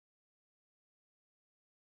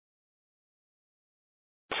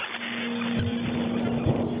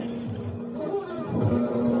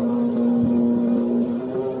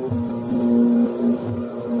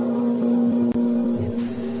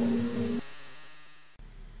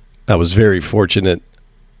I was very fortunate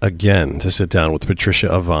again to sit down with Patricia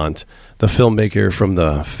Avant, the filmmaker from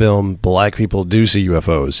the film Black People Do See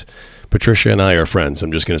UFOs. Patricia and I are friends.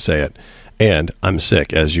 I'm just going to say it. And I'm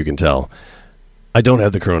sick, as you can tell. I don't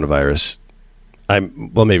have the coronavirus.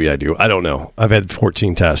 Well, maybe I do. I don't know. I've had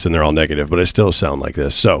 14 tests and they're all negative, but I still sound like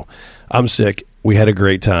this. So I'm sick. We had a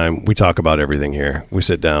great time. We talk about everything here. We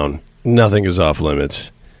sit down. Nothing is off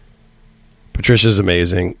limits. Patricia's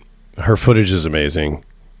amazing. Her footage is amazing.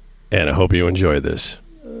 And I hope you enjoy this.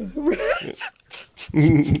 And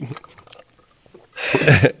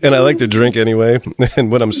I like to drink anyway. And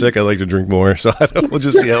when I'm sick, I like to drink more. So we'll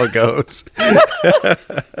just see how it goes.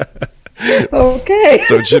 Okay.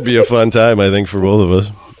 So it should be a fun time, I think, for both of us.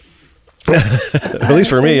 At least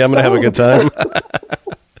for me, I'm going to have a good time.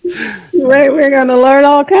 Right, we're going to learn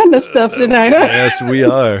all kinds of stuff tonight. Yes, we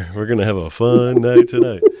are. We're going to have a fun night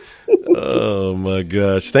tonight. Oh, my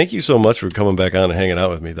gosh. Thank you so much for coming back on and hanging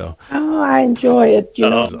out with me, though. Oh, I enjoy it. You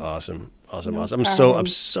know? That was awesome. Awesome. I'm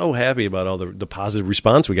so happy about all the positive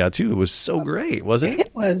response we got, too. It was so great, wasn't it?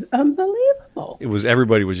 It was unbelievable.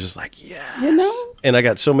 Everybody was just like, yes. You know? And I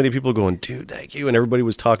got so many people going, dude, thank you. And everybody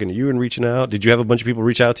was talking to you and reaching out. Did you have a bunch of people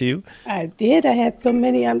reach out to you? I did. I had so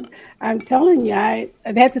many. I'm telling you, I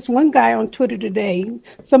had this one guy on Twitter today.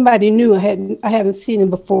 Somebody knew I haven't seen him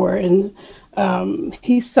before, and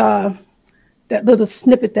he saw that little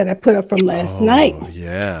snippet that I put up from last night.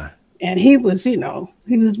 Yeah. And he was, he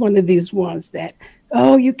was one of these ones that,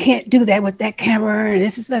 oh, you can't do that with that camera, and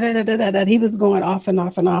this is da. He was going off and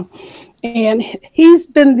off and off, and he's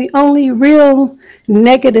been the only real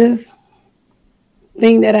negative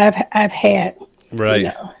thing that I've had.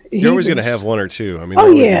 Right. You're always going to have one or two. I mean, oh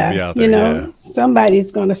yeah, be out there. Somebody's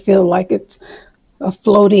going to feel like it's a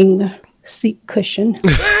floating seat cushion.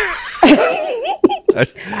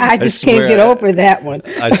 I just can't get over that one.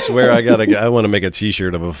 I swear I want to make a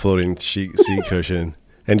T-shirt of a floating seat cushion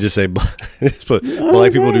and just say, just put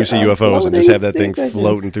Black People Do See UFOs and just have that thing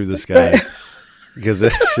floating through the sky. Because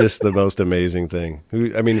it's just the most amazing thing.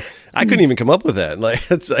 I mean, I couldn't even come up with that. Like,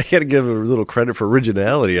 I got to give a little credit for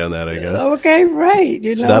originality on that, I guess. Okay, right.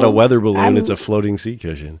 It's not a weather balloon; it's a floating sea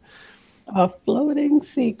cushion. A floating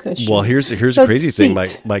sea cushion. Well, here's the crazy thing.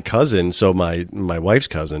 My cousin, so my wife's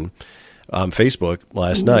cousin, on Facebook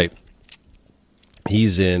last night.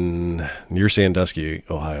 He's near Sandusky,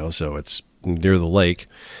 Ohio, so it's near the lake.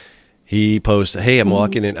 He posts, "Hey, I'm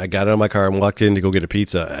walking in. I got out of my car. I'm walking in to go get a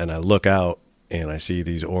pizza, and I look out." And I see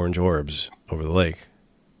these orange orbs over the lake.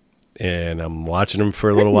 And I'm watching them for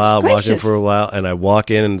a little while. And I walk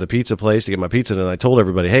in the pizza place to get my pizza. And I told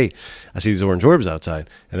everybody, hey, I see these orange orbs outside.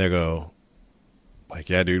 And they go, like,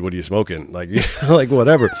 yeah, dude, what are you smoking? Like, like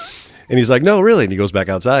whatever. And he's like, no, really? And he goes back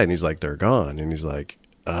outside. And he's like, they're gone. And he's like,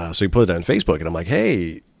 so he put it on Facebook. And I'm like,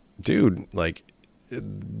 hey, dude, like,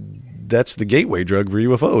 that's the gateway drug for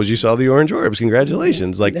UFOs. You saw the orange orbs.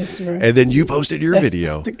 Congratulations. Like, right. And then you posted your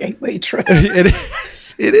video. The gateway drug. It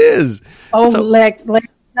is. Oh, last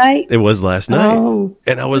night? It was last night. Oh.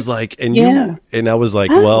 And I was like,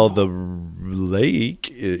 well, the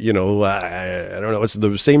lake, I don't know. It's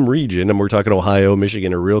the same region. And we're talking Ohio,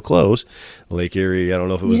 Michigan are real close. Lake Erie, I don't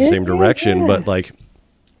know if it was the same direction, but like,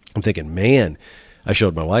 I'm thinking, man, I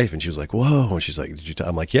showed my wife and she was like, whoa. And she's like, did you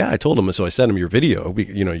I'm like, yeah, I told him. And so I sent him your video,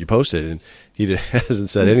 you posted it, and he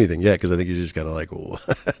hasn't said anything yet. Cause I think he's just kind of like, well,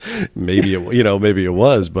 maybe it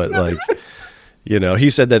was, but like,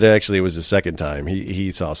 he said that actually it was the second time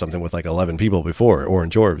he saw something with like 11 people before,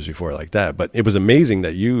 orange orbs before, like that. But it was amazing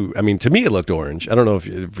that to me, it looked orange. I don't know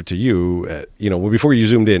if to you, before you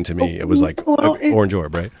zoomed in, to me, it was like orange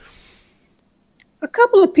orb, right? A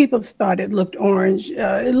couple of people thought it looked orange.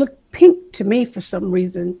 It looked pink to me for some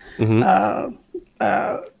reason. On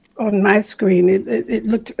my screen. It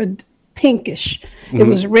looked pinkish. It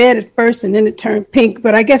was red at first and then it turned pink.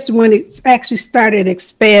 But I guess when it actually started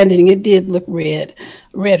expanding, it did look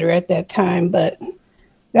redder at that time. But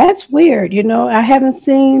that's weird. I haven't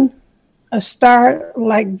seen a star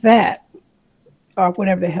like that, or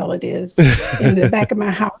whatever the hell it is, in the back of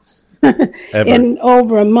my house in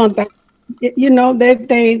over a month.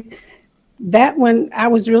 That one, I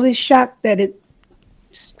was really shocked that it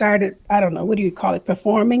started, I don't know, what do you call it,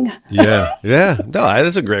 performing? Yeah. No,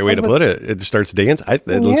 that's a great way to put it. It starts dancing. It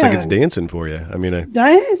looks like it's dancing for you. I mean,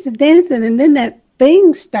 it's dancing, and then that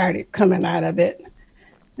thing started coming out of it.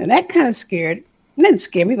 And that kind of it didn't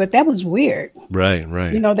scare me, but that was weird. Right.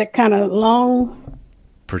 That kind of long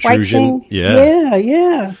protrusion.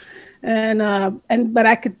 Yeah. And but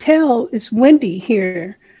I could tell it's windy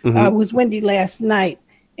here. It was windy last night,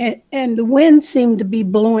 and the wind seemed to be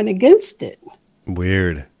blowing against it.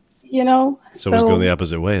 Weird. you know. So it was going the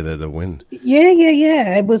opposite way, the wind.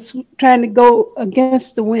 Yeah. It was trying to go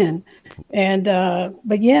against the wind. And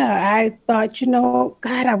but yeah, I thought,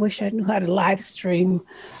 God, I wish I knew how to live stream.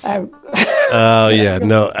 Oh yeah,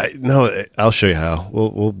 no, I'll show you how.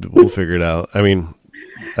 We'll figure it out. I mean,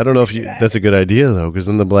 I don't know if that's a good idea though, because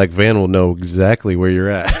then the black van will know exactly where you're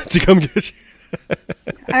at to come get you.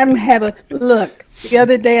 I'm having look. The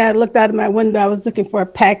other day, I looked out of my window. I was looking for a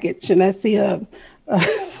package, and I see a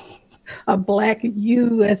black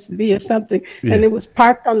USB or something, and it was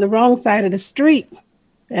parked on the wrong side of the street,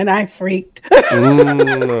 and I freaked.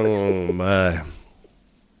 Oh my!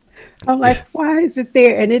 I'm like, why is it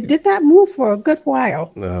there? And it did not move for a good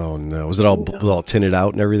while. Oh no! Was it all tinted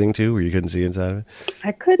out and everything too, where you couldn't see inside of it?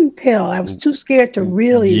 I couldn't tell. I was too scared to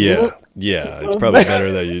really look. Yeah. It's probably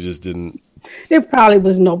better that you just didn't. There probably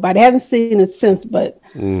was nobody. I haven't seen it since, but.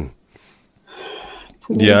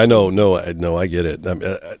 Yeah, I know. No, I get it.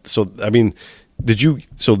 So, I mean,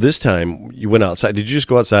 so this time you went outside. Did you just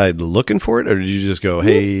go outside looking for it, or did you just go,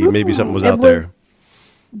 hey, maybe something was out there?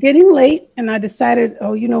 Getting late, and I decided,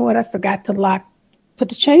 oh, you know what? I forgot to put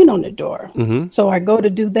the chain on the door. Mm-hmm. So I go to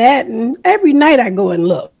do that, and every night I go and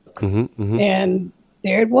look. Mm-hmm. And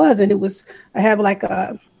there it was. And I have like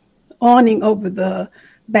a awning over the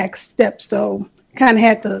back steps, so kind of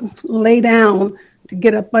had to lay down to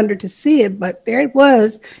get up under to see it, but there it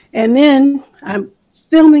was. And then I'm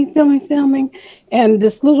filming, and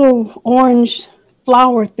this little orange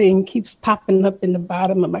flower thing keeps popping up in the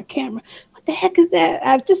bottom of my camera. What the heck is that?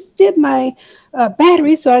 I just did my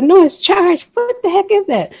battery, so I know it's charged. What the heck is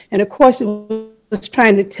that? And of course, it was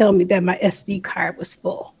trying to tell me that my SD card was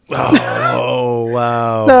full. Oh,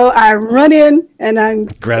 wow. So I run in and I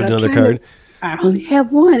grabbed another card. I only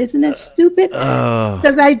have one. Isn't that stupid?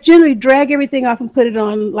 Because I generally drag everything off and put it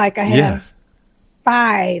on like I have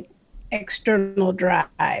 5 external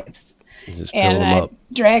drives. Just fill them up.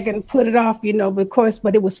 Drag and put it off,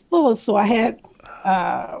 but it was full. So I had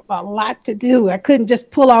a lot to do. I couldn't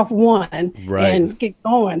just pull off one and get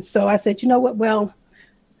going. So I said, you know what? Well,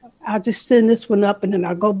 I'll just send this one up and then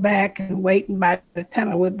I'll go back and wait. And by the time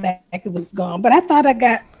I went back, it was gone. But I thought I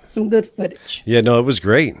got some good footage. Yeah, no, it was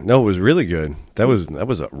great. No, it was really good. That was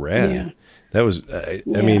a rad. Yeah. That was, I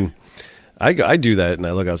mean, I do that and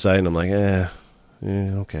I look outside and I'm like,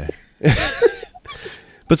 okay.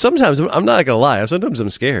 But sometimes I'm not gonna lie. Sometimes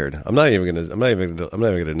I'm scared. I'm not even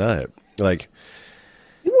gonna deny it. Like,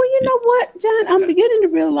 well, you know what, John? I'm beginning to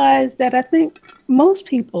realize that I think most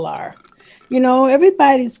people are.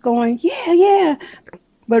 Everybody's going, yeah,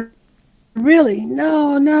 but really,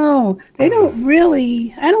 no, they don't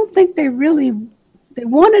really. I don't think they really. They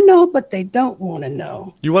want to know, but they don't want to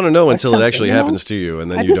know. You want to know until it actually happens to you,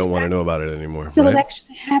 and then you don't want to know about it anymore. Until it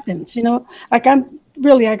actually happens, Like I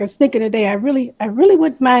was thinking today, I really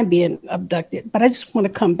wouldn't mind being abducted, but I just want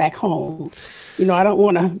to come back home. I don't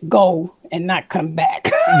want to go and not come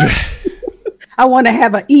back. I want to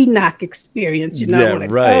have an Enoch experience, I want to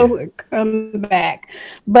go and come back.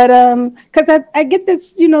 But because I get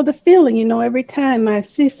this, the feeling, every time I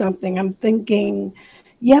see something, I'm thinking,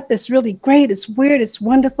 yep, it's really great, it's weird, it's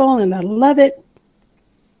wonderful, and I love it.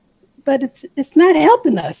 But it's not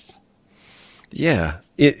helping us. Yeah,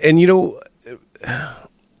 and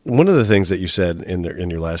one of the things that you said in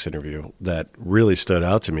your last interview that really stood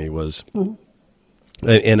out to me was,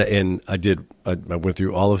 and I went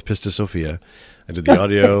through all of Pistis Sophia. I did the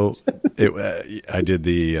audio. I did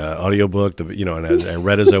the audio book. And I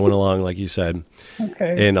read as I went along, like you said.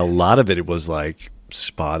 Okay. And a lot of it was like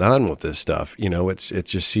spot on with this stuff. It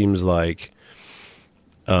just seems like,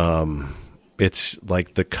 it's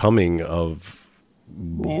like the coming of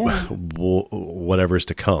whatever's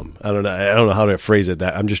to come. I don't know how to phrase it.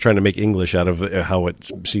 That I'm just trying to make English out of how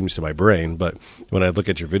it seems to my brain. But when I look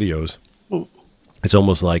at your videos, it's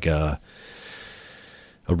almost like I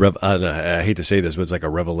hate to say this, but it's like a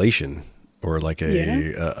revelation or like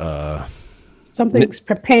something's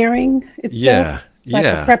preparing itself. Like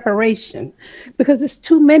a preparation, because there's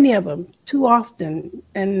too many of them too often,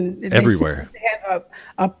 and everywhere they have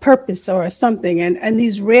a purpose or something. And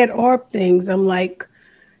these red orb things, I'm like,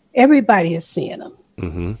 everybody is seeing them,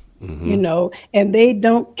 and they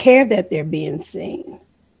don't care that they're being seen.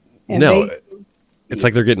 And it's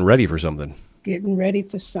like they're getting ready for something.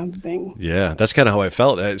 Yeah, that's kind of how I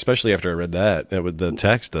felt, especially after I read that with the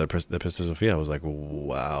text, the Pistis Sophia. I was like,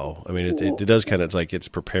 wow. I mean, it does kind of, it's like it's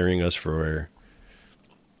preparing us for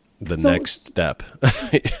the next step.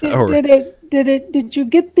 Did you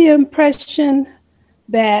get the impression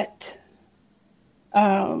that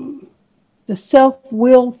the the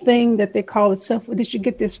self-will thing that they call it self. Did you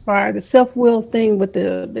get this far? The self-will thing with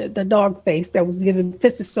the dog face that was giving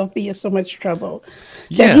Princess Sophia so much trouble.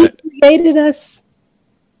 Yeah. That he created us.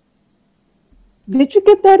 Did you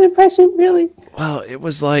get that impression, really? Well, it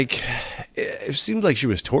was like, it seemed like she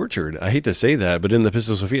was tortured. I hate to say that, but in the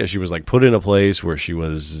Princess Sophia, she was like put in a place where she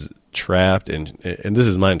was trapped, and this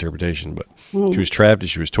is my interpretation, but she was trapped and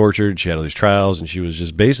she was tortured. She had all these trials, and she was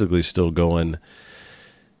just basically still going,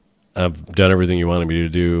 I've done everything you wanted me to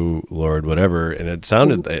do, Lord, whatever. And it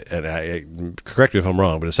sounded, and I correct me if I'm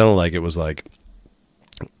wrong, but it sounded like it was like,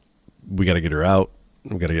 we got to get her out.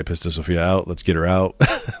 We got to get Princess Sophia out. Let's get her out.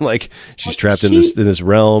 Like she's trapped in this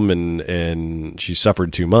realm, and she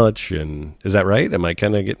suffered too much. And is that right? Am I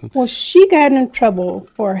kind of getting? Well, she got in trouble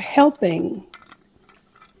for helping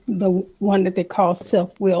the one that they call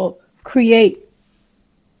self-will create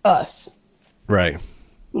us. Right.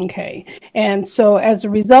 Okay. And so as a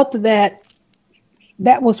result of that,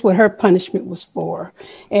 that was what her punishment was for.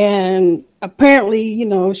 And apparently, you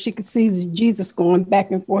know, she could see Jesus going back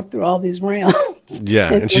and forth through all these realms.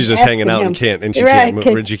 Yeah, and she's just hanging out and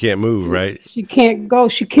she can't move, right? She can't go.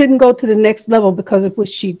 She couldn't go to the next level because of what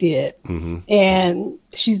she did. Mm-hmm. And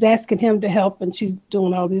she's asking him to help, and she's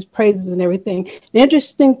doing all these praises and everything. The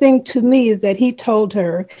interesting thing to me is that he told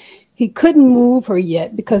her he couldn't move her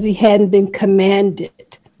yet because he hadn't been commanded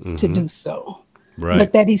to do so. Right.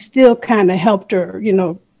 But that he still kind of helped her, you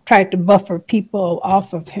know, tried to buffer people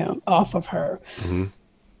off of her. Mm-hmm.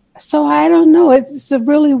 So I don't know. It's a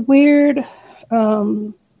really weird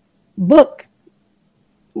book.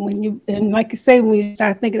 And like you say, when you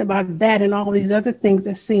start thinking about that and all these other things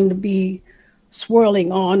that seem to be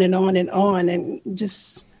swirling on and on and on, and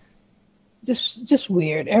just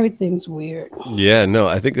weird. Everything's weird. Yeah, no,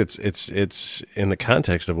 I think it's in the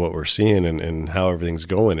context of what we're seeing and how everything's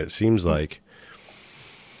going. It seems like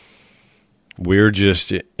we're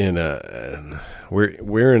just in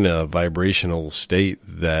we're in a vibrational state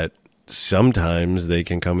that sometimes they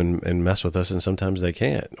can come and mess with us, and sometimes they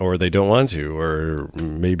can't, or they don't want to, or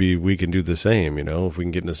maybe we can do the same, you know, if we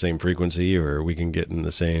can get in the same frequency, or we can get in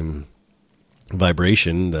the same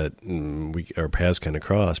vibration that our paths kind of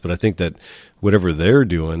cross. But I think that whatever they're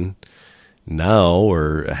doing now,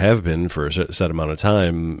 or have been for a set amount of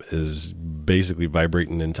time, is basically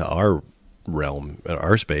vibrating into our realm,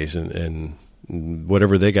 our space, and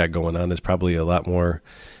whatever they got going on is probably a lot more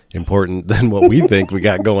important than what we think we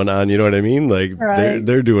got going on. You know what I mean? Like right.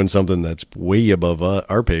 they're doing something that's way above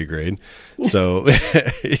our pay grade. So,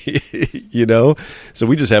 you know, so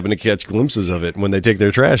we just happen to catch glimpses of it when they take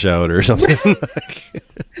their trash out or something.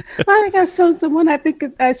 I think I was telling someone, I think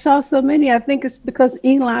I saw so many. I think it's because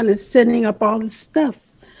Elon is setting up all this stuff.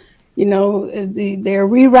 You know, they're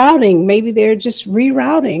rerouting. Maybe they're just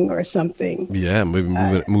rerouting or something. Yeah, maybe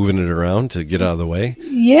moving it around to get out of the way.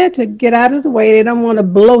 Yeah, to get out of the way. They don't want to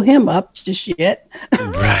blow him up just yet.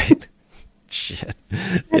 Right. Shit.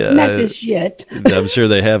 Yeah, Not just yet. I'm sure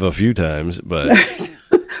they have a few times, but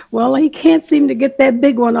well, he can't seem to get that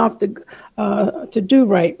big one off to do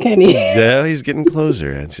right, can he? Yeah, he's getting closer.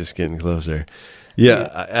 It's just getting closer. Yeah,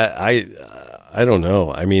 I don't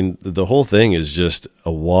know. I mean, the whole thing is just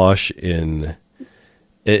a wash in.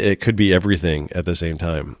 It could be everything at the same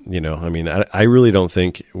time. You know, I mean, I really don't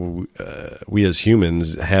think we as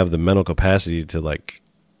humans have the mental capacity to like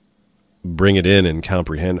bring it in and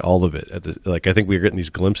comprehend all of it. I think we're getting these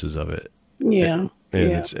glimpses of it. Yeah.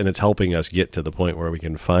 And it's helping us get to the point where we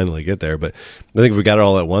can finally get there. But I think if we got it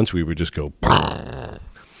all at once, we would just go.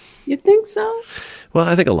 You think so? Well,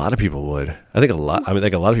 I think a lot of people would. I think a lot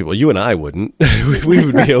of people. You and I wouldn't. We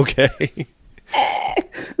would be okay.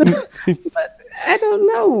 But I don't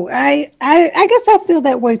know. I guess I feel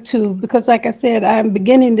that way too, because like I said, I'm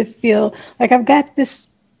beginning to feel like I've got this.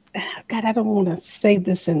 God, I don't want to say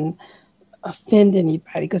this and offend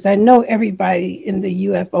anybody, because I know everybody in the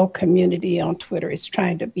UFO community on Twitter is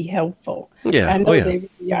trying to be helpful. Yeah, I know they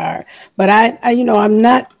really are. But I you know, I'm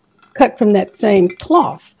not cut from that same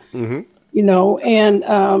cloth. Mm-hmm. You know, and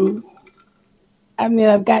I mean,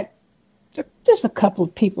 I've got just a couple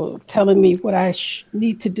of people telling me what I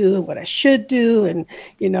need to do and what I should do. And,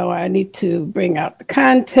 you know, I need to bring out the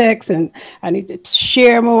context, and I need to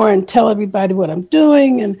share more and tell everybody what I'm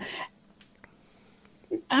doing. And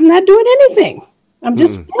I'm not doing anything. I'm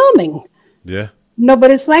just filming. Yeah. No,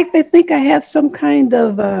 but it's like they think I have some kind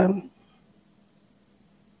of, I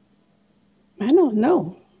don't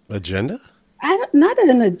know. Agenda? Not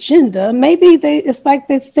an agenda. Maybe it's like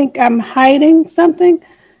they think I'm hiding something.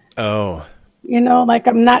 Oh. You know, like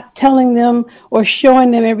I'm not telling them or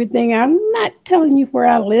showing them everything. I'm not telling you where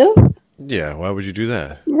I live. Yeah, why would you do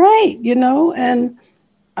that? Right, you know, and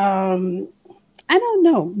I don't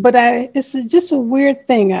know, but it's just a weird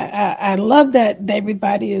thing. I love that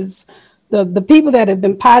everybody is the people that have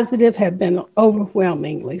been positive have been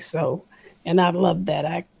overwhelmingly so, and I love that.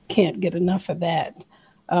 I can't get enough of that.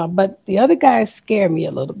 But the other guys scare me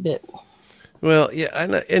a little bit. Well,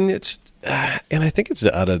 yeah, and it's and I think it's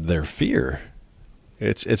out of their fear.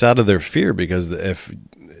 It's out of their fear because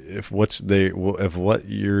if what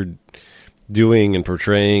you're doing and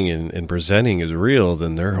portraying and presenting is real,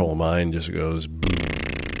 then their whole mind just goes,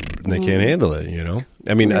 and they can't handle it. You know,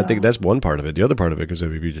 I mean, I think that's one part of it. The other part of it, because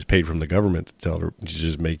if you just paid from the government to tell her to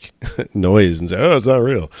just make noise and say, "Oh, it's not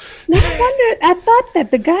real." Now, I thought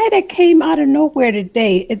that the guy that came out of nowhere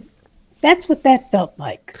today, that's what that felt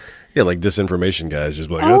like. Yeah, like disinformation guys, just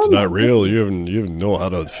like, it's not real. You even know how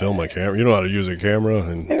to film a camera. You know how to use a camera.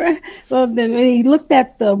 And well, then when he looked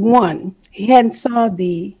at the one, he hadn't saw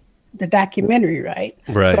the documentary, right?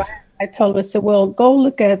 Right. So I told him, I said, well, go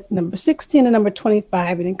look at number 16 and number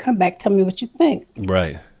 25 and then come back, tell me what you think.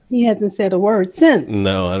 Right. He hasn't said a word since.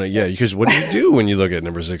 No, I don't, yeah, because what do you do when you look at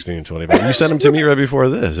number 16 and 25? You sent them to me right before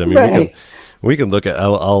this. I mean, right. we can look at.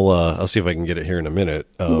 I'll see if I can get it here in a minute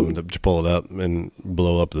to pull it up and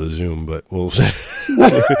blow up the Zoom. But we'll see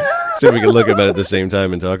if we can look at it at the same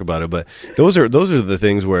time and talk about it. But those are the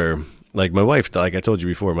things where, like my wife, like I told you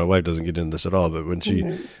before, my wife doesn't get into this at all. But when she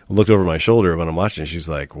looked over my shoulder when I'm watching, she's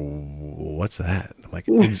like, "What's that?" I'm like,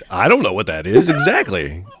 "I don't know what that is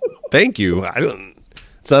exactly." Thank you.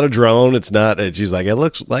 It's not a drone. It's not. She's like, "It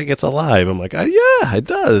looks like it's alive." I'm like, "Yeah, it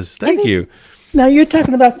does. Thank you." Now you're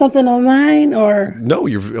talking about something online, or no?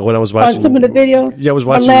 When I was watching some of the video. Yeah, I was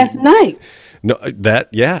watching last night. No,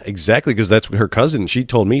 exactly, because that's her cousin. She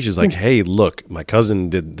told me, she's like, "Hey, look, my cousin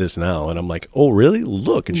did this now," and I'm like, "Oh, really?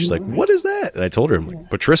 Look!" And she's like, "What is that?" And I told her, I'm like,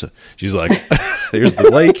 "Patricia." She's like, "Here's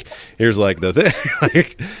the lake. Here's like the thing."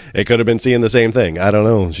 Like, it could have been seeing the same thing. I don't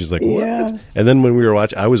know. And she's like, "What?" Yeah. And then when we were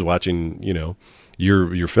watching, I was watching,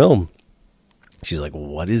 your film. She's like,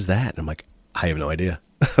 "What is that?" And I'm like, "I have no idea.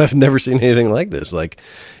 I've never seen anything like this." Like,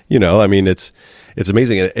 I mean, it's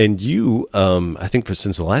amazing. And you, I think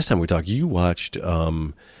since the last time we talked, you watched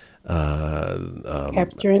Capturing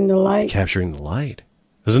the Light. Capturing the Light.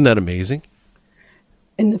 Isn't that amazing?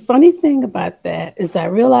 And the funny thing about that is I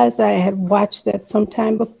realized I had watched that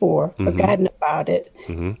sometime before, forgotten about it,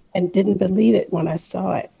 and didn't believe it when I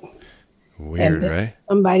saw it. Weird, right?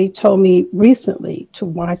 Somebody told me recently to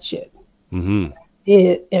watch it. I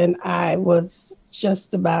did, and I was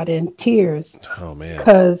just about in tears. Oh, man.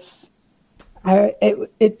 Because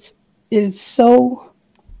it is so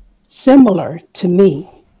similar to me,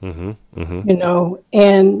 and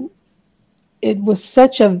it was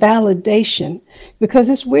such a validation, because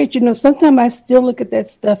it's weird, sometimes I still look at that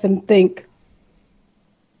stuff and think,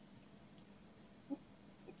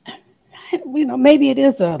 maybe it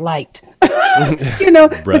is a light, right.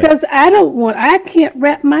 Because I can't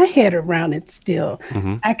wrap my head around it still.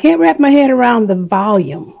 I can't wrap my head around the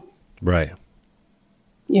volume. Right.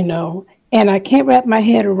 And I can't wrap my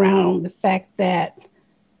head around the fact that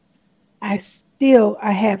I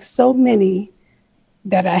have so many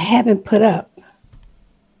that I haven't put up.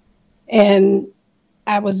 And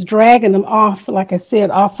I was dragging them off, like I said,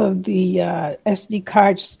 off of the SD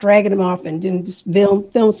card, just dragging them off and then just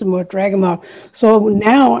film some more, drag them off. So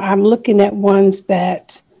now I'm looking at ones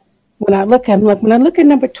that when I look at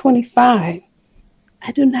number 25,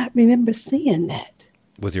 I do not remember seeing that.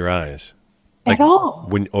 With your eyes? At all.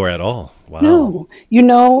 At all? Wow.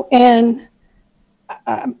 No, and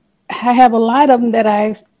I have a lot of them that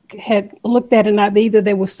I had looked at, and either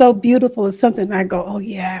they were so beautiful or something, and I go, oh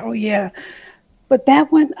yeah. But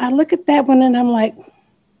that one, I look at that one and I'm like,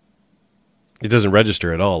 it doesn't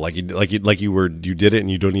register at all. Like you did it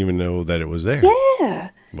and you don't even know that it was there. Yeah.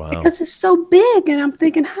 Wow. Because it's so big, and I'm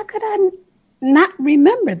thinking, how could I not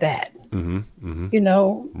remember that?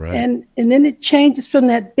 Right. And then it changes from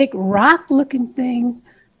that big rock looking thing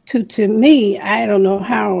to me, I don't know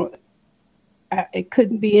how it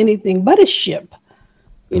couldn't be anything but a ship,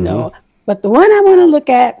 but the one I want to look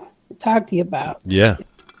at and talk to you about,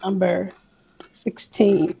 number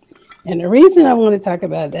 16. And the reason I want to talk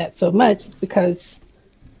about that so much is because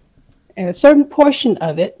at a certain portion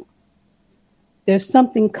of it, there's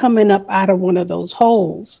something coming up out of one of those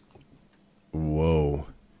holes. Whoa.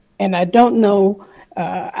 And I don't know.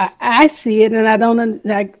 I see it, and I don't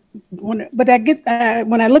but I get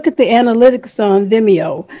when I look at the analytics on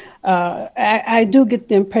Vimeo, I do get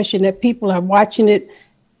the impression that people are watching it,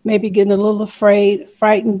 maybe getting a little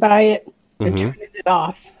frightened by it, and turning it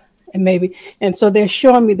off, and so they're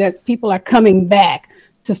showing me that people are coming back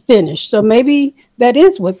to finish. So maybe that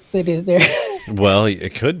is what it is there. Well,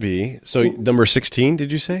 it could be. So number 16,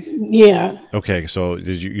 did you say? Yeah. Okay, so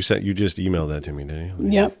did you said you just emailed that to me, didn't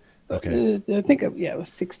you? Yep. Okay. I think it was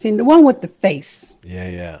 16. The one with the face.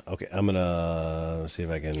 Yeah. Okay, I'm gonna see if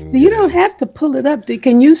I can. So you don't have to pull it up.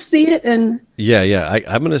 Can you see it? And Yeah.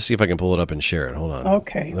 I'm gonna see if I can pull it up and share it. Hold on.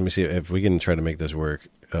 Okay. Let me see if we can try to make this work.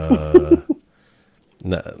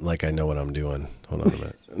 Not like I know what I'm doing. Hold on a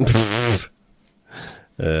minute.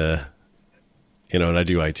 And I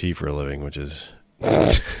do IT for a living, which is.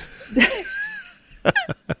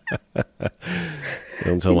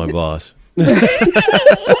 Don't tell my boss.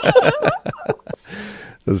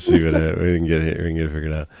 Let's see what we can get here. We can get it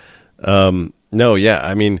figured out. No, yeah.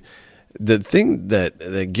 I mean, the thing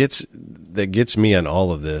that gets me on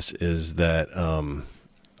all of this is that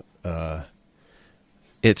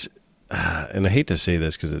it's and I hate to say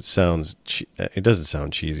this because it doesn't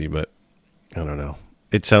sound cheesy, but I don't know.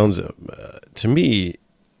 It sounds to me,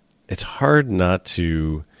 it's hard not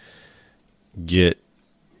to get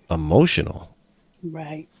emotional,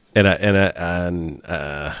 right. Okay.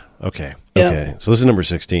 So this is number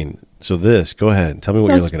 16. So go ahead. Tell me what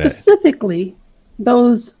you're looking at. Specifically,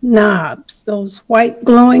 those knobs, those white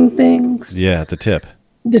glowing things. Yeah, the tip.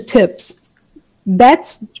 The tips.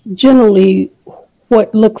 That's generally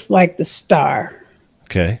what looks like the star.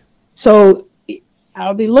 Okay. So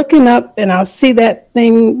I'll be looking up and I'll see that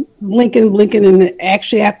thing blinking, and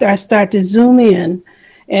actually after I start to zoom in,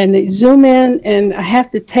 and I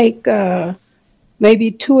have to take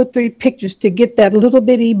maybe 2 or 3 pictures to get that little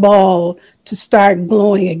bitty ball to start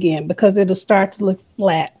glowing again, because it'll start to look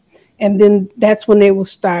flat. And then that's when they will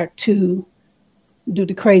start to do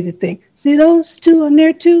the crazy thing. See those 2 on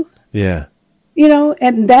there too? Yeah.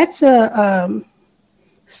 And that's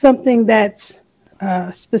something that's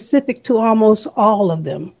specific to almost all of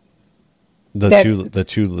them. The two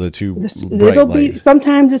bright It'll be lights.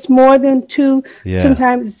 sometimes it's more than 2. Yeah.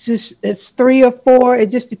 Sometimes it's 3 or 4. It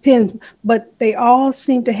just depends. But they all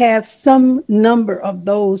seem to have some number of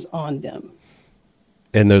those on them.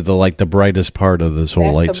 And they're the brightest part of this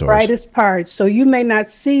whole light source. That's the brightest part. So you may not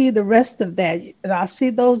see the rest of that. I'll see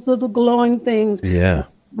those little glowing things. Yeah.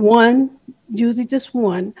 1, usually just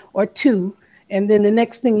 1 or 2, and then the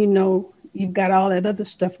next thing you know, you've got all that other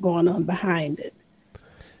stuff going on behind it.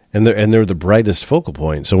 And they're the brightest focal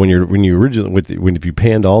point. So when you originally if you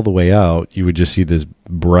panned all the way out, you would just see this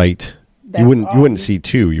bright. You wouldn't see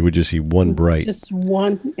 2. You would just see 1 bright. Just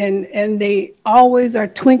 1, and they always are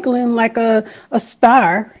twinkling like a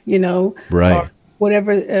star, right? Or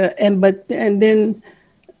whatever. And then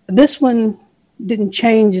this one didn't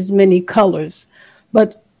change as many colors,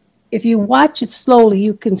 but if you watch it slowly,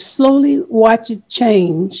 you can slowly watch it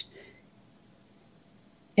change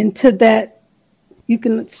into that. You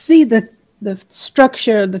can see the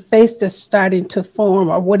structure of the face that's starting to form,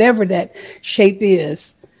 or whatever that shape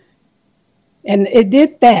is. And it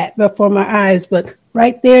did that before my eyes, but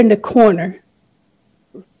right there in the corner,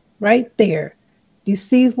 right there, do you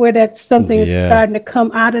see where that something is starting to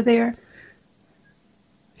come out of there?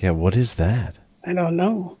 Yeah, what is that? I don't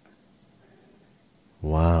know.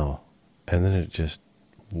 Wow. And then it just,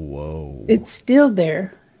 whoa. It's still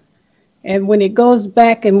there. And when it goes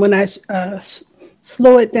back, and when I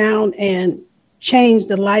slow it down and change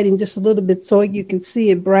the lighting just a little bit so you can see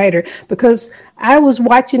it brighter, because I was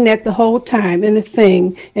watching that the whole time in the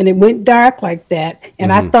thing, and it went dark like that,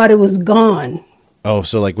 and I thought it was gone. Oh,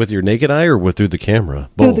 so like with your naked eye or through the camera?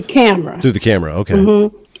 Both. Through the camera. Through the camera, okay.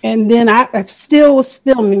 Mm-hmm. And then I still was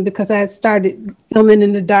filming, because I started filming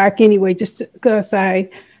in the dark anyway, just because I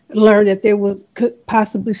learned that could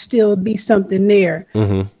possibly still be something there.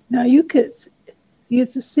 Mm-hmm. Now you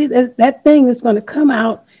see that thing is going to come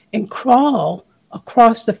out and crawl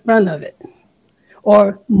across the front of it,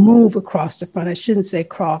 or move across the front. I shouldn't say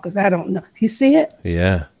crawl, because I don't know. You see it?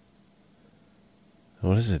 Yeah.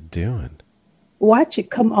 What is it doing? Watch it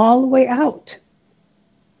come all the way out.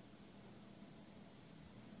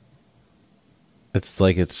 It's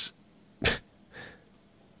like it's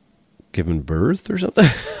giving birth or something.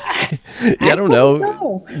 I don't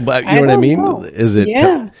know. But you know what I mean? Know. Is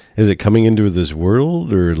it coming into this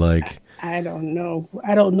world, or like? I don't know.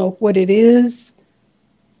 I don't know what it is.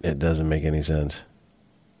 It doesn't make any sense.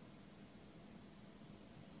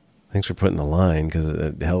 Thanks for putting the line, because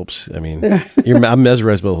it helps. I mean, I'm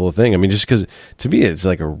mesmerized by the whole thing. I mean, just because to me it's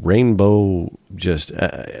like a rainbow. Just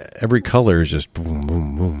every color is just boom,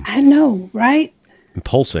 boom, boom. I know, right? And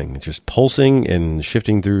pulsing. It's just pulsing and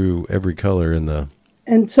shifting through every color in the.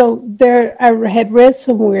 And so I had read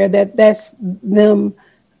somewhere that that's them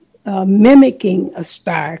mimicking a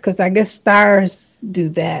star, because I guess stars do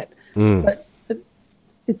that, but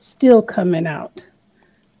it's still coming out.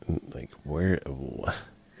 Like where?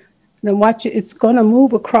 Now watch it. It's going to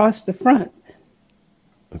move across the front.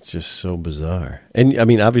 It's just so bizarre. And I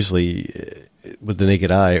mean, obviously, with the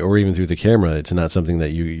naked eye or even through the camera, it's not something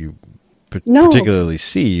that you particularly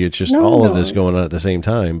see. It's just all of this going on at the same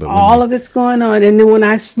time. But all of it's going on. And then when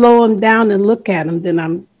I slow them down and look at them, then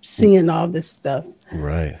I'm seeing all this stuff.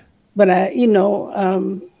 Right. But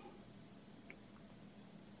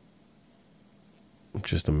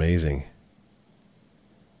just amazing.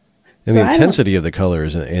 And so the intensity of the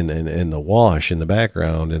colors and the wash in the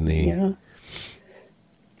background and the,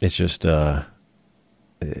 it's just,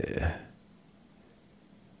 it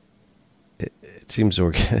seems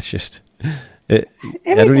organic. It's just, I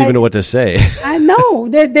don't even know what to say. I know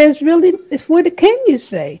there's really, it's what can you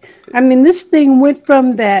say? I mean, this thing went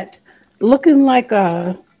from that looking like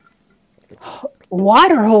a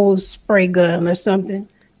water hose spray gun or something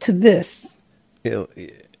to this.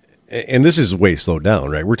 And this is way slowed down,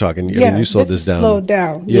 right? We're talking, I mean, you slowed this down. Slowed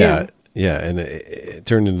down. Yeah. And it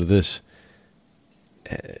turned into this.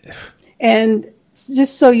 And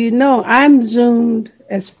just so you know, I'm zoomed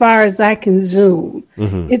as far as I can zoom.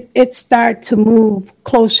 Mm-hmm. It started to move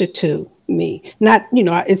closer to me. Not,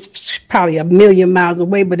 it's probably a million miles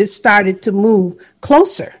away, but it started to move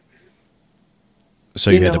closer. So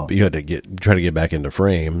you had to try to get back into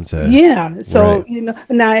frame. So, right.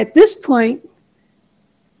 Now at this point,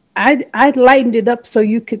 I lightened it up so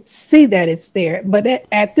you could see that it's there. But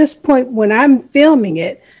at this point, when I'm filming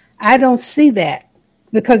it, I don't see that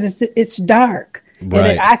because it's dark.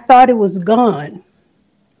 Right. And I thought it was gone.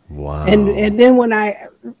 Wow. And then when I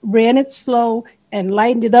ran it slow and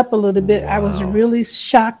lightened it up a little bit, I was really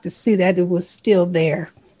shocked to see that it was still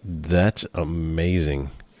there. That's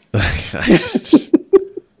amazing.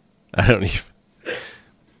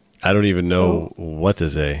 I don't even know what to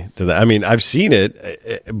say to that. I mean, I've seen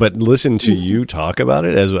it, but listen to you talk about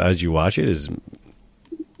it as you watch it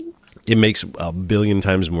it makes a billion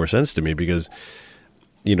times more sense to me because,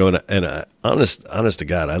 honest to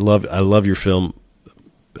God, I love your film.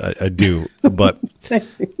 I do, but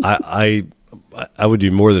I would be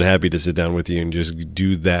more than happy to sit down with you and just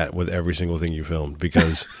do that with every single thing you filmed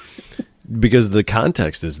because the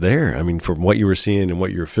context is there. I mean, from what you were seeing and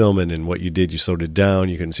what you were filming and what you did, you slowed it down.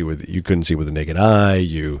 You couldn't see with the naked eye.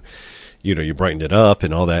 You brightened it up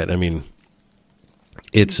and all that. I mean,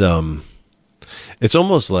 it's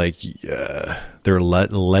almost like they're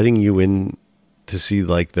letting you in to see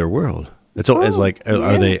like their world. It's like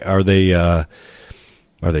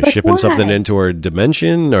are they shipping something into our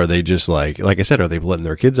dimension? Are they just like I said, are they letting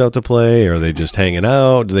their kids out to play? Are they just hanging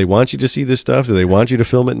out? Do they want you to see this stuff? Do they want you to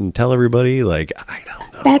film it and tell everybody? Like, I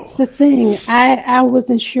don't know. That's the thing. I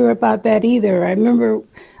wasn't sure about that either. I remember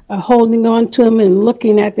holding on to them and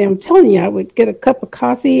looking at them. I'm telling you, I would get a cup of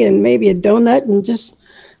coffee and maybe a donut and just,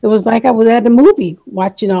 it was like I was at a movie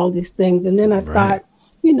watching all these things. And then I thought,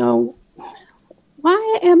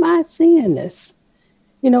 why am I seeing this?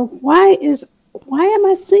 Why am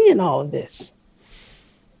I seeing all of this?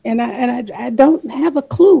 And I don't have a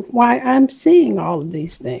clue why I'm seeing all of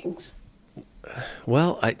these things.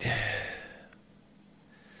 Well, why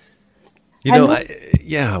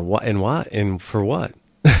and for what?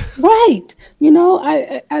 Right.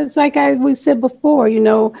 It's like we said before,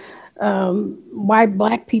 why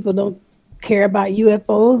Black people don't care about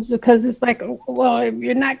UFOs because it's like, well, if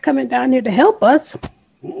you're not coming down here to help us,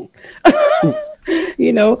 or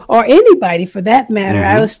anybody for that matter.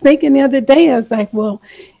 Mm-hmm. I was thinking the other day, I was like, well,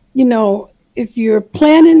 if you're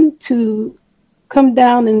planning to come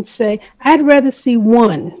down and say, I'd rather see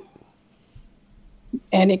one.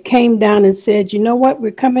 And it came down and said, you know what?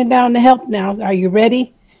 We're coming down to help now. Are you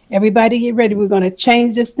ready? Everybody get ready. We're going to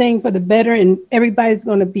change this thing for the better and everybody's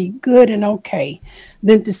going to be good and okay.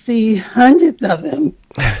 Than to see hundreds of them.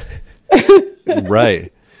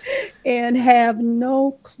 Right. And have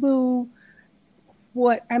no clue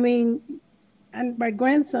and my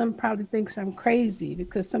grandson probably thinks I'm crazy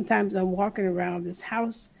because sometimes I'm walking around this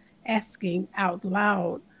house asking out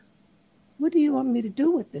loud, what do you want me to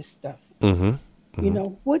do with this stuff? Mm-hmm.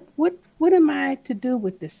 Mm-hmm. What am I to do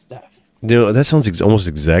with this stuff? That sounds almost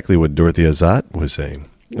exactly what Dorothy Azat was saying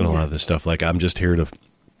in a lot of this stuff. Like, I'm just here to,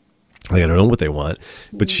 I don't know what they want,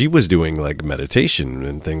 but she was doing like meditation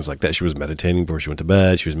and things like that. She was meditating before she went to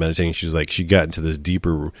bed. She was meditating. She was like, she got into this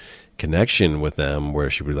deeper connection with them where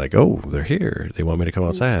she would be like, oh, they're here. They want me to come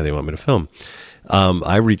outside. They want me to film.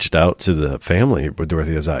 I reached out to the family with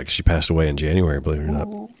Dorothy Azak. She passed away in January, believe it or not.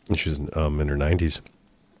 And she was in her 90s.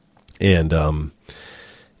 And,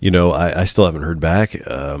 I still haven't heard back.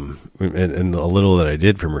 And a little that I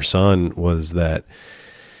did from her son was that,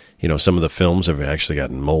 some of the films have actually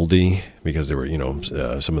gotten moldy because there were,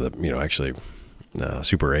 some of the, actually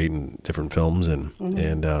Super 8 and different films. And,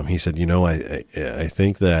 he said, I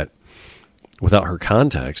think that without her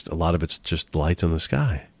context, a lot of it's just lights in the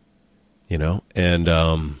sky, and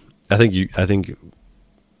I think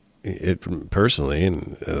it personally,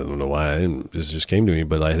 and I don't know why this just came to me,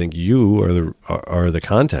 but I think you are the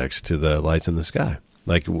context to the lights in the sky.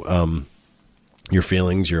 Like, your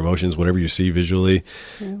feelings, your emotions, whatever you see visually,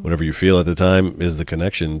 whatever you feel at the time is the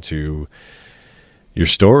connection to your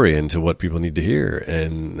story and to what people need to hear,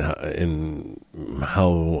 and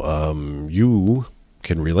how you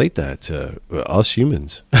can relate that to us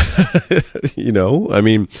humans. I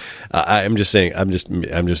mean, I'm just saying, I'm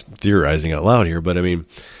just theorizing out loud here, but I mean,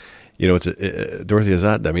 it's Dorothy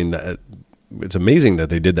Azat. I mean, it's amazing that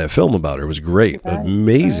they did that film about her. It was great,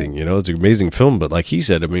 amazing. Right. It's an amazing film. But like he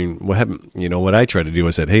said, I mean, what happened? What I tried to do,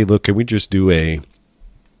 I said, hey, look, can we just do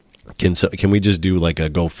can we just do like a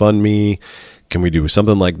GoFundMe? Can we do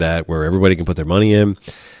something like that where everybody can put their money in,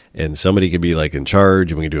 and somebody could be like in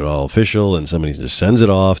charge, and we can do it all official, and somebody just sends it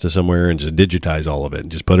off to somewhere and just digitize all of it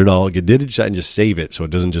and just put it all, get digitized and just save it so it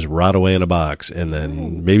doesn't just rot away in a box, and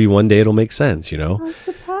then maybe one day it'll make sense. I'm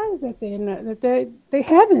surprised that they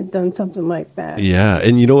haven't done something like that. Yeah,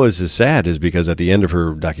 and what's sad is because at the end of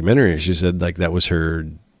her documentary, she said like that was her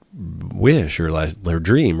wish or her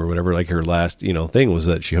dream or whatever, like her last thing was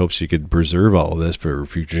that she hopes she could preserve all of this for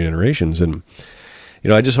future generations. And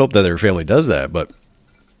I just hope that her family does that, but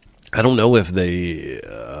I don't know if they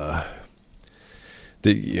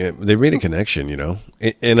made a connection,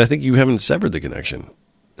 and I think you haven't severed the connection.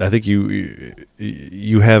 I think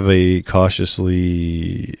you have a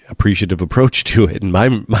cautiously appreciative approach to it in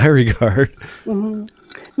my regard. Mm-hmm.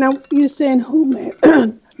 Now you're saying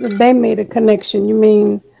they made a connection. You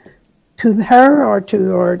mean to her or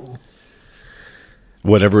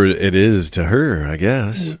whatever it is to her, I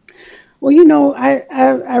guess. Well,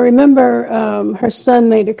 I remember her son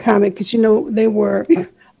made a comment because they were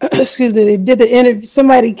excuse me, they did an interview.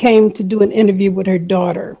 Somebody came to do an interview with her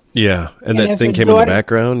daughter. Yeah, and that thing came in the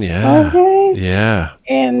background. Yeah, okay, yeah.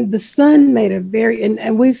 And the son made a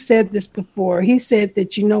and we've said this before. He said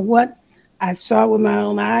that what, I saw it with my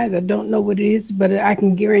own eyes. I don't know what it is, but I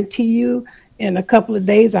can guarantee you, in a couple of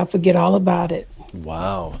days, I'll forget all about it.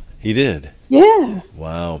 Wow, he did. Yeah.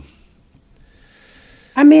 Wow.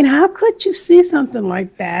 I mean, how could you see something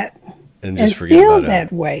like that and just forget feel about that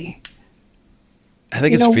it? way? I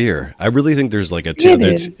think it's fear. I really think there's like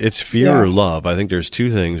it's fear or love. I think there's two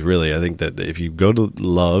things really. I think that if you go to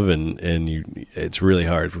love and it's really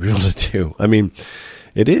hard for people to do. I mean,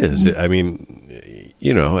 it is. I mean,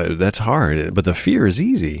 that's hard, but the fear is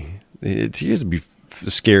easy. It's easy to be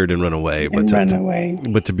scared and run away,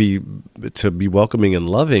 but to be welcoming and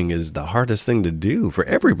loving is the hardest thing to do for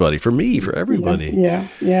everybody, for me, for everybody.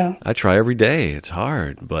 Yeah. I try every day. It's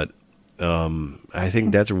hard, but I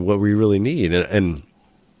think that's what we really need. And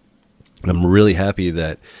I'm really happy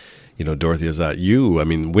that, Dorothy is not you. I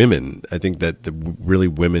mean, women, I think that really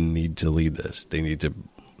women need to lead this. They need to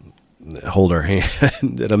hold our hand.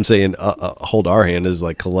 And I'm saying hold our hand as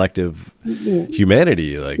like collective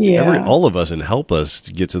humanity, like all of us, and help us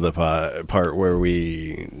to get to the part where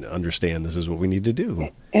we understand this is what we need to do.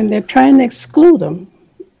 And they're trying to exclude them,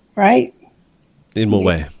 right? In what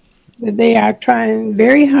way? They are trying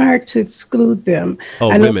very hard to exclude them.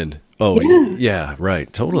 Oh, women. Oh, yeah,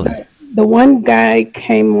 right. Totally. The one guy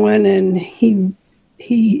came on and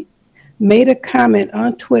he made a comment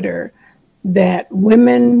on Twitter that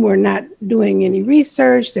women were not doing any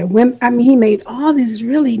research, that women, he made all these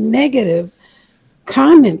really negative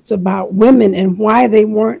comments about women and why they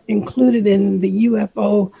weren't included in the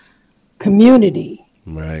UFO community.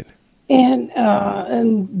 Right. And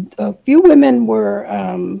a few women were,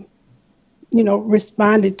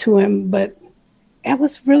 responded to him, but it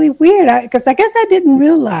was really weird because I guess I didn't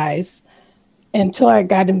realize until I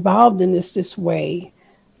got involved in this way,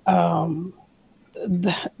 the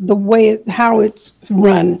way how it's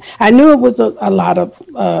run. I knew it was a lot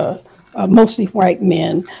of mostly white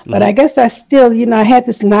men, but I guess I still, I had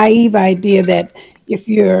this naive idea that if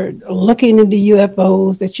you're looking into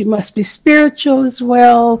UFOs, that you must be spiritual as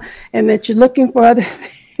well, and that you're looking for other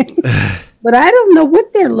things. But I don't know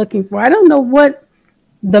what they're looking for. I don't know what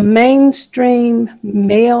the mainstream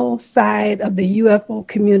male side of the UFO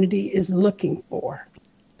community is looking for.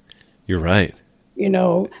 You're right.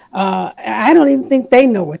 I don't even think they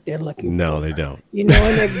know what they're looking for. No, they don't. And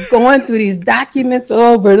they're going through these documents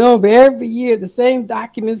over and over every year, the same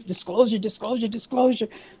documents, disclosure.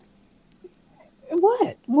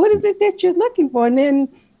 What is it that you're looking for? And then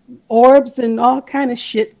orbs and all kind of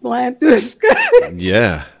shit flying through the sky.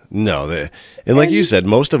 Yeah. No, and like you said,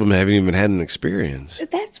 most of them haven't even had an experience.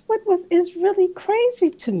 That's what is really crazy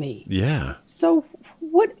to me. Yeah. So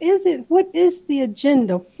what is it? What is the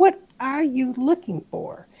agenda? What are you looking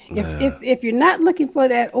for? If you're not looking for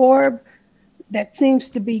that orb that seems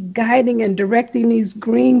to be guiding and directing these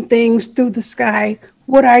green things through the sky,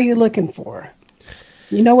 what are you looking for?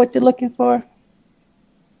 You know what they're looking for?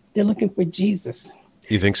 They're looking for Jesus.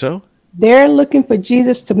 You think so? They're looking for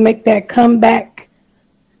Jesus to make that comeback,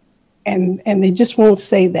 and they just won't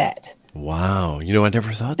say that. Wow. You know, I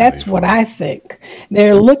never thought That's what I think.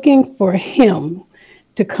 They're looking for him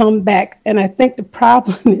to come back. And I think the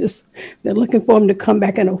problem is they're looking for him to come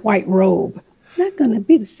back in a white robe. Not going to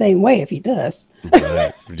be the same way if he does.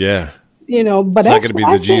 Right. Yeah. You know, but it's not going to be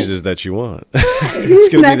the Jesus that you want. It's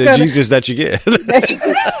going to be the Jesus that you get.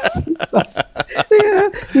 Yeah,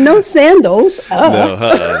 no sandals.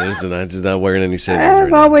 No, he's not wearing any sandals.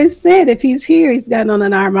 I've always said if he's here, he's got on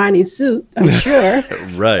an Armani suit, I'm sure.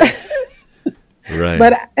 Right. Right.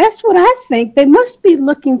 But that's what I think. They must be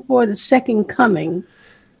looking for the second coming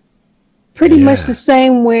pretty much the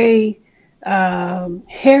same way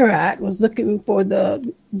Herod was looking for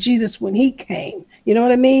the Jesus when he came. You know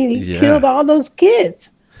what I mean? He killed all those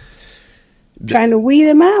kids, trying to weed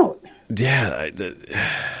them out. Yeah.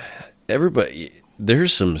 Everybody,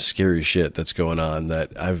 there's some scary shit that's going on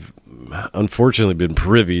that I've unfortunately been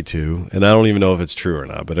privy to, and I don't even know if it's true or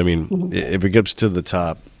not. But I mean, if it gets to the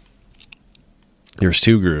top, there's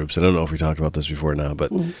two groups. I don't know if we talked about this before now, but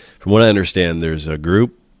from what I understand, there's a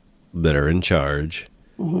group that are in charge,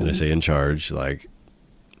 and I say in charge, like,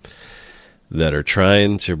 that are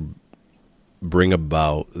trying to bring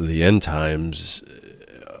about the end times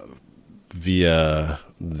via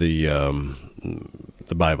the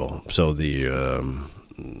Bible. So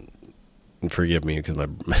forgive me because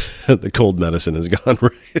the cold medicine is gone,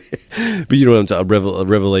 right? But you know what I'm talking about,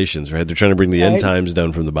 Revelations, right? They're trying to bring the end times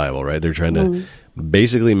down from the Bible, right? They're trying to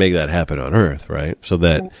basically make that happen on earth, right? So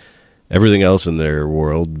that everything else in their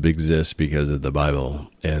world exists because of the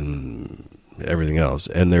Bible and everything else.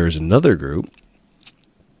 And there's another group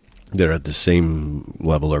that are at the same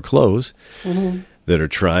level or close that are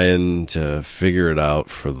trying to figure it out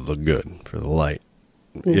for the good, for the light.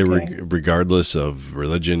 Regardless of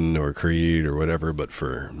religion or creed or whatever, but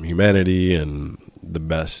for humanity and the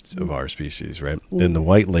best of our species, right? And the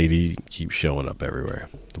white lady keeps showing up everywhere.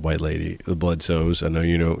 The white lady, the Bledsoes. I know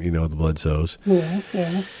you know the Bledsoes.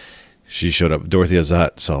 Yeah. She showed up. Dorothy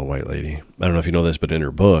Azat saw a white lady. I don't know if you know this, but in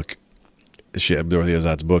her book, Dorothy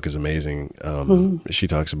Azat's book is amazing. She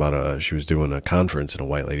talks about she was doing a conference and a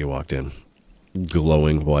white lady walked in,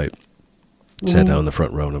 glowing white. Sat down in the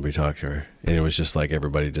front row, nobody talked to her. And it was just like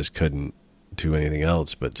everybody just couldn't do anything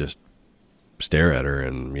else but just stare at her.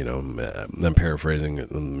 And, you know, I'm paraphrasing.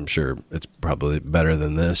 I'm sure it's probably better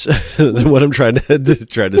than this, than what I'm trying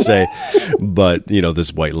to say. But, you know,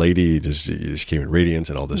 this white lady just came in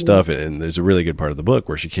radiance and all this stuff. And there's a really good part of the book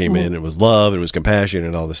where she came in and was love and was compassion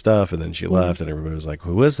and all this stuff. And then she left and everybody was like,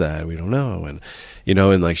 who is that? We don't know. And, you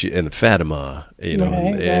know, and like and Fatima, you know,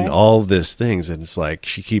 and all these things. And it's like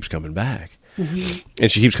she keeps coming back.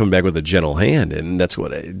 And she keeps coming back with a gentle hand, and that's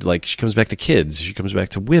what she comes back to kids, she comes back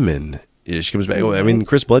to women, she comes back. I mean,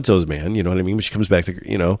 Chris Bledsoe's man, you know what I mean? She comes back to,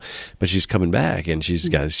 you know, but she's coming back, and she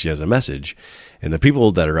has a message. And the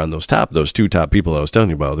people that are on those two top people I was telling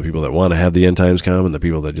you about, the people that want to have the end times come, and the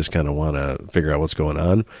people that just kind of want to figure out what's going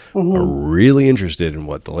on, are really interested in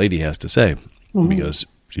what the lady has to say because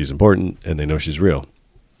she's important and they know she's real.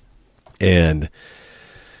 And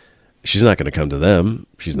she's not going to come to them.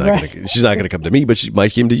 She's not going to come to me, but she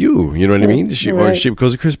might come to you. You know what I mean? Or she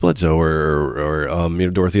goes to Chris Bledsoe or you know,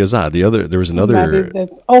 Dorothy Azad. there was another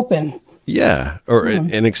that's open. Yeah. Or,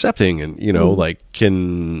 and accepting and, you know, like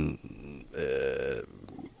can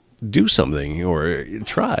do something or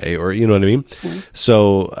try or, you know what I mean?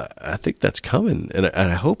 So I think that's coming and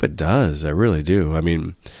I hope it does. I really do. I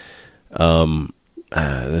mean,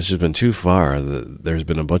 this has been too far. There's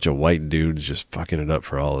been a bunch of white dudes just fucking it up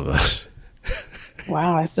for all of us.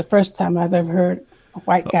 Wow, it's the first time I've ever heard a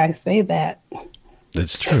white guy say that.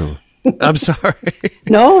 It's true. I'm sorry.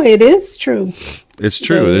 No, it is true. It's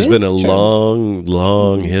true. There's been a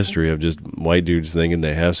long history of just white dudes thinking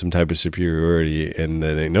they have some type of superiority and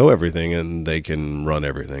they know everything and they can run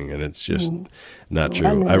everything, and it's just not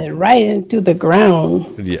true. Right into the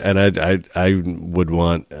ground. Yeah, and I would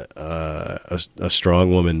want a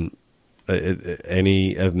strong woman,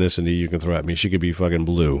 any ethnicity you can throw at me. She could be fucking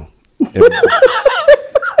blue.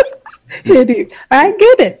 I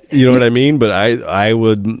get it. You know what I mean? But I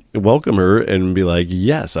would welcome her and be like,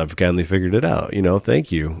 yes, I've finally figured it out.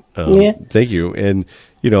 Thank you. Thank you. And,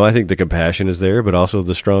 I think the compassion is there, but also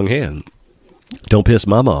the strong hand. Don't piss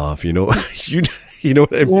mama off. You know what I mean?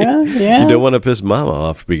 Yeah. You don't want to piss mama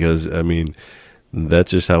off because,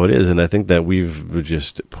 that's just how it is. And I think that we've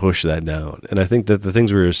just pushed that down. And I think that the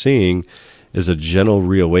things we were seeing is a gentle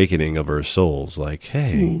reawakening of our souls. Like,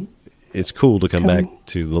 hey, it's cool to come back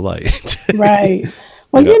to the light. Right.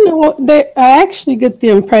 Well, I actually get the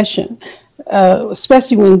impression,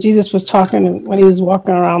 especially when Jesus was talking, when he was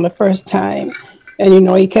walking around the first time, and,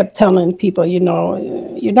 he kept telling people, you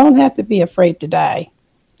don't have to be afraid to die.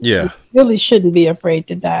 Yeah. You really shouldn't be afraid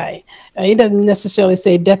to die. He doesn't necessarily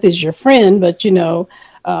say death is your friend, but,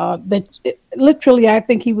 literally, I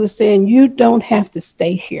think he was saying you don't have to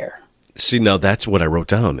stay here. See, now that's what I wrote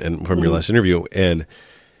down and from your last interview. And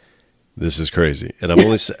this is crazy. And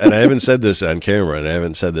and I haven't said this on camera and I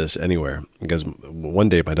haven't said this anywhere because one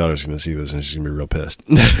day my daughter's going to see this and she's going to be real pissed.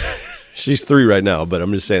 She's 3 right now, but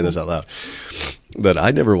I'm just saying this out loud. That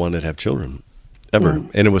I never wanted to have children. Ever.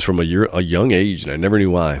 And it was from a young age, and I never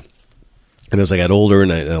knew why. And as I got older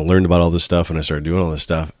and I learned about all this stuff and I started doing all this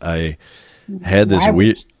stuff, I had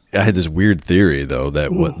this weird theory though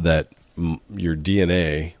that your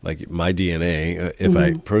DNA, like my DNA, if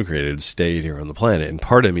I procreated, stayed here on the planet, and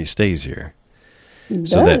part of me stays here.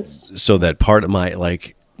 So that part of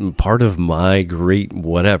my great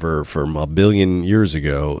whatever from a billion years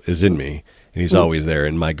ago is in me. And he's always there.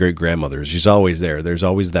 And my great grandmother, she's always there. There's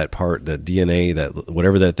always that part, that DNA, that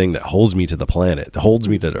whatever that thing that holds me to the planet, that holds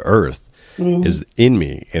me to the earth is in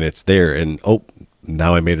me and it's there. And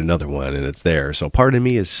now I made another one and it's there. So part of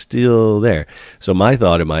me is still there. So my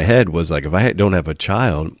thought in my head was like, if I don't have a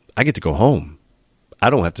child, I get to go home. I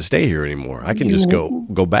don't have to stay here anymore. I can just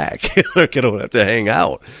go back. I don't have to hang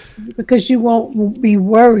out. Because you won't be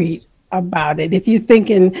worried about it. If you're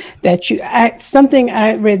thinking that something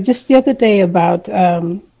I read just the other day about,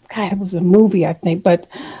 it was a movie, I think, but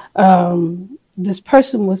this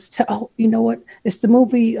person was, you know what? It's the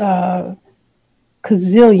movie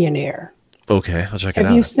Gazillionaire. Okay, I'll check it out.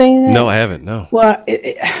 Have you seen that? No, I haven't, no. Well,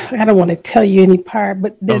 I don't want to tell you any part,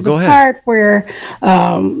 but there's a part where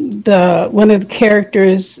one of the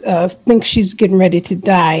characters thinks she's getting ready to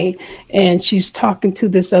die, and she's talking to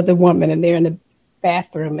this other woman, and they're in the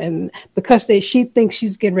bathroom, and because she thinks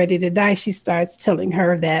she's getting ready to die, she starts telling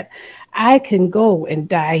her that I can go and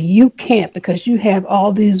die, you can't, because you have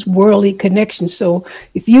all these worldly connections. So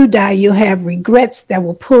if you die, you'll have regrets that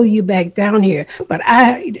will pull you back down here. But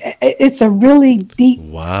it's a really deep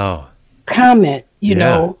comment,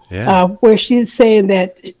 where she's saying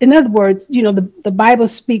that, in other words, the Bible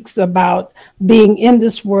speaks about being in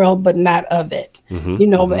this world but not of it.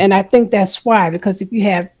 And I think that's why, because if you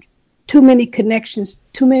have too many connections,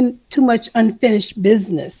 too much unfinished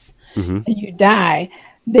business, and you die,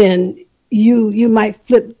 then you might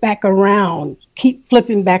keep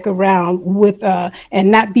flipping back around with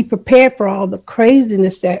and not be prepared for all the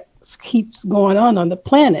craziness that keeps going on the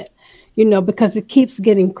planet, because it keeps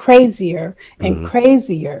getting crazier and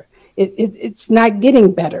crazier. It's not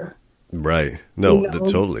getting better. Right. No,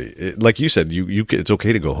 totally. Like you said, it's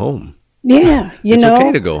okay to go home. Yeah. It's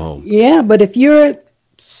okay to go home. Yeah. But if you're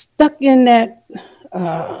stuck in that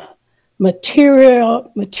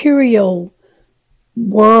material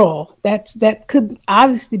world, that could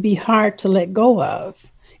obviously be hard to let go of,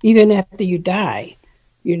 even after you die.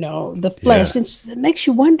 The flesh. Yeah. It makes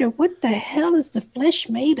you wonder, what the hell is the flesh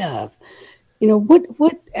made of?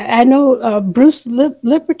 What I know, Bruce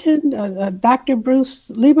Lipton, Dr. Bruce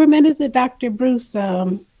Lieberman, is it Dr. Bruce?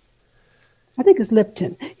 I think it's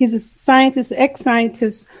Lipton. He's a scientist,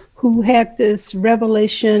 ex-scientist, who had this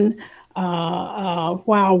revelation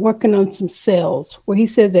while working on some cells, where he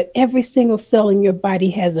says that every single cell in your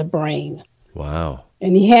body has a brain. Wow.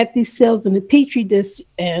 And he had these cells in a petri dish,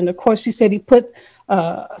 and of course he said he put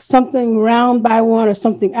something round by one or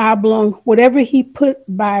something oblong, whatever he put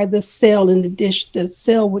by the cell in the dish, the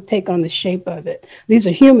cell would take on the shape of it. These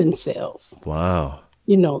are human cells. Wow.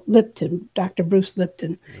 Lipton, Dr. Bruce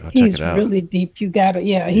Lipton. He's really deep.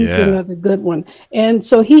 He's another good one. And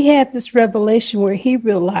so he had this revelation where he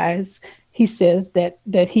realized, he says that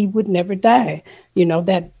he would never die,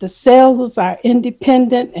 that the cells are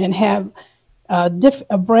independent and have a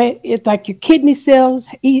brain. It's like your kidney cells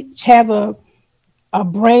each have a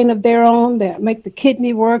brain of their own that make the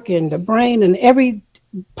kidney work, and the brain and every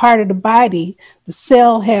part of the body, the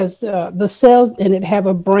cell has the cells in it have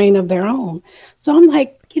a brain of their own. So I'm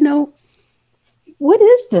like, what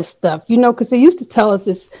is this stuff? Because they used to tell us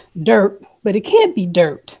it's dirt, but it can't be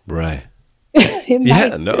dirt. Right. It Yeah,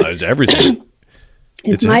 might, no, it's everything.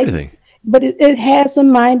 it It's might, everything. but it has a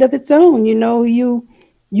mind of its own. You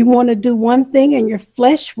want to do one thing, and your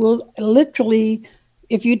flesh will literally,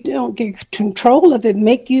 if you don't get control of it,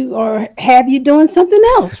 make you or have you doing something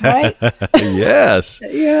else, right? Yes.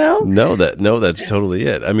 You know. No, that's totally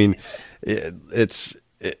it. I mean, it's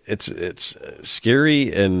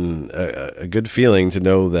scary and a good feeling to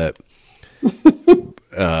know that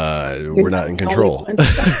we're not in control.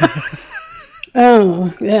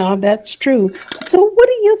 Oh, yeah, that's true. So, what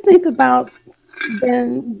do you think about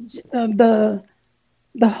then the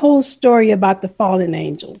whole story about the fallen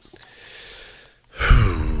angels?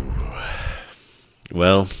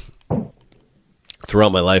 Well,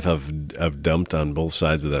 throughout my life, I've dumped on both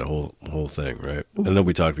sides of that whole thing, right? I know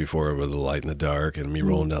we talked before with the light and the dark, and me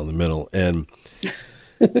rolling down the middle, and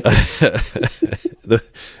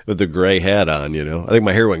with the gray hat on. I think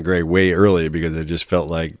my hair went gray way early because it just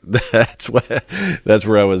felt like that's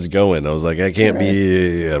where I was going. I was like, I can't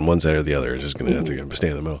be on one side or the other. It's just gonna have to stay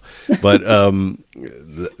in the middle. But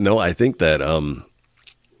no, I think that oh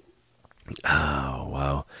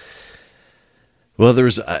wow. Well,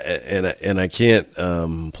 there's and I can't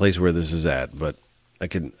place where this is at, but I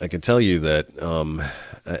can tell you that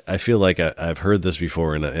I feel like I've heard this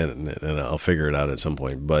before, and I'll figure it out at some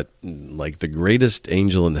point. But like the greatest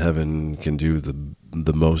angel in heaven can do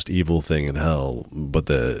the most evil thing in hell, but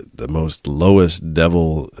the most lowest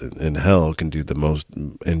devil in hell can do the most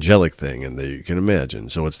angelic thing, and you can imagine.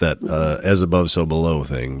 So it's that as above, so below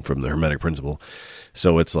thing from the Hermetic principle.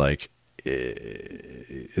 So it's like.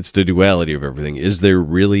 It's the duality of everything. Is there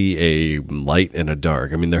really a light and a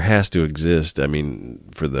dark? I mean, there has to exist. I mean,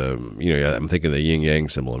 for I'm thinking the yin yang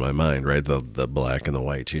symbol in my mind, right? The black and the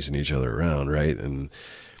white chasing each other around, right? And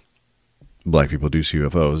black people do see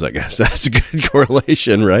UFOs. I guess that's a good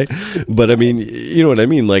correlation, right? But I mean, you know what I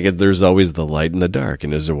mean? Like, there's always the light and the dark,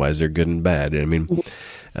 and why is there good and bad? I mean,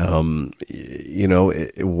 were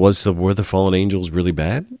the fallen angels really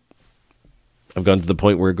bad? I've gone to the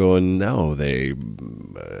point where going, no, they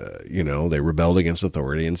rebelled against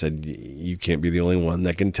authority and said, you can't be the only one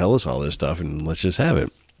that can tell us all this stuff, and let's just have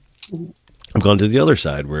it. I've gone to the other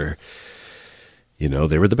side where,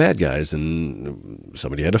 they were the bad guys and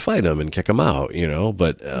somebody had to fight them and kick them out,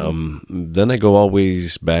 but then I go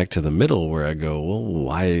always back to the middle where I go, well,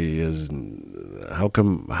 how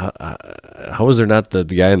is there not the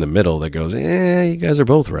guy in the middle that goes, you guys are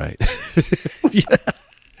both right. Yeah.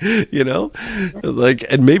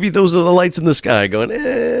 And maybe those are the lights in the sky going,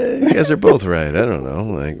 you guys are both right. I don't know.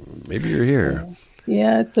 Like, maybe you're here.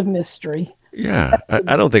 Yeah, it's a mystery. Yeah.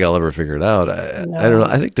 I don't think I'll ever figure it out. I don't know.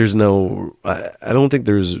 I think there's I don't think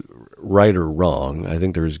there's right or wrong. I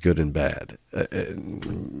think there's good and bad.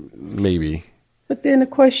 Maybe. But then, of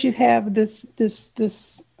course, you have this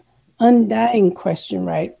undying question,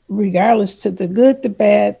 right? Regardless to the good, the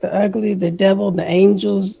bad, the ugly, the devil, the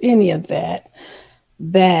angels, any of that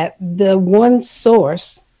the one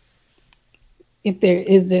source, if there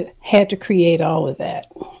is it, had to create all of that.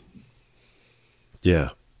 Yeah.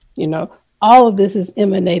 All of this is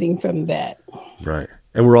emanating from that. Right.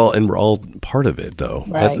 And we're all part of it, though.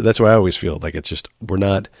 Right. That's why I always feel like it's just, we're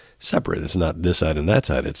not separate. It's not this side and that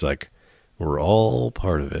side. It's like, we're all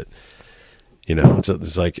part of it.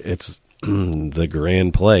 It's like, it's the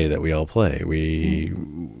grand play that we all play. We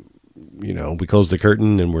close the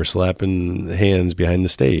curtain and we're slapping hands behind the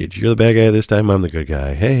stage. You're the bad guy this time. I'm the good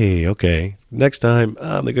guy. Hey, okay. Next time,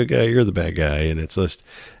 I'm the good guy. You're the bad guy. And it's just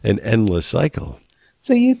an endless cycle.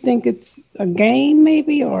 So you think it's a game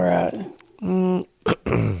maybe or a...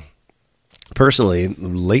 Personally,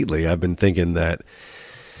 lately, I've been thinking that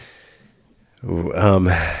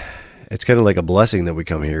it's kind of like a blessing that we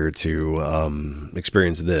come here to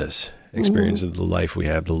experience this. Experience of the life we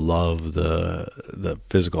have, the love, the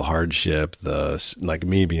physical hardship, like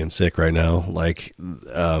me being sick right now, like,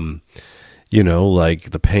 like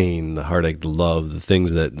the pain, the heartache, the love,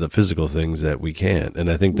 the physical things that we can't.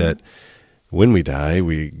 And I think that when we die,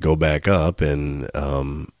 we go back up and,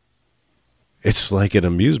 it's like an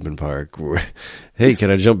amusement park where, hey,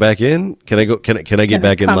 can I jump back in? Can I go? Can I get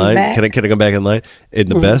back in line? Can I come back in line? And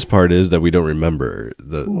the best part is that we don't remember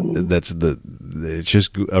it's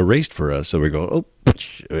just erased for us. So we're going, oh,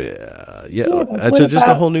 yeah. That's just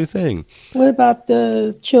a whole new thing. What about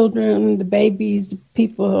the children, the babies, the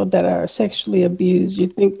people that are sexually abused? You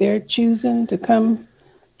think they're choosing to come?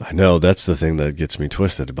 I know, that's the thing that gets me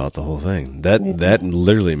twisted about the whole thing. That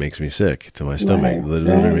literally makes me sick to my stomach. Right,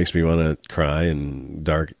 literally makes me want to cry and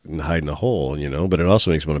hide in a hole, but it also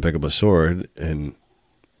makes me want to pick up a sword and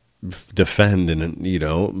defend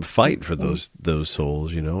and, fight for those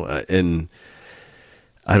souls, and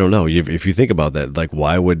I don't know. If you think about that, like,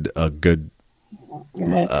 why would a good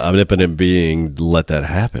omnipotent being let that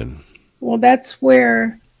happen? Well, that's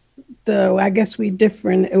where I guess we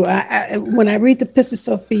different. When I read the Pistis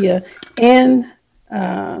Sophia and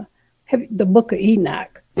the Book of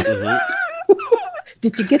Enoch,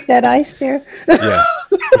 did you get that ice there? Yeah,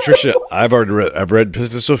 Patricia, I've read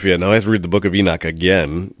Pistis Sophia. Now I have to read the Book of Enoch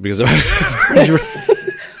again because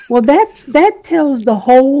well, that tells the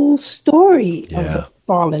whole story of the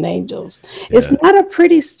fallen angels. Yeah. It's not a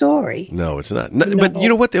pretty story. No, it's not. No. But you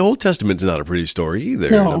know what? The Old Testament's not a pretty story either.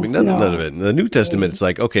 No, I mean, none of it. In the New Testament, it's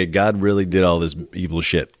like, okay, God really did all this evil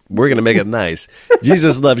shit. We're going to make it nice.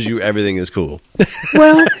 Jesus loves you. Everything is cool.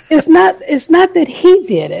 Well, it's not that he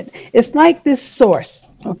did it. It's like this source,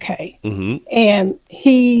 okay? Mm-hmm. And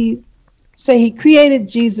he created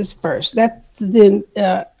Jesus first. That's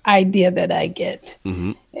the idea that I get.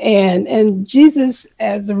 Mm-hmm. And Jesus,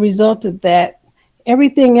 as a result of that,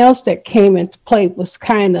 everything else that came into play was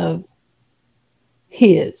kind of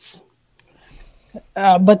his.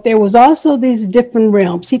 But there was also these different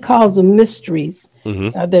realms. He calls them mysteries.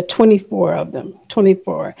 Mm-hmm. There are 24 of them,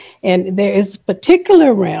 24. And there is a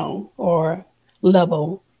particular realm or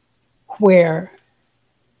level where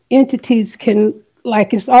entities can,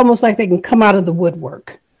 like, it's almost like they can come out of the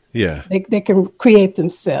woodwork. Yeah. They can create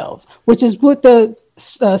themselves, which is what the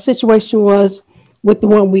situation was with the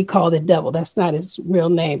one we call the devil. That's not his real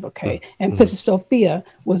name, okay? Mm-hmm. And Pistis Sophia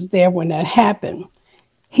was there when that happened.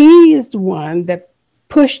 He is the one that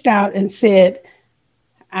pushed out and said,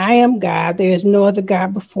 I am God. There is no other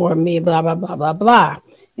God before me, blah, blah, blah, blah, blah.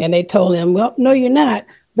 And they told him, well, no, you're not.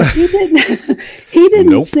 But he didn't,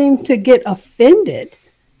 Nope. seem to get offended,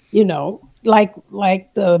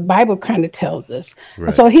 like the Bible kind of tells us.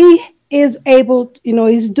 Right. So he is able,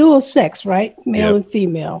 he's dual sex, right? Male and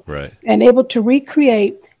female. Right. And able to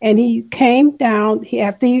recreate. And he came down,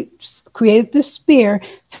 after he created the spear,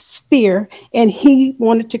 and he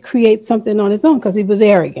wanted to create something on his own because he was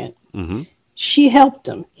arrogant. Mm-hmm. She helped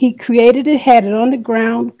him. He created it, had it on the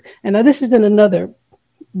ground. And now this is in another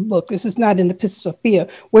book. This is not in the Pistis Sophia,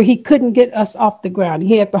 where he couldn't get us off the ground.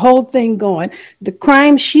 He had the whole thing going. The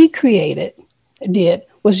crime she did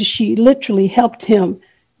was she literally helped him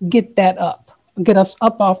get us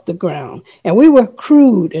up off the ground. And we were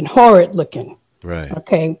crude and horrid looking. Right.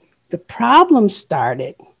 Okay. The problem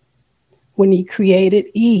started when he created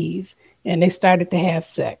Eve and they started to have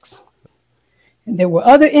sex. And there were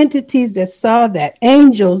other entities that saw that.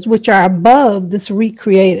 Angels, which are above this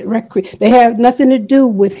they have nothing to do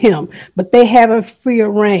with him, but they have a freer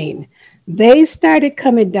reign. They started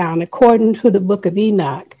coming down according to the Book of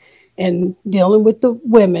Enoch and dealing with the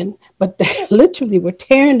women, but they literally were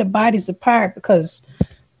tearing the bodies apart because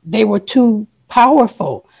they were too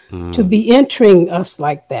powerful to be entering us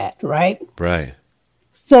like that, right? Right.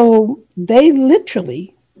 So they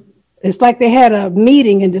literally, it's like they had a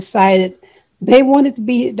meeting and decided they wanted to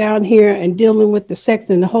be down here and dealing with the sex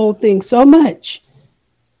and the whole thing so much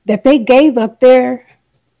that they gave up their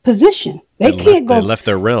position. They left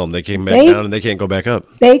their realm. They came back down and they can't go back up.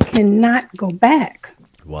 They cannot go back.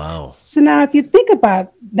 Wow. So now if you think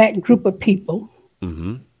about that group of people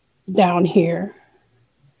down here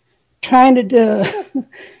trying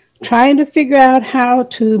to figure out how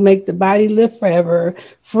to make the body live forever,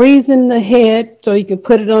 freezing the head so you can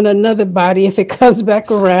put it on another body if it comes back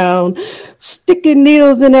around, sticking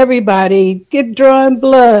needles in everybody, drawing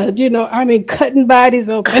blood, cutting bodies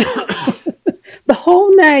open, the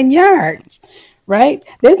whole 9 yards, right?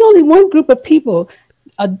 There's only one group of people,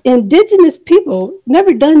 indigenous people,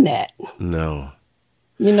 never done that. No.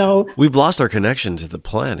 We've lost our connection to the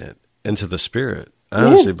planet and to the spirit. I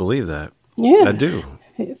honestly believe that. Yeah. I do.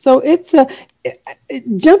 So it's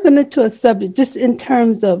jumping into a subject just in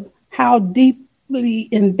terms of how deeply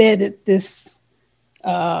embedded this,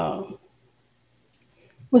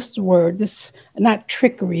 what's the word? This, not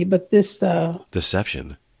trickery, but this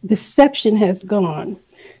deception has gone.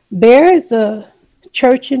 There is a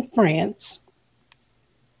church in France,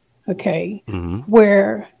 okay,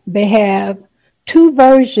 where they have 2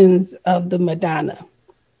 versions of the Madonna.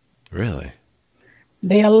 Really?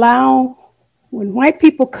 They allow, when white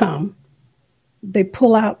people come, they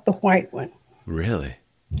pull out the white one. Really?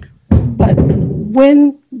 But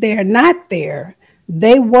when they're not there,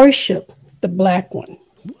 they worship the black one.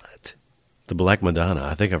 What? The Black Madonna.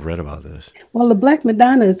 I think I've read about this. Well, the Black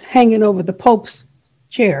Madonna is hanging over the Pope's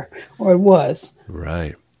chair, or it was.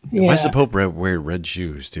 Right. Yeah. Why does the Pope wear red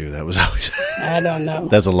shoes, too? That was always... I don't know.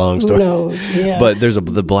 That's a long story. Who knows? Yeah. But there's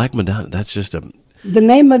the Black Madonna. That's just a... The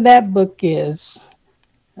name of that book is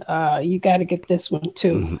You got to get this one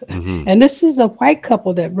too. Mm-hmm. And this is a white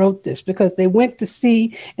couple that wrote this because they went to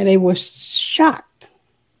see and they were shocked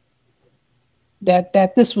that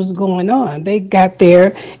this was going on. They got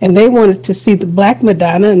there and they wanted to see the Black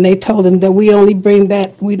Madonna, and they told them that we don't bring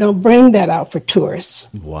that out for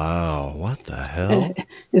tourists. Wow, what the hell?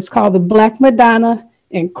 It's called the Black Madonna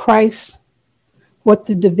and Christ, What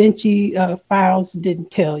the Da Vinci Files Didn't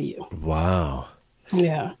Tell You. Wow.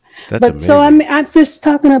 Yeah. That's amazing. So I'm just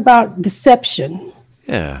talking about deception.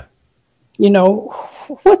 Yeah. You know,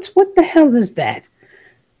 what the hell is that?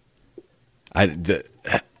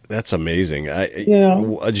 That's amazing.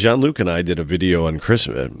 Jean-Luc and I did a video on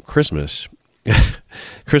Christmas. Well,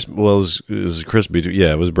 it was Christmas.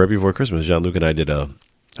 Yeah, it was right before Christmas. Jean-Luc and I did a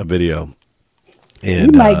video.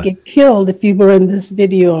 And you might get killed if you were in this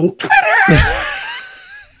video on Twitter.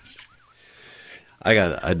 I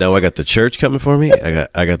got the church coming for me.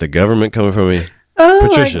 I got the government coming for me. Oh,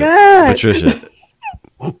 Patricia, my God. Patricia.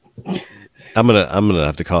 I'm gonna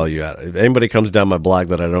have to call you out. If anybody comes down my block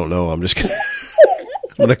that I don't know, I'm just gonna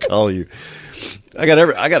I'm gonna call you. They're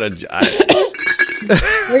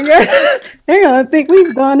gonna think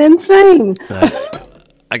we've gone insane.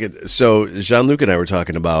 So Jean-Luc and I were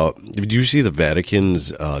talking about. Did you see the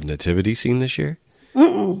Vatican's nativity scene this year?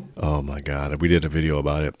 Mm-mm. Oh my God, we did a video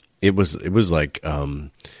about it. It was like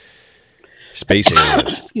space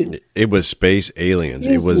aliens. It was space aliens.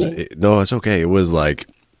 No, it's okay. It was like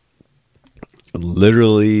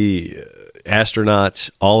literally astronauts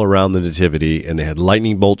all around the nativity, and they had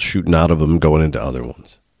lightning bolts shooting out of them going into other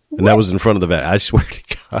ones. And that was in front of the Vatican. I swear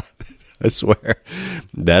to God. I swear.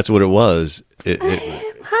 That's what it was. How did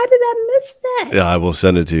I miss that? Yeah, I will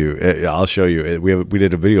send it to you. I'll show you. We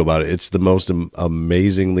did a video about it. It's the most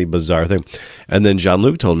amazingly bizarre thing. And then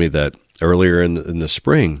Jean-Luc told me that earlier in the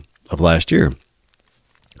spring of last year,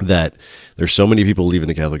 that there's so many people leaving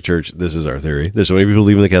the Catholic Church. This is our theory. There's so many people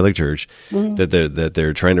leaving the Catholic Church that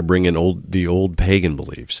they're trying to bring in the old pagan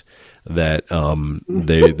beliefs. That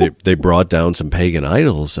they brought down some pagan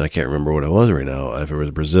idols. I can't remember what it was right now, if it was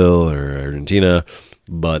Brazil or Argentina,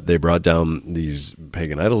 but they brought down these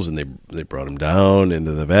pagan idols, and they brought them down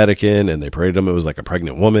into the Vatican, and they prayed them. It was like a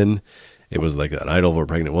pregnant woman. It was like an idol for a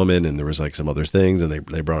pregnant woman, and there was like some other things, and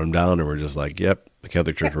they brought them down, and we're just like, yep, the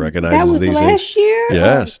Catholic Church recognizes these things. That was last year?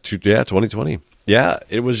 Yes, 2020. Yeah,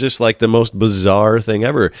 it was just like the most bizarre thing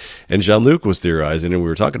ever. And Jean-Luc was theorizing, and we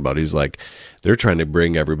were talking about it. He's like, they're trying to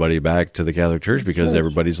bring everybody back to the Catholic Church because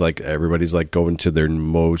everybody's like going to their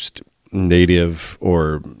most native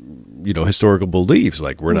or historical beliefs.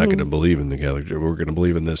 Like, we're not going to believe in the Catholic Church. We're going to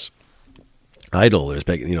believe in this idol. There's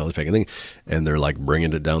this pagan thing, and they're like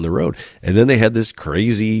bringing it down the road. And then they had this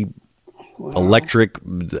crazy electric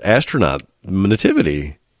astronaut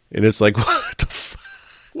nativity, and it's like, what the fuck?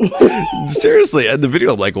 Seriously, in the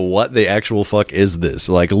video, I'm like, what the actual fuck is this?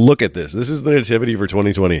 Like, look at this. This is the nativity for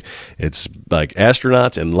 2020. It's like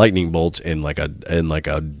astronauts and lightning bolts and like a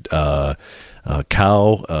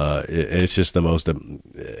cow. It's just the most.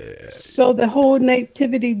 So the whole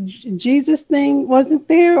nativity Jesus thing wasn't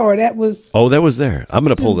there, or that was? Oh, that was there. I'm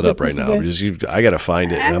gonna pull it up right now. I gotta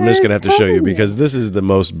find it. And I'm just gonna have to show you because this is the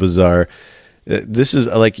most bizarre. This is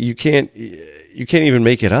like you can't even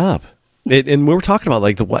make it up. And we were talking about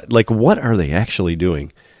what are they actually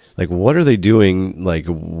doing? Like, what are they doing? Like,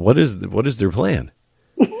 what is their plan?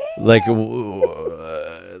 Like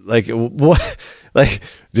what? Like,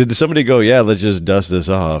 did somebody go, yeah, let's just dust this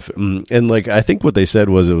off? And like, I think what they said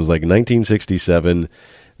was it was like 1967.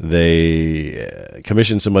 They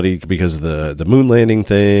commissioned somebody because of the moon landing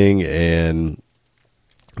thing, and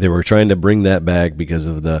they were trying to bring that back because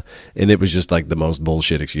of and it was just like the most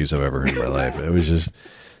bullshit excuse I've ever heard in my life.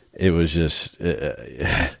 It was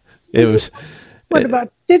what,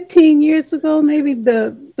 about 15 years ago, maybe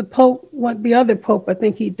the Pope, the other Pope, I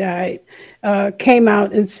think he died, came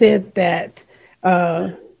out and said that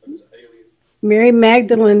Mary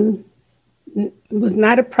Magdalene was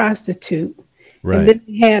not a prostitute. Right. And then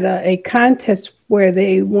they had a contest where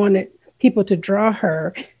they wanted people to draw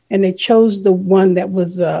her, and they chose the one that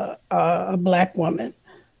was a Black woman.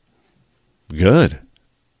 Good.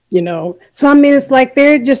 So I mean, it's like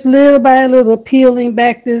they're just little by little peeling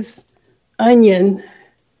back this onion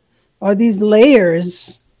or these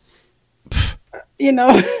layers,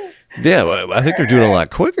 Yeah, well, I think they're doing a lot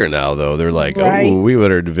quicker now, though. They're like, right. Oh, we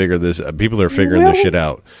better figure this. People are figuring this shit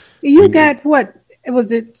out. You got what?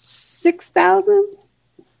 Was it 6,000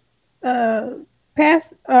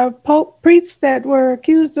 Pope priests that were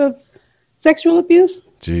accused of sexual abuse?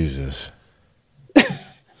 Jesus.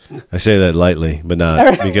 I say that lightly, but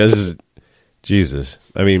not because Jesus.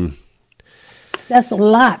 I mean, that's a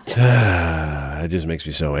lot. it just makes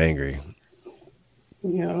me so angry.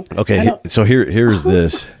 You know. Okay, so here's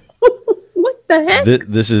this. What the heck?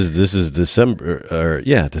 This is December,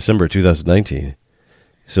 December 2019.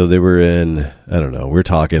 So they were in, I don't know, we're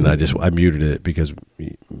talking. I muted it because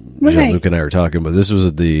Jean-Luc and I were talking, but this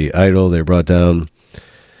was the idol they brought down.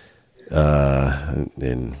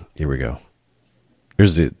 And here we go.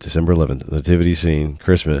 Here's the December 11th nativity scene,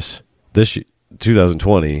 Christmas,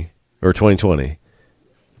 2020 or 2020.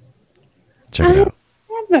 Check it out.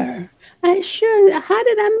 How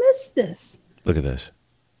did I miss this? Look at this.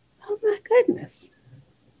 Oh my goodness.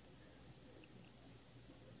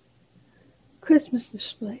 Christmas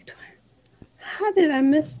display. How did I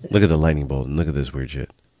miss this? Look at the lightning bolt and look at this weird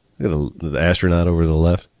shit. Look at the astronaut over to the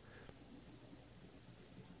left.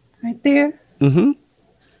 Right there? Mm-hmm.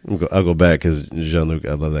 I'll go back because Jean-Luc,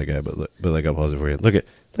 I love that guy, but I'll pause it for you. Look at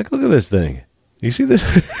this thing. You see this?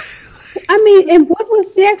 I mean, and what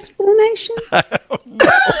was the explanation? I don't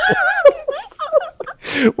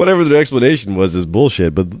know. Whatever the explanation was is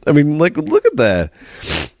bullshit. But I mean, like, look at that.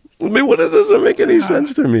 I mean, what doesn't make any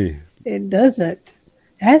sense to me? It doesn't.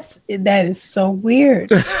 That is so weird.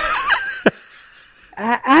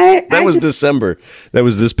 That was December. That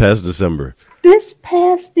was this past December. This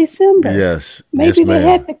past December. Yes. Maybe they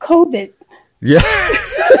had the COVID. Yeah.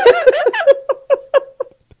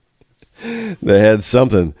 They had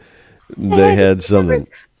something.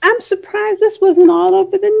 I'm surprised this wasn't all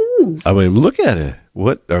over the news. I mean, look at it.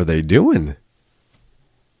 What are they doing?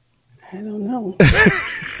 I don't know.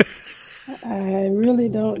 I really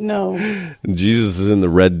don't know. Jesus is in the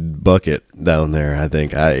red bucket down there, I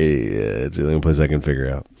think. It's the only place I can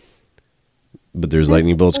figure out. But there's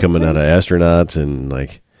lightning bolts coming out of astronauts and,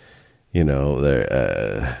 like, you know,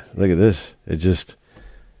 look at this. It just,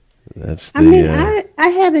 that's the... I mean, I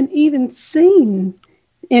haven't even seen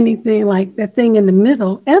anything like that thing in the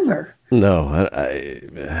middle ever. No,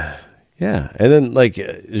 yeah. And then, like,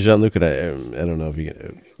 Jean-Luc and I don't know if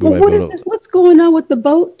you... What's going on with the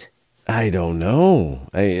boat? I don't know.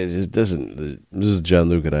 It just doesn't... This is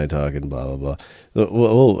Jean-Luc and I talking, blah, blah, blah.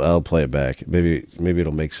 Well, I'll play it back. Maybe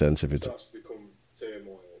it'll make sense if it's...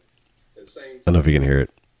 Turmoil. At the same time, I don't know if you can hear it.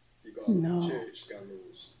 You got church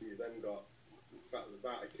scandals. You then got the fact that the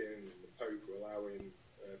Vatican and the Pope are allowing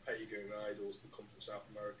pagan idols to come from South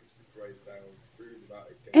America to be dragged down through the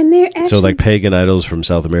Vatican. And they're actually, so like pagan idols from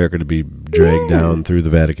South America to be dragged down through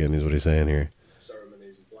the Vatican is what he's saying here.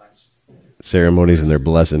 Ceremonies and they're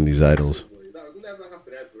blessing these idols. That would never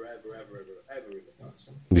happen ever in the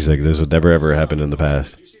past. He's like, this would never ever happen in the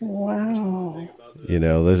past. Wow. You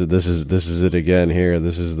know, this is it again here.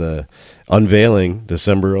 This is the unveiling,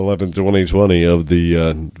 December 11th, 2020, of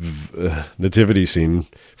the nativity scene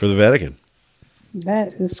for the Vatican.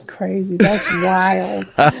 That is crazy. That's wild.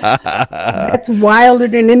 That's wilder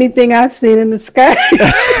than anything I've seen in the sky.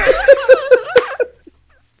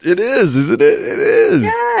 It is, isn't it? It is.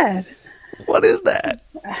 God. What is that?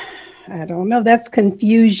 I don't know. That's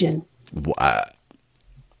confusion. Wow.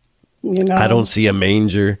 You know, I don't see a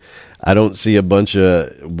manger. I don't see a bunch of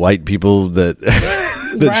white people that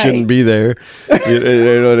shouldn't be there. You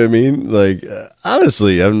know what I mean? Like,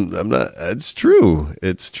 honestly, I'm not. It's true.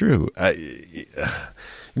 It's true.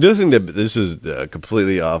 The thing that this is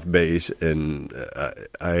completely off base, and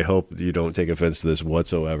I hope you don't take offense to this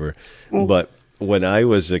whatsoever. But when I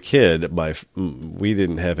was a kid, we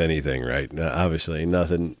didn't have anything, right? Obviously,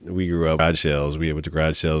 nothing. We grew up garage sales. We went to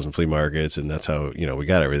garage sales and flea markets, and that's how we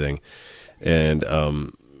got everything. And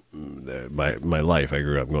my life, I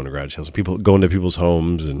grew up going to garage sales, and going to people's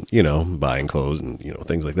homes, and buying clothes and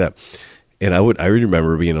things like that. And I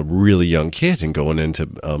remember being a really young kid and going into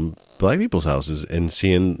black people's houses and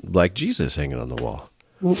seeing Black Jesus hanging on the wall.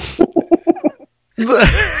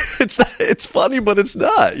 It's funny, but it's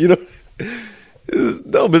not.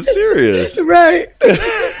 No, but serious. Right.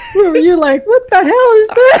 You're like, what the hell is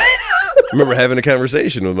that? I remember having a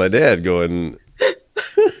conversation with my dad going,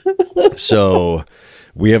 so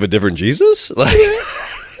we have a different Jesus? Like,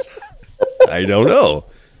 I don't know.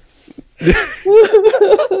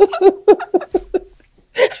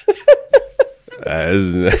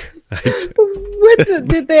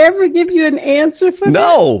 Did they ever give you an answer for that?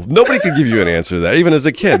 No, nobody could give you an answer to that. Even as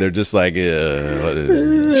a kid, they're just like,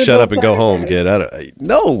 shut up and go home, kid.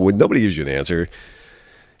 No, nobody gives you an answer.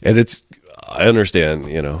 And I understand,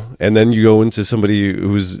 and then you go into somebody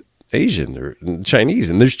who's Asian or Chinese,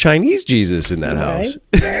 and there's Chinese Jesus in that house.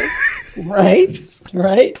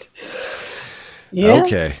 Right. Yeah.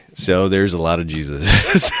 Okay, so there's a lot of Jesus.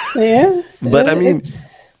 Yeah. But I mean,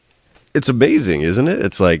 it's amazing, isn't it?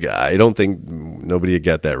 It's like, I don't think Nobody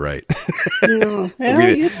got that right. No.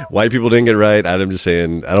 Well, White people didn't get it right. I'm just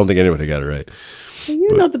saying, I don't think anybody got it right.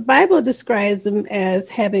 the Bible describes them as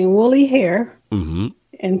having woolly hair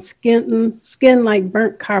and skin like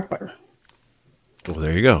burnt copper. Well,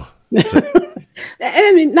 there you go.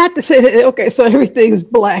 I mean, not to say that, okay, so everything's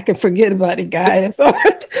black and forget about it, guys.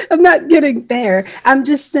 I'm not getting there. I'm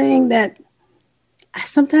just saying that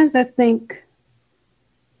sometimes I think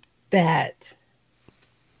that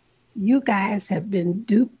you guys have been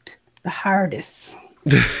duped the hardest.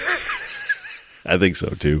 I think so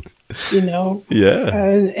too. Yeah.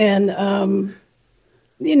 And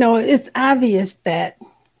it's obvious that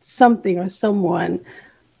something or someone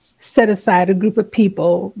set aside a group of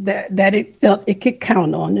people that it felt it could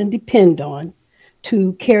count on and depend on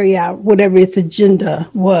to carry out whatever its agenda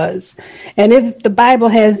was. And if the Bible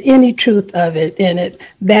has any truth of it in it,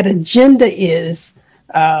 that agenda is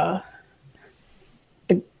the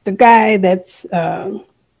guy that's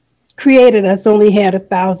created us only had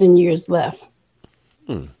 1,000 years left.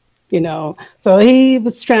 So he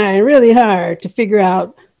was trying really hard to figure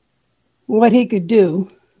out what he could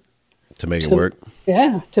do to make it work.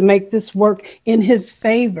 Yeah, to make this work in his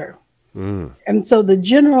favor. And so the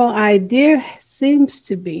general idea seems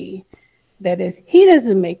to be that if he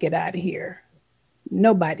doesn't make it out of here,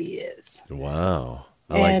 nobody is. Wow.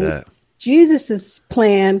 I like that. Jesus's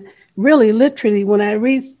plan, really literally, when I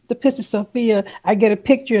read the Pistis Sophia, I get a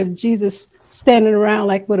picture of Jesus standing around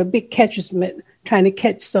like with a big catcher's mitt trying to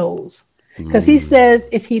catch souls. Because he says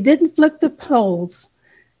if he didn't flip the poles,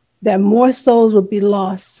 that more souls would be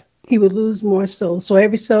lost. He would lose more souls. So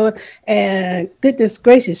every soul, and goodness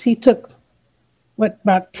gracious, he took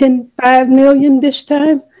about 5 million this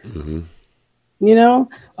time,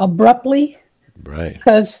 abruptly. Right.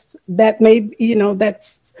 Because that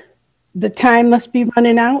that's the time must be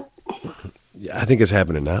running out. Yeah, I think it's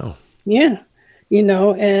happening now. Yeah.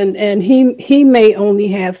 And he may only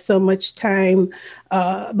have so much time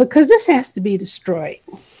because this has to be destroyed.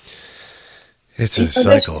 It's a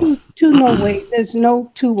cycle. There's no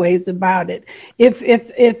two ways about it. If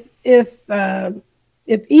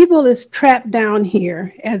evil is trapped down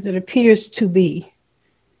here, as it appears to be,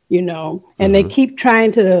 and they keep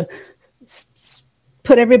trying to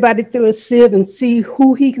put everybody through a sieve and see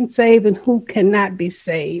who he can save and who cannot be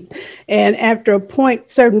saved. And after a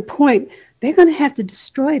certain point, they're going to have to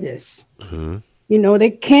destroy this.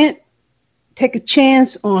 They can't take a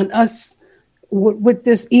chance on us with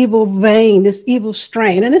this evil vein, this evil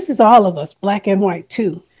strain. And this is all of us, black and white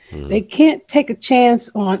too. They can't take a chance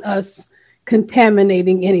on us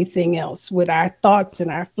contaminating anything else with our thoughts and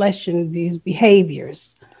our flesh and these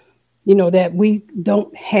behaviors, that we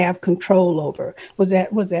don't have control over. Was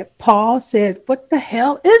that Paul said, what the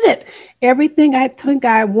hell is it? Everything I think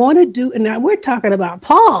I want to do. And now we're talking about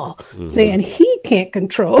Paul saying he can't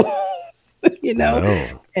control, No.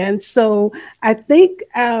 And so I think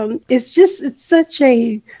it's such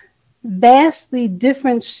a vastly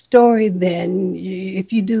different story than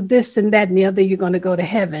if you do this and that and the other, you're going to go to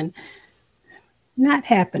heaven. Not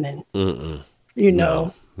happening.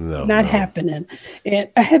 No, not happening. And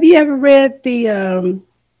have you ever read the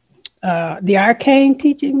Arcane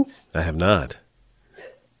Teachings? I have not.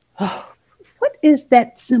 Oh, what is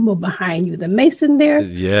that symbol behind you? The Mason there?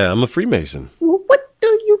 Yeah, I'm a Freemason. Well, what do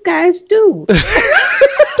you guys do?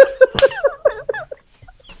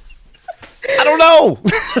 I don't know.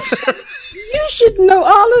 You should know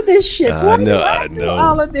all of this shit. I know.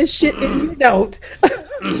 All of this shit and you don't.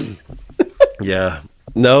 Yeah.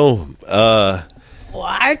 No. Well,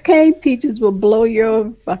 Arcane Teachers will blow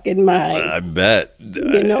your fucking mind. I bet.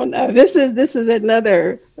 Now this is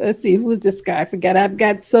another. Let's see, who's this guy? I forgot. I've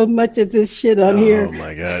got so much of this shit on here. Oh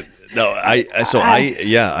my god. No, I'm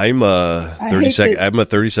a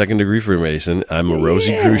 32nd degree Freemason. I'm a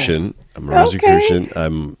Rosicrucian. I'm a Rosicrucian.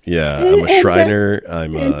 I'm a Shriner.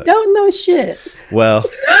 Don't know shit. Well,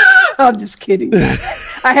 I'm just kidding.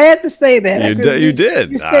 I had to say that. You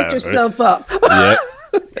did. You set yourself up. Yeah.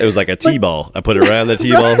 It was like a T-ball. I put it around the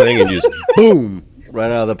T-ball thing and just boom,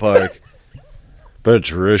 right out of the park.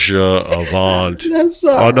 Patricia Avant. I'm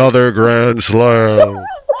sorry. Another Grand Slam.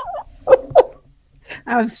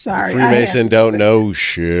 I'm sorry. Freemason don't know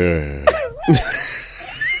shit.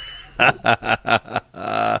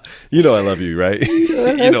 You know I love you, right?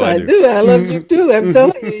 Yes, I do. I love you too. I'm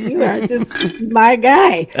telling you, you are just my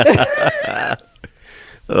guy.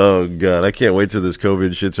 Oh God, I can't wait till this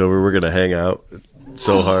COVID shit's over. We're gonna hang out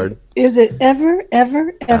so hard. Is it ever?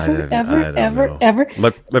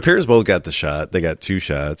 My parents both got the shot. They got 2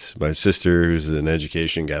 shots. My sister, who's in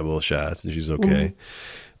education, got both shots, and she's okay.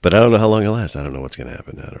 But I don't know how long it lasts. I don't know what's going to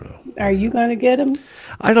happen. I don't know. Are you going to get them?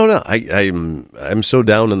 I don't know. I'm so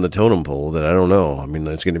down in the totem pole that I don't know. I mean,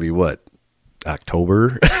 it's going to be what,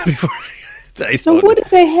 October before. So what if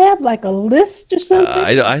they have like a list or something?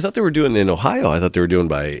 I thought they were doing in Ohio. I thought they were doing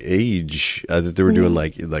by age. I thought they were doing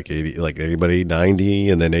like 80, like everybody 90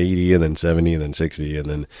 and then 80 and then 70 and then 60 and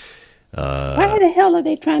then. Why the hell are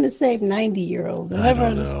they trying to save 90-year-olds? I never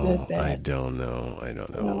understood that. I don't know.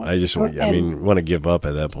 No. I just, want to give up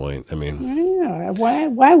at that point. I mean, yeah,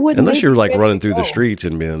 why wouldn't unless they you're be like ready running to through the go? streets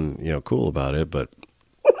and being, cool about it, but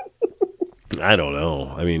I don't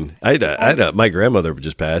know. I mean, my grandmother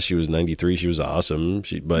just passed. She was 93. She was awesome.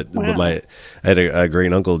 But I had a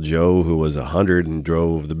great uncle Joe who was 100 and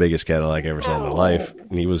drove the biggest Cadillac I ever saw in my life,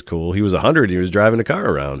 and he was cool. He was 100. And he was driving a car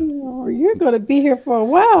around. Oh, you're going to be here for a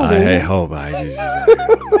while. I hope.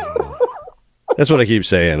 That's what I keep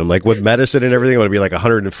saying. I'm like, with medicine and everything, I want to be like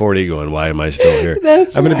 140 going, why am I still here?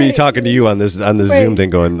 I'm going to be talking to you on this Zoom thing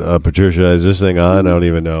going, Patricia, is this thing on? I don't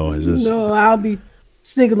even know. Is this? No, I'll be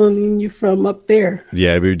signaling you from up there.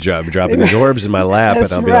 Yeah, I'd be dropping the orbs in my lap,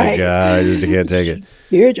 and I'll be like, God, I just can't take it.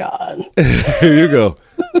 Here, John. Here you go.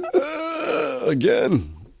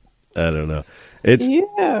 Again. I don't know.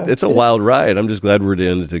 It's a wild ride. I'm just glad we're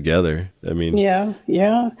in it together. I mean, yeah.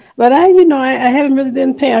 But I haven't really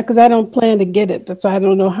been paying because I don't plan to get it, so I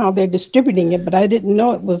don't know how they're distributing it. But I didn't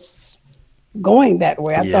know it was going that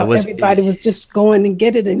way. I thought everybody was just going and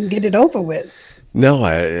get it over with. No,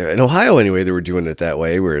 in Ohio anyway, they were doing it that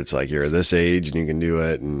way, where it's like you're this age and you can do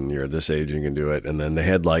it, and you're this age and you can do it, and then they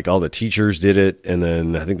had like all the teachers did it, and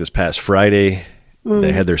then I think this past Friday.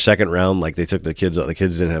 They had their second round, like they took the kids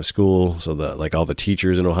didn't have school. So all the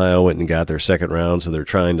teachers in Ohio went and got their second round. So they're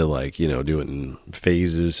trying to do it in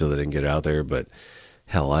phases so they didn't get out there. But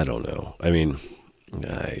hell, I don't know. I mean,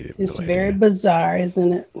 it's very bizarre,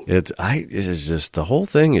 isn't it? It is just, the whole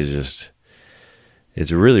thing is just,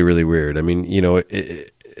 it's really, really weird. I mean, you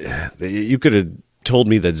could have told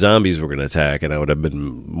me that zombies were going to attack and I would have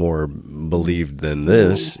been more believed than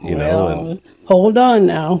this, and hold on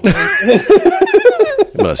now.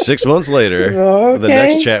 6 months later, the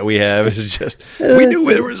next chat we have is just, we knew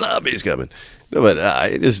there were zombies coming. No, but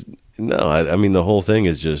I mean, the whole thing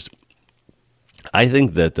is just, I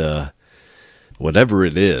think that whatever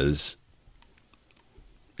it is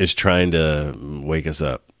trying to wake us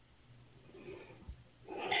up.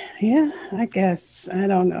 Yeah, I guess. I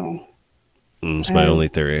don't know. It's my only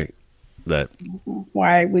theory. That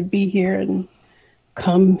why it would be here and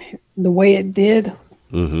come the way it did.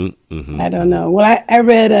 I don't know. Well, I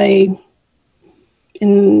read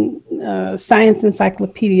in Science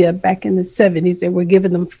Encyclopedia back in the 70s, they were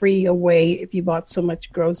giving them free away if you bought so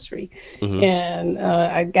much grocery. And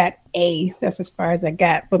I got A. That's as far as I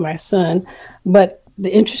got for my son. But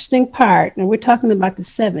the interesting part, and we're talking about the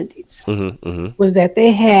 70s, was that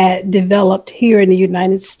they had developed here in the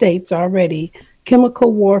United States already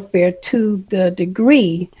chemical warfare to the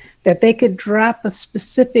degree that they could drop a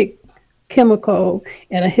specific chemical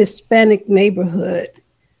in a Hispanic neighborhood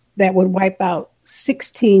that would wipe out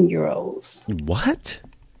 16-year-olds. What?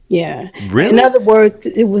 Yeah. Really? In other words,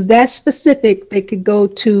 it was that specific. They could go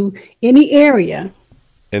to any area.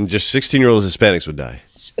 And just 16-year-old Hispanics would die.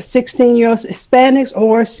 16-year-old Hispanics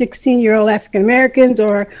or 16-year-old African Americans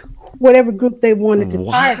or whatever group they wanted to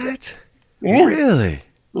target. Yeah. Really?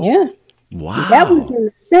 Yeah. Wow. That was in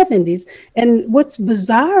the 70s. And what's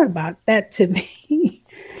bizarre about that to me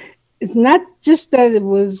it's not just that it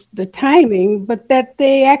was the timing, but that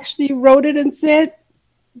they actually wrote it and said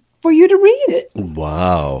for you to read it.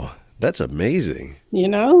 Wow. That's amazing.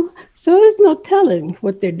 So there's no telling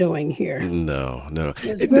what they're doing here. No.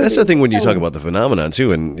 That's the thing when you talk about the phenomenon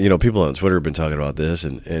too. And, people on Twitter have been talking about this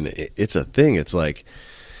and it's a thing. It's like,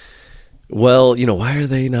 well, why are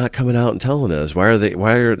they not coming out and telling us?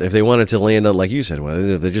 If they wanted to land on, like you said,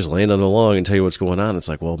 if they just land on the lawn and tell you what's going on, it's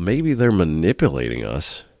like, well, maybe they're manipulating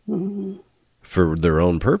us. For their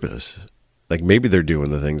own purpose. Like maybe they're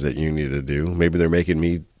doing the things that you need to do. Maybe they're making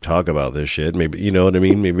me talk about this shit. Maybe, you know what I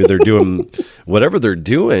mean? Maybe they're doing whatever they're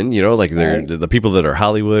doing, like they're the people that are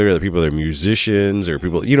Hollywood or the people that are musicians or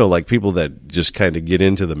people, like people that just kind of get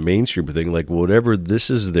into the mainstream thing, like whatever. This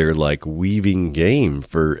is their like weaving game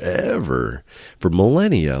forever, for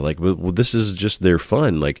millennia. Like this is just their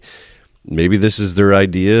fun. Like, maybe this is their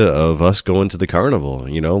idea of us going to the carnival,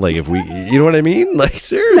 like if we, you know what I mean? Like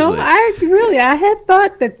seriously. No, I had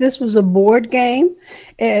thought that this was a board game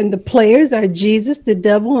and the players are Jesus, the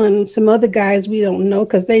devil, and some other guys we don't know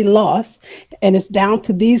because they lost. And it's down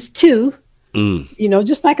to these two,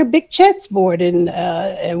 just like a big chessboard.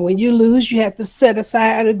 And when you lose, you have to set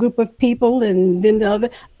aside a group of people and then the other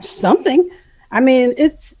something. I mean,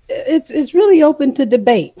 it's really open to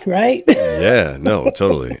debate, right? Yeah, no,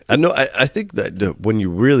 totally. I know. I think that when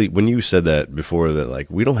you said that before, that like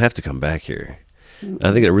we don't have to come back here.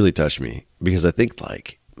 I think it really touched me because I think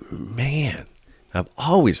like, man, I've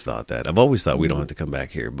always thought that. I've always thought we don't have to come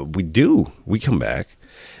back here, but we do. We come back,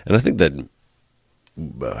 and I think that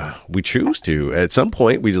we choose to. At some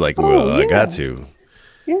point, we like, well, I got to.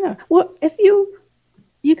 Yeah. Well, if you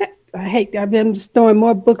got, I'm just throwing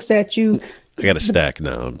more books at you. I got a stack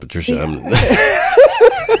now, Patricia.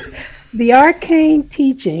 The Arcane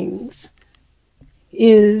Teachings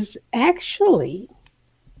is actually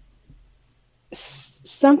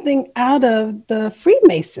something out of the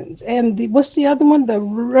Freemasons, and what's the other one? The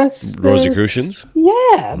Rosicrucians.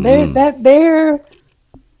 Yeah, they're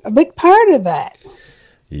a big part of that.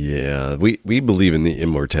 Yeah, we believe in the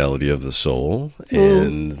immortality of the soul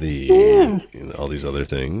and all these other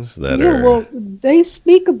things that are. Well, they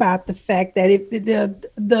speak about the fact that if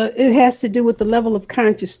it has to do with the level of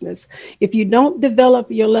consciousness. If you don't develop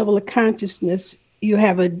your level of consciousness, you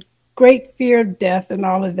have a great fear of death and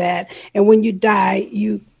all of that. And when you die,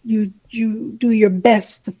 you do your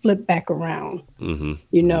best to flip back around.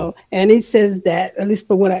 You know, and he says that, at least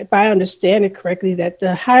if I understand it correctly, that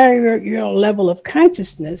the higher your level of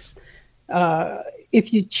consciousness,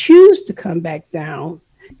 if you choose to come back down,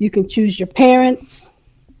 you can choose your parents.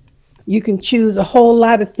 You can choose a whole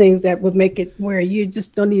lot of things that would make it where you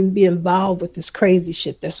just don't even be involved with this crazy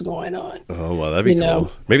shit that's going on. Oh, well, that'd be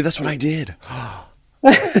cool. Maybe that's what I did.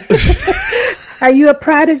 Are you a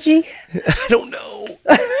prodigy? I don't know.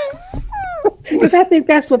 Because I think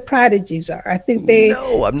that's what prodigies are. I think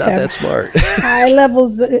No, I'm not that smart. High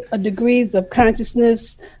levels of degrees of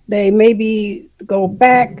consciousness. They maybe go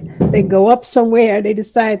back, they go up somewhere, they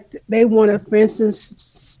decide they want to, for instance,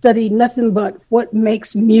 study nothing but what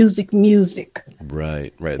makes music.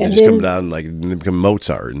 Right. They just come down like they become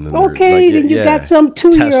Mozart. And then then you got some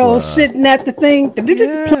 2-year-old sitting at the thing,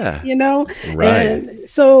 you know? Right. And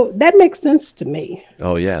so that makes sense to me.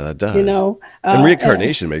 Oh, yeah, that does. You know? And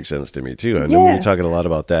reincarnation makes sense to me, too. I know we were talking a lot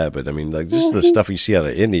about that, but I mean, like just the stuff you see out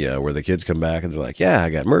of India where the kids come back and they're like, yeah, I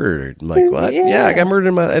got murdered. I'm like, what? Yeah, I got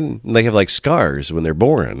murdered. And they have like scars when they're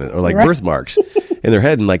born or like birthmarks in their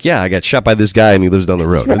head. And like, yeah, I got shot by this guy and he lives down the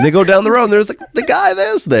road. And they go down the road and there's like the guy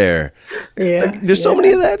that's there. Yeah. Like, there's so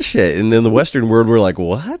many of that shit. And in the Western world, we're like,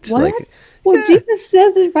 what? Like, well, Jesus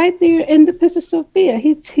says it right there in the Pistis Sophia.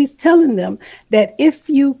 He's telling them that if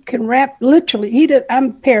you can wrap, literally,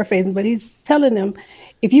 I'm paraphrasing, but he's telling them,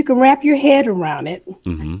 if you can wrap your head around it,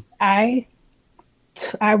 I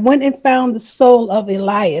went and found the soul of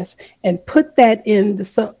Elias and put that in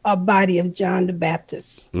the body of John the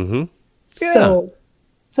Baptist. Yeah.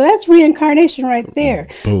 So that's reincarnation right there.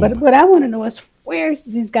 Boom. But what I want to know is,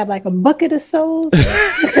 he's got like a bucket of souls?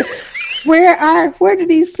 Where do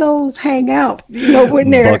these souls hang out? You know, when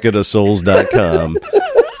they're bucketofsouls.com.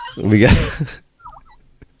 We got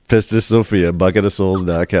Pistis Sophia,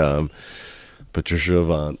 bucketofsouls.com. Patricia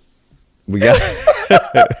Avant. We got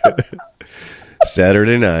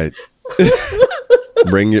Saturday night.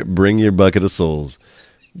 Bring your bucket of souls.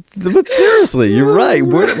 But seriously, you're right.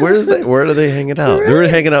 Where are they hanging out? Right. They're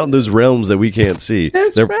hanging out in those realms that we can't see.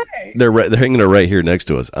 They're right. They're hanging out right here next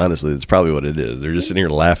to us. Honestly, that's probably what it is. They're just sitting here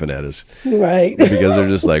laughing at us, right? Because they're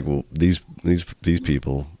just like, well, these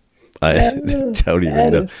people. I don't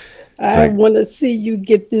even know. I want to see you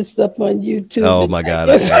get this up on YouTube. Oh my God!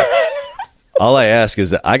 All I ask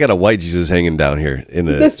is that I got a white Jesus hanging down here in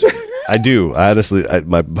a. That's right. I do. Honestly,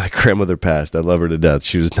 my grandmother passed. I love her to death.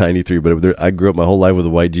 She was 93, but I grew up my whole life with a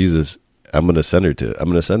white Jesus. I'm going to send it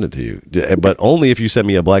to you, but only if you send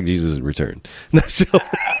me a black Jesus in return. So,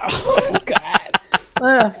 oh God!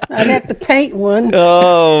 Well, I'd have to paint one.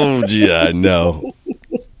 Oh, gee, I know.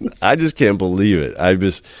 I just can't believe it.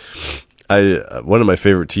 One of my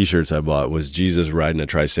favorite T-shirts I bought was Jesus riding a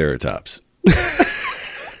Triceratops.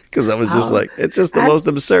 Because I was just like, it's just the most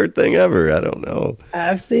absurd thing ever. I don't know.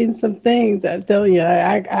 I've seen some things. I'm telling you,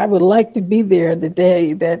 I would like to be there the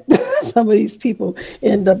day that some of these people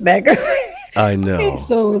end up back. I know.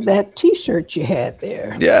 So that T-shirt you had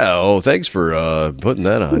there. Yeah. Oh, thanks for putting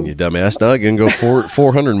that on, you dumbass. Now I can go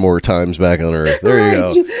 400 more times back on Earth. There you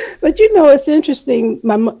go. But you know, it's interesting.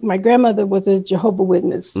 My grandmother was a Jehovah's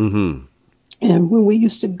Witness. Mm-hmm. And when we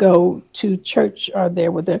used to go to church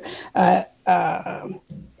there with her,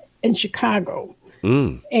 in Chicago,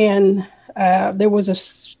 and there was a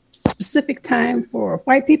specific time for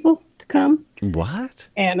white people to come. What?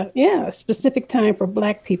 And a specific time for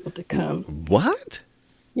black people to come. What?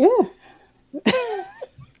 Yeah.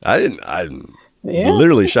 I didn't. Yeah.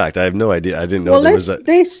 Literally shocked. I have no idea. I didn't know Well, there was a.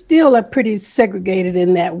 they still are pretty segregated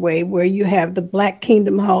in that way, where you have the black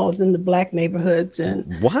kingdom halls in the black neighborhoods,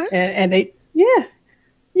 and What? and they, yeah,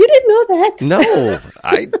 you didn't know that? No,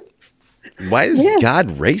 Why is Yeah.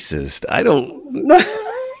 God racist? I don't. No.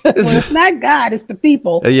 Well, it's not God, it's the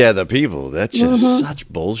people. Yeah, the people. That's just such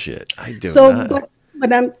bullshit. I do So, not.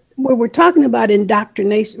 but I'm where we're talking about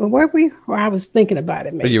indoctrination. Or I was thinking about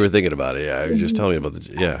it. But Maybe. you were thinking about it. Yeah, you were just telling me about the.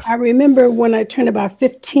 Yeah. I remember when I turned about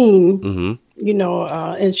 15. Mm-hmm. You know,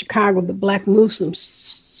 in Chicago, the black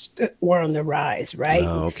Muslims were on the rise. Right.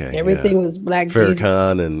 Oh, okay. Everything was black. Jesus,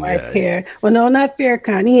 Farrakhan and white hair. Well, no, not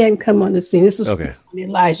Farrakhan. He hadn't come on the scene. This was Okay. when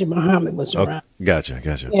Elijah Muhammad was around. Gotcha.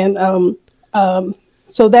 And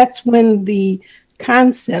so that's when the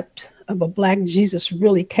concept of a black Jesus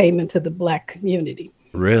really came into the black community.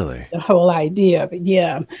 Really? The whole idea of it,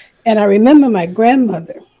 yeah. And I remember my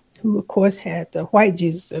grandmother, who of course had the white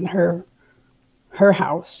Jesus in her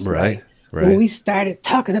house. Right. When we started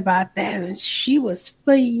talking about that, and she was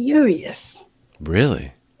furious.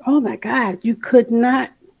 Really? Oh my God, you could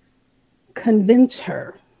not convince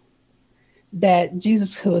her that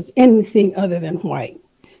Jesus was anything other than white.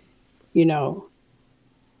 You know,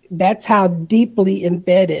 that's how deeply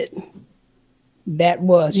embedded that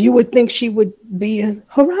was. You would think she would be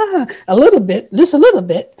hurrah a little bit, just a little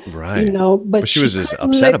bit, Right. You know, but she was just couldn't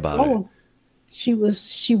upset let about go. She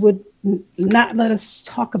would not let us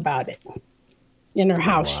talk about it in her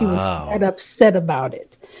house. She was Wow. that upset about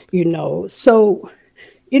it, you know. So,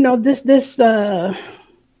 you know, this thing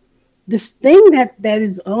that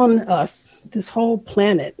is on us, this whole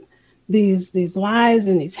planet, these lies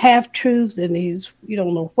and these half truths and these, you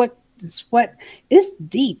don't know what it's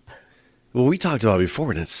deep. Well, we talked about it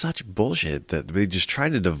before, and it's such bullshit that they just try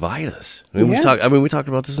to divide us. I mean, Yeah. we talked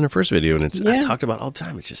about this in the first video, and Yeah. I've talked about it all the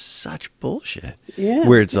time. It's just such bullshit. Yeah.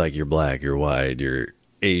 Where it's like you're black, you're white, you're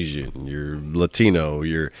Asian, you're Latino,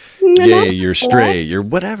 you're You're gay, not you're straight, you're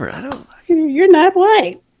whatever. I don't. You're not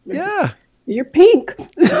white. Yeah. You're pink.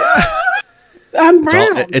 I'm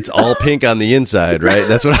brown. It's all pink on the inside, right?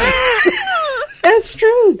 That's what. That's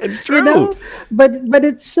true. It's true. You know? But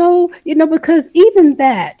it's so, you know, because even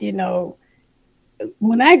that, you know,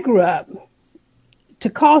 when I grew up, to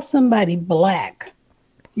call somebody black,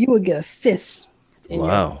 you would get a fist in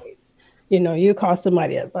Wow. your face. You know, you call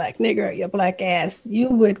somebody a black nigger, your black ass, you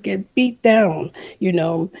would get beat down, you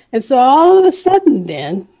know. And so all of a sudden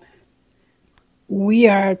then, we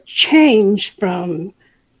are changed from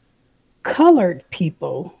colored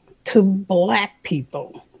people to black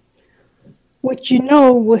people, which, you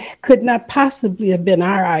know, could not possibly have been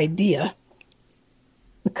our idea,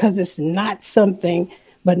 because it's not something,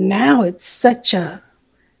 but now it's such a,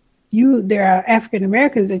 there are African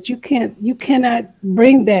Americans that you cannot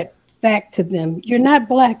bring that back to them. You're not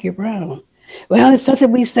black, you're brown. Well, it's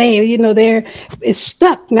something we say, you know, it's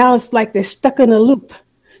stuck. Now it's like they're stuck in a loop.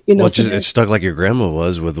 You know, Well, it's stuck like your grandma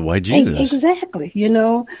was with the white Jesus. Exactly. You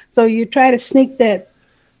know, so you try to sneak that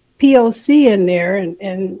POC in there,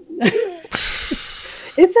 and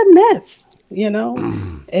it's a mess. You know,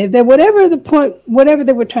 and then whatever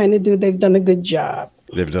they were trying to do, they've done a good job.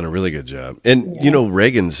 They've done a really good job. And, you know,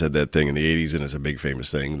 Reagan said that thing in the 80s, and it's a big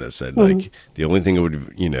famous thing that said, like, the only thing that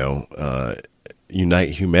would, you know, unite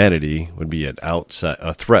humanity would be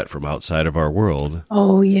a threat from outside of our world.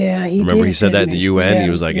 Oh, yeah. Remember he said that in the UN? Yeah, He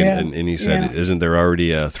was like, yeah, and he said, isn't there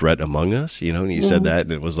already a threat among us? You know, and he said that,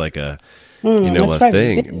 and it was like a that's right,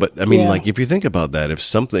 thing. But, I mean, yeah. like, if you think about that, if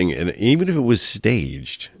something, and even if it was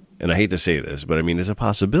staged, and I hate to say this, but I mean, it's a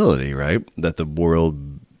possibility, right? That the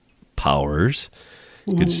world powers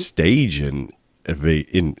could stage an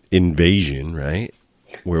invasion, right?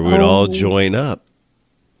 Where we would all join up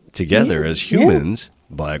together as humans,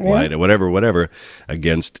 black, white, whatever,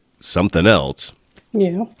 against something else.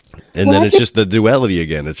 Yeah. And then it's just the duality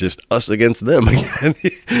again. It's just us against them again,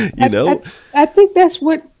 you know? I think that's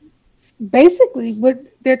basically what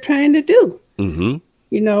they're trying to do. Mm-hmm.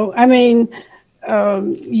 You know, I mean,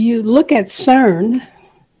 you look at CERN,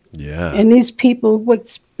 Yeah. and these people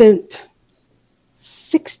spent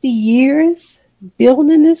 60 years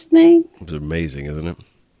building this thing, It's amazing, isn't it?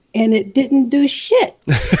 and it didn't do shit.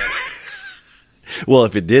 Well,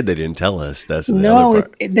 if it did, they didn't tell us. That's the No, other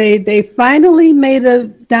part. they finally made a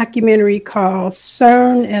documentary called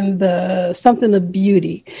CERN and something of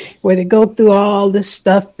beauty, where they go through all this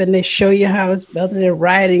stuff and they show you how it's built, and they're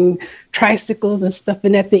riding tricycles and stuff.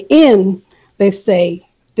 And at the end, they say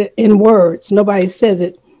that in words, nobody says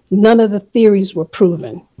it, none of the theories were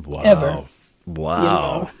proven ever. Wow. You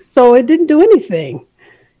know? So it didn't do anything,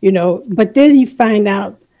 you know. But then you find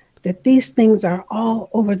out that these things are all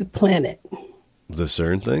over the planet. The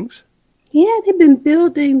CERN things? Yeah, they've been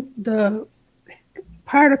building the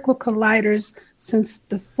particle colliders since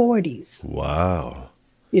the 40s. Wow.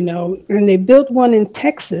 And they built one in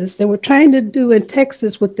Texas. They were trying to do in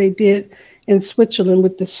Texas what they did in Switzerland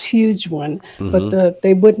with this huge one, but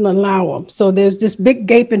they wouldn't allow them. So there's this big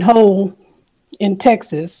gaping hole in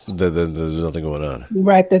Texas. There's nothing going on.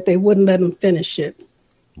 Right, that they wouldn't let them finish it.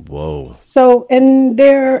 Whoa. So, and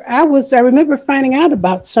I remember finding out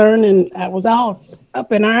about CERN, and I was all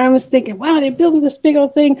up in arms thinking, wow, they're building this big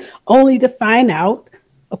old thing, only to find out,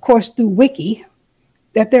 of course, through Wiki,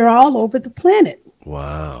 that they're all over the planet.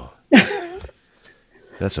 Wow.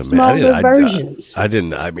 That's amazing. Smaller versions. I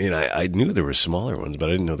knew there were smaller ones, but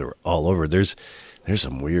I didn't know they were all over. There's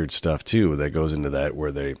some weird stuff too that goes into that,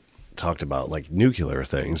 where they talked about like nuclear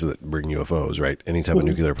things that bring UFOs, right? Any type of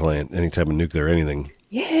nuclear plant, any type of nuclear anything.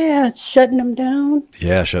 Yeah, shutting them down.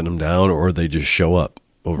 Yeah, shutting them down, or they just show up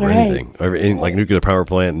over anything. Like nuclear power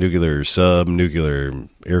plant, nuclear sub, nuclear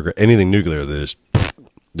aircraft, anything nuclear,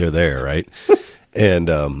 they're there, right? And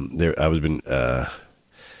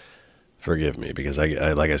forgive me, because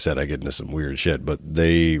I like I said, I get into some weird shit, but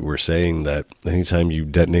they were saying that anytime you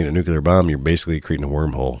detonate a nuclear bomb, you're basically creating a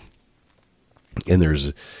wormhole. And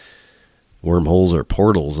there's wormholes or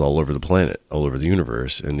portals all over the planet, all over the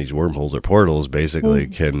universe. And these wormholes or portals basically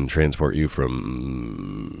can transport you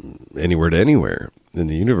from anywhere to anywhere in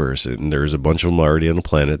the universe. And there's a bunch of them already on the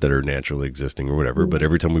planet that are naturally existing or whatever. But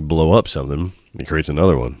every time we blow up something, it creates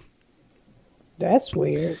another one. That's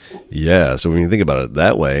weird. Yeah. So when you think about it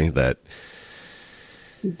that way, that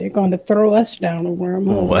they're going to throw us down a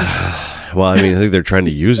wormhole. Well, I mean, I think they're trying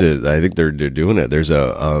to use it. I think they're doing it. There's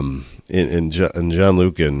a in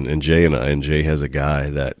Jean-Luc and Jay and Jay has a guy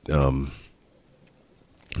that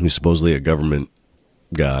who's supposedly a government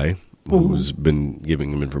guy who's been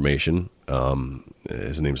giving him information.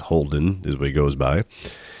 His name's Holden, is what he goes by.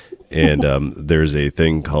 And there's a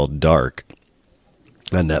thing called Dark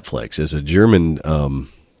on Netflix. It's a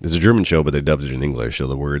German show, but they dubbed it in English. So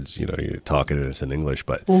the words, you're talking and it's in English,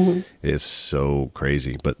 but it's so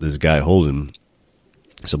crazy. But this guy Holden,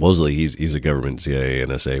 supposedly he's a government, CIA,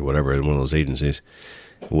 NSA, whatever, one of those agencies,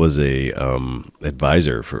 was a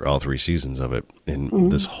advisor for all 3 seasons of it.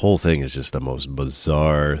 And this whole thing is just the most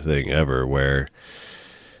bizarre thing ever, where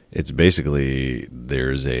it's basically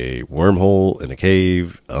there's a wormhole in a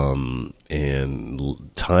cave,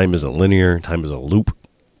 and time isn't linear, time is a loop.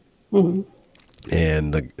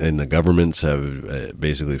 And the governments have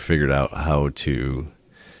basically figured out how to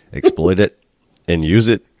exploit it and use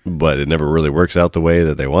it, but it never really works out the way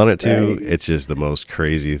that they want it to. Right. It's just the most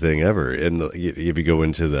crazy thing ever. And if you go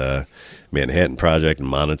into the Manhattan Project and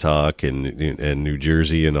Montauk and New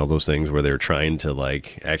Jersey and all those things where they're trying to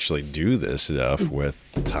like actually do this stuff with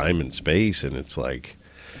time and space, and it's like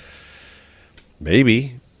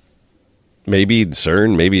maybe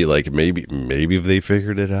CERN, maybe if they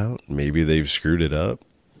figured it out, maybe they've screwed it up.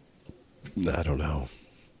 I don't know.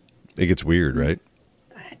 It gets weird, right?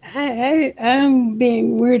 I'm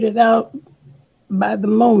being weirded out by the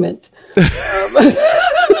moment.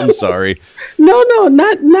 I'm sorry. No,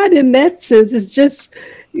 not in that sense. It's just,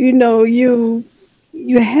 you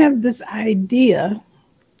have this idea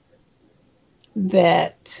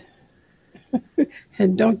that,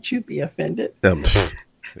 and don't you be offended. I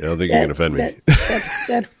don't think you can offend me.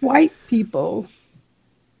 that white people,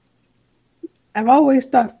 I've always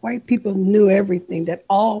thought white people knew everything, that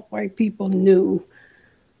all white people knew.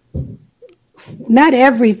 Not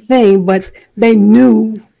everything, but they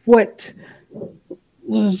knew what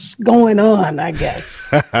was going on, I guess.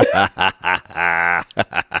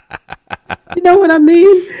 You know what I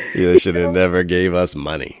mean? You should have never gave us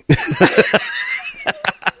money.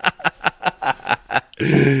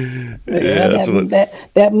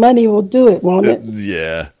 That money will do it, won't it?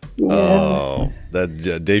 Yeah. Oh, that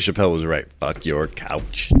Dave Chappelle was right. Fuck your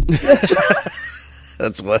couch.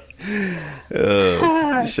 That's what.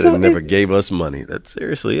 Should have never gave us money. That's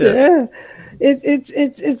seriously it. Yeah,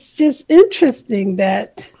 it's just interesting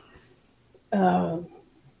that.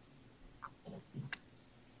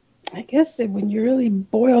 I guess that when you really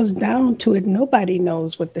boils down to it, nobody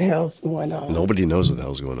knows what the hell's going on. Nobody knows what the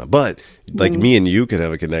hell's going on. But like me and you can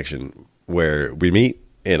have a connection where we meet,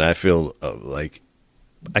 and I feel like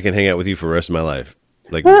I can hang out with you for the rest of my life.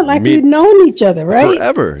 Like we've known each other, right?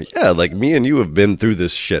 Forever. Yeah, like me and you have been through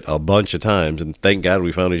this shit a bunch of times, and thank God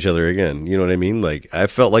we found each other again. You know what I mean? Like, I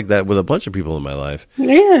felt like that with a bunch of people in my life.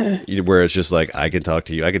 Yeah. Where it's just like, I can talk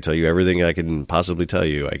to you. I can tell you everything I can possibly tell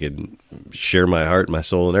you. I can share my heart, my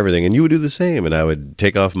soul, and everything. And you would do the same. And I would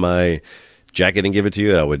take off my jacket and give it to you,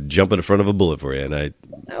 and I would jump in the front of a bullet for you. And I would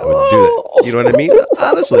do that. You know what I mean?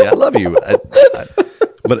 Honestly, I love you.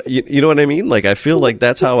 But you know what I mean? Like, I feel like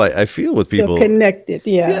that's how I feel with people. Feel connected,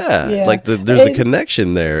 Yeah. Like there's a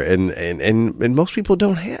connection there, and most people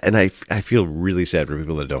don't have. And I feel really sad for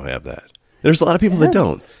people that don't have that. There's a lot of people that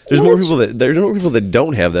don't. There's more people that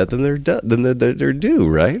don't have that than they're due,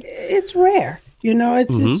 right? It's rare.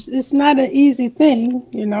 It's just, it's not an easy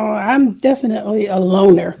thing. I'm definitely a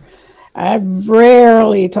loner. I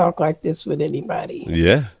rarely talk like this with anybody.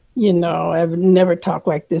 Yeah. I've never talked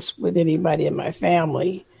like this with anybody in my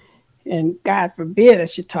family. And God forbid I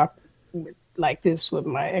should talk like this with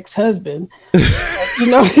my ex-husband.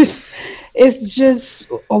 It's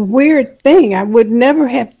just a weird thing. I would never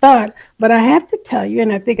have thought, but I have to tell you,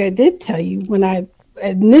 and I think I did tell you, when I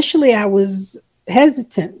was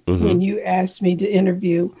hesitant when you asked me to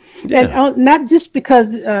interview. Yeah. And not just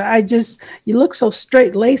because you look so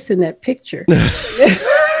straight-laced in that picture.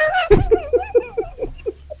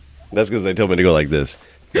 That's because they told me to go like this.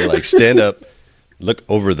 They're like, stand up, look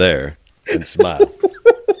over there, and smile.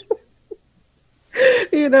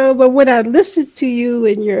 But when I listened to you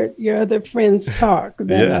and your other friends talk,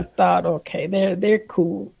 then I thought, okay, they're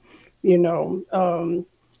cool.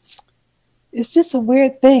 It's just a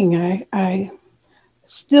weird thing. I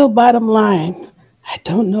still, bottom line, I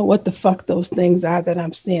don't know what the fuck those things are that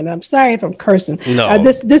I'm seeing. I'm sorry if I'm cursing. No,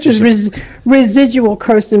 this is residual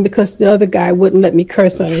cursing because the other guy wouldn't let me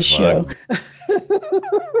curse on his show.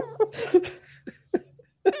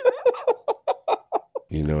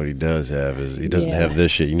 You know what he does have is he doesn't have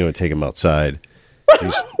this shit. Take him outside.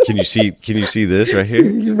 Can you see this right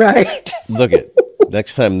here? Right. Look at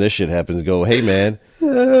next time this shit happens. Go, hey man,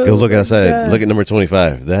 go look outside. God. Look at number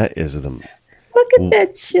 25. That is the. Look at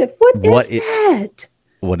that shit. What is that?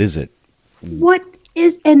 What is it?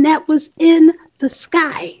 And that was in the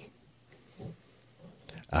sky.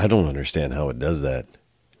 I don't understand how it does that.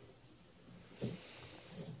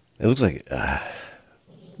 It looks like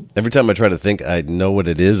every time I try to think I know what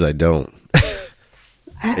it is, I don't.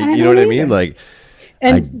 You know what I mean? Like,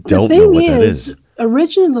 and I don't know what that is.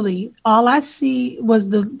 Originally, all I see was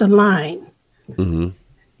the line. Mm-hmm.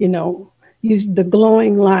 The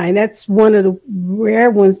glowing line. That's one of the rare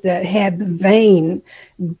ones that had the vein.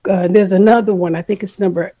 There's another one. I think it's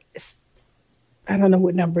I don't know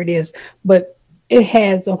what number it is, but it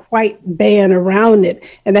has a white band around it.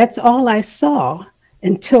 And that's all I saw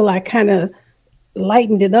until I kind of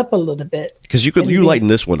lightened it up a little bit. Because you lighten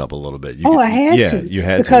this one up a little bit. I had to. Yeah, you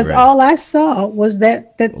had to. Because right? all I saw was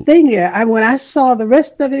that thing there. When I saw the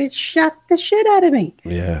rest of it, it shocked the shit out of me.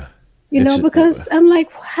 Yeah. Because I'm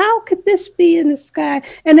like, how could this be in the sky?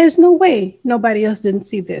 And there's no way nobody else didn't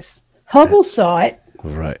see this. Hubble saw it.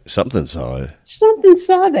 Right. Something saw it. Something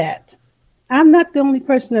saw that. I'm not the only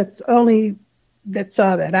person that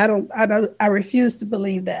saw that. I refuse to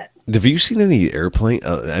believe that. Have you seen any airplane?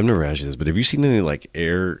 I've never asked you this, but have you seen any like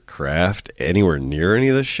aircraft anywhere near any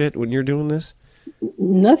of this shit when you're doing this?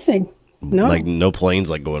 Nothing. No. Like no planes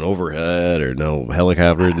like going overhead or no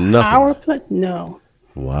helicopters, nothing. Our plane? No.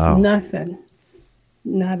 Wow. Nothing.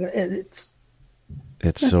 It's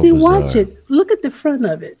so bizarre. Watch it. Look at the front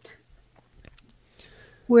of it.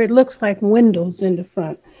 Where it looks like windows in the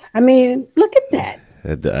front. I mean, look at that.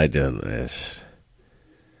 I don't.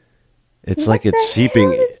 It's like it's seeping.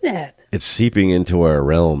 What is that? It's seeping into our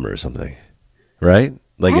realm or something, right?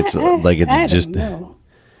 Like it's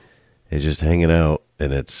just hanging out,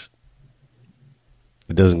 and it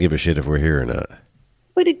doesn't give a shit if we're here or not.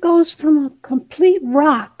 But it goes from a complete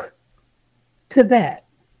rock to that.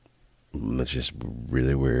 That's just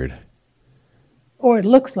really weird. Or it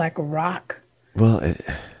looks like a rock. Well,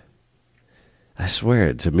 I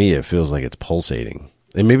swear, to me, it feels like it's pulsating.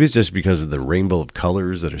 And maybe it's just because of the rainbow of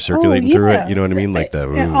colors that are circulating through it. You know what I mean? Like that.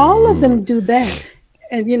 And all of them do that.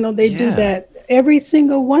 And, they do that. Every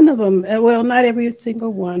single one of them. Well, not every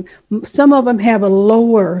single one. Some of them have a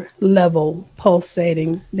lower level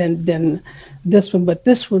pulsating than this one. But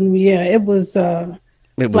this one, it was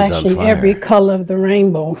flashing every color of the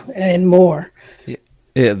rainbow and more.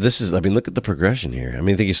 Yeah, look at the progression here. I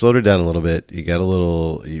think you slowed it down a little bit.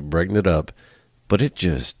 You brightened it up. But it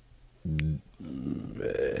just... to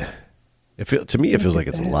me, it feels like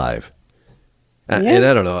it's alive. And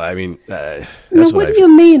I don't know. What do you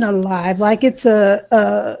mean alive? Like it's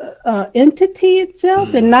a entity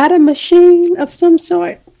itself and not a machine of some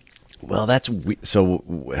sort? Well, so.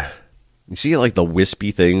 You see, like the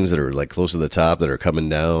wispy things that are like close to the top that are coming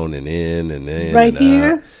down and in. Right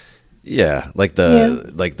here. Yeah, like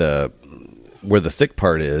the where the thick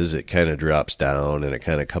part is, it kind of drops down and it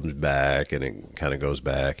kind of comes back and it kind of goes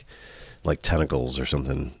back, like tentacles or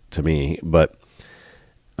something to me. But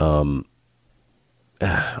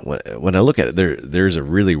when I look at it, there's a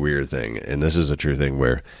really weird thing, and this is a true thing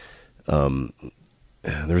where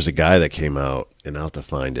there's a guy that came out, and I'll have to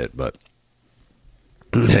find it, but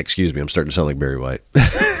excuse me, I'm starting to sound like Barry White.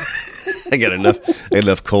 I got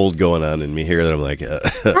enough cold going on in me here that I'm like,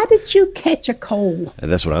 how did you catch a cold? And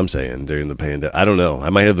that's what I'm saying during the pandemic. I don't know. I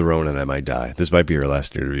might have the Rona and I might die. This might be our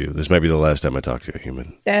last interview. This might be the last time I talk to a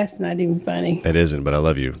human. That's not even funny. It isn't, but I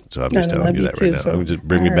love you, so I'm just telling you that right now. So just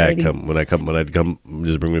bring me back. When I come,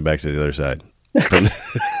 just bring me back to the other side.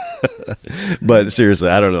 But seriously,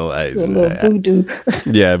 I don't know. A little voodoo.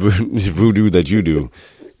 Yeah, voodoo that you do.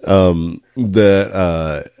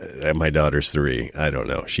 My daughter's 3. I don't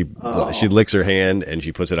know. She licks her hand and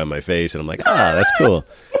she puts it on my face, and I'm like, that's cool.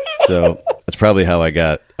 So that's probably how I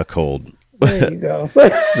got a cold. There you go.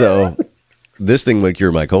 So this thing would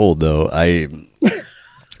cure my cold, though. I'm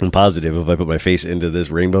positive if I put my face into this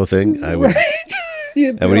rainbow thing, I would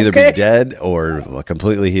either be dead or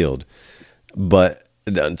completely healed. But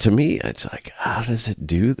to me, it's like, how does it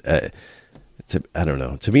do that? I don't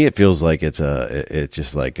know. To me, it feels like it's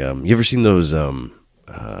just like, you ever seen those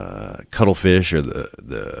cuttlefish or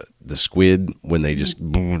the squid when they just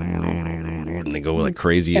and they go like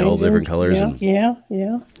crazy, all different colors? Yeah.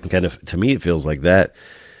 Kind of, to me, it feels like that.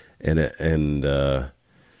 And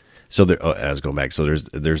so there, I was going back. So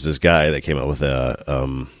there's this guy that came out with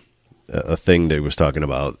a thing that he was talking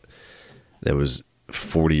about that was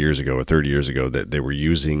 40 years ago or 30 years ago, that they were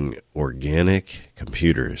using organic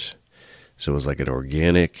computers. So it was like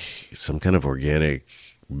some kind of organic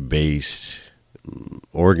based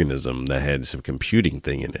organism that had some computing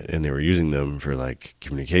thing in it, and they were using them for like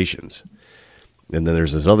communications. And then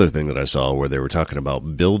there's this other thing that I saw where they were talking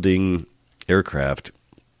about building aircraft,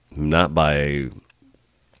 not by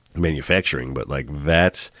manufacturing, but like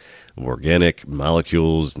vats of organic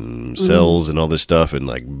molecules and cells and all this stuff, and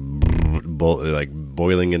like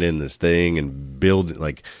boiling it in this thing and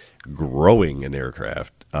growing an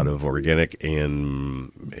aircraft out of organic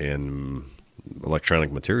and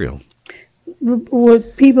electronic material.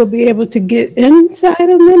 Would people be able to get inside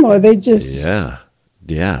of them, or they just? Yeah.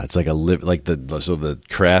 It's like so the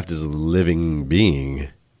craft is a living being,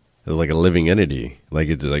 it's like a living entity. Like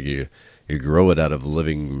it's like you grow it out of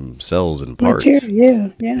living cells and parts.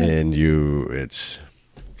 Yeah. And it's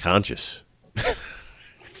conscious.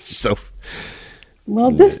 So.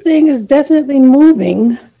 Well, this thing is definitely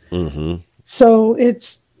moving. Mm-hmm. So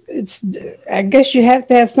it's. I guess you have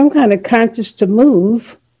to have some kind of conscious to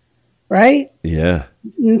move, right? Yeah.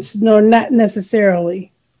 No, not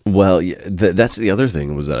necessarily. Well, yeah, that's the other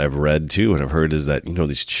thing was that I've read too, and I've heard is that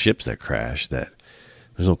these ships that crash, that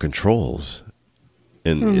there's no controls,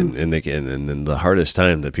 and then the hardest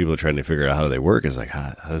time that people are trying to figure out how they work is like,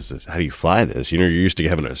 how do you fly this? You're used to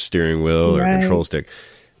having a steering wheel or a control stick,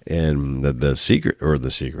 and the secret,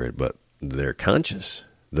 but they're conscious.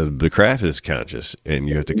 The craft is conscious, and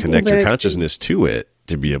you have to connect your consciousness to it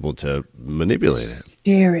to be able to manipulate it.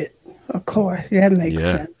 Steer it, of course. Yeah, that makes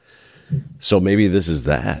sense. So maybe this is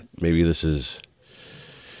that. Maybe this is,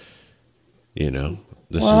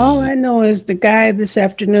 all I know is the guy this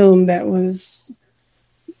afternoon that was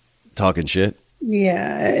talking shit.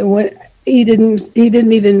 Yeah, he didn't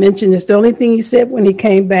even mention this. The only thing he said when he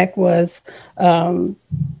came back was, "Well,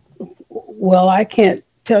 I can't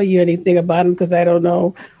tell you anything about him because I don't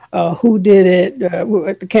know who did it,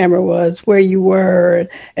 what the camera was, where you were,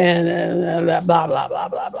 and blah blah blah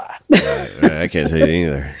blah blah." Right. I can't tell you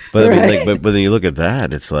either. But Right. I mean, but then you look at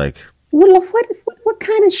that, it's like, Well, what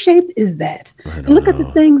kind of shape is that? Look at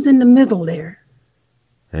the things in the middle there.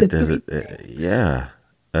 it doesn't. Yeah.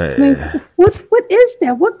 I mean, what is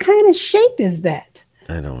that? What kind of shape is that?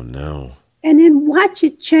 I don't know. And then watch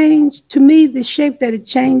it change. To me, the shape that it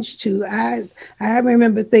changed to, I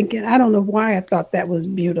remember thinking, I don't know why I thought that was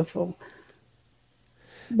beautiful.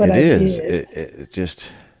 But It I is. did. It just.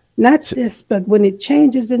 Not this, but when it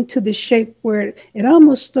changes into the shape where it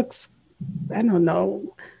almost looks, I don't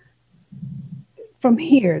know, from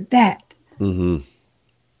here, that. Mm-hmm.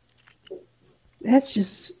 That's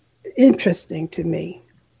just interesting to me.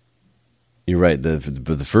 You're right.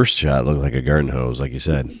 The first shot looked like a garden hose, like you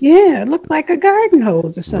said. Yeah, it looked like a garden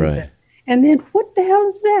hose or something. Right. And then what the hell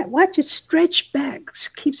is that? Watch it stretch back.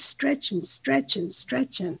 Keep stretching.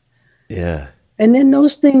 Yeah. And then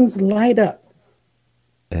those things light up.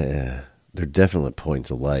 They're definite points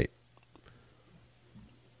of light.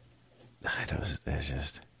 It's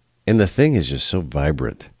just, and the thing is just so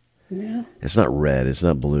vibrant. Yeah. It's not red. It's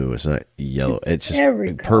not blue. It's not yellow. It's just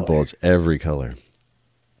every purple. color. It's every color.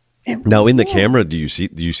 And Now in the camera, do you see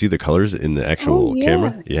the colors in the actual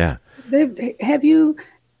camera? Yeah. Have you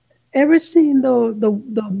ever seen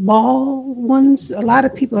the ball ones? A lot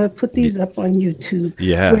of people have put these up on YouTube.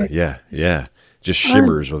 Yeah, yeah. Just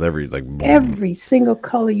shimmers with every like boom. Every single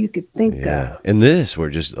color you could think Yeah, of. and this where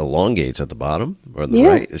it just elongates at the bottom or on the Yeah.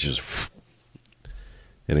 right. It's just,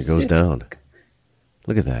 and it goes down.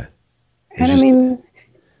 Look at that. And I mean,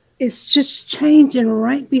 it's just changing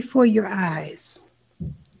right before your eyes.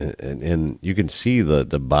 And you can see the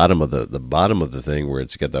bottom of the bottom of the thing where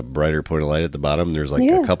it's got the brighter point of light at the bottom. There's like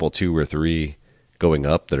a couple, 2 or 3 going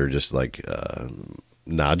up that are just like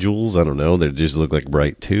nodules. I don't know. They just look like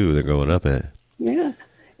bright too. They're going up it. Yeah,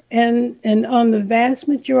 and on the vast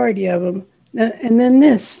majority of them, and then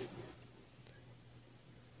this.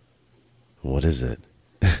 What is it?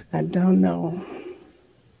 I don't know.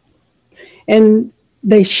 And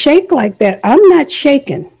they shake like that. I'm not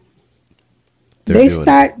shaking.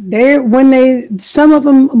 Some of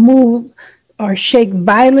them move or shake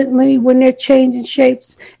violently when they're changing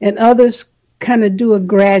shapes, and others kind of do a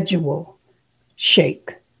gradual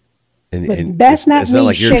shake. But that's not me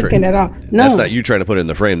like shaking at all. No, that's not you trying to put it in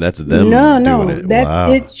the frame. That's them. No, doing it.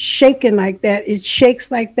 That's it shaking like that. It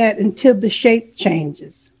shakes like that until the shape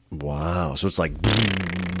changes. Wow. So it's like,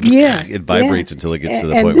 yeah, it vibrates until it gets to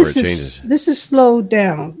the point where it changes. This is slowed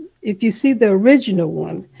down. If you see the original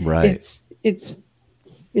one, right, it's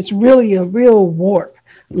really a real warp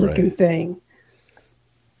looking thing.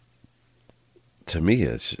 To me,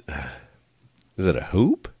 is it a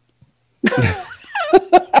hoop?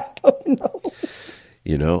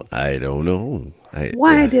 I don't know.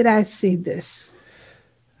 Why did I see this?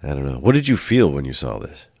 I don't know. What did you feel when you saw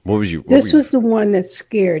this? This was the one that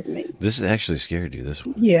scared me. This actually scared you, this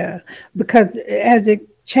one? Yeah, because as it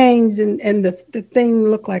changed and the thing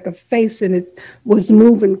looked like a face and it was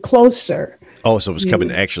moving closer. Oh, so it was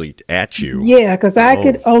coming actually at you. Yeah, because I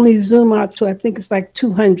could only zoom out to, I think it's like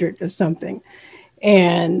 200 or something.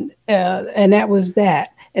 And that was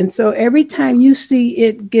that. And so every time you see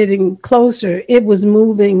it getting closer, it was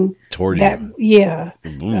moving toward you. Yeah,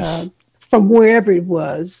 from wherever it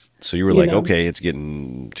was. So you were like, okay, it's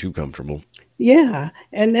getting too comfortable. Yeah,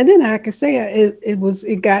 and then like I say,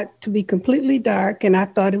 it got to be completely dark, and I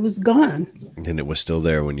thought it was gone. And it was still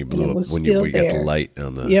there when you blew up. When we got the light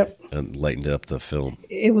on the and lightened up the film.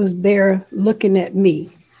 It was there looking at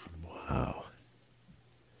me. Wow.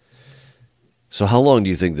 So how long do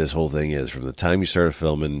you think this whole thing is from the time you started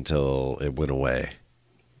filming until it went away?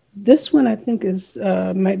 This one I think is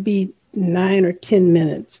might be 9 or 10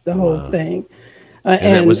 minutes. The whole thing.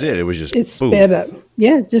 And that was it. It was just sped up.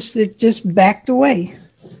 Yeah, it just backed away.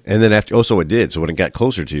 And then after, it did. So when it got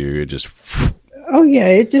closer to you, it just. Oh yeah,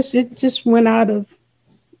 it just went out of,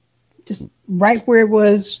 just right where it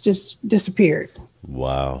was, just disappeared.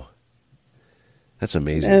 Wow, that's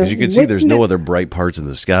amazing because you can see there's no other bright parts in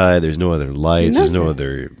the sky. There's no other lights. Nothing.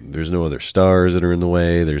 There's no other stars that are in the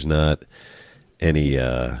way. There's not any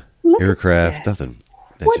aircraft. Nothing.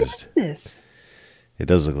 What is this? It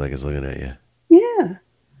does look like it's looking at you. Yeah.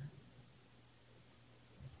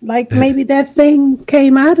 Like maybe that thing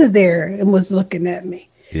came out of there and was looking at me.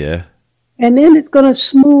 Yeah. And then it's going to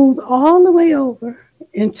smooth all the way over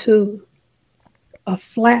into a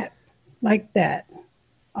flat like that.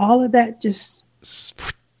 All of that just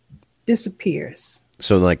disappears.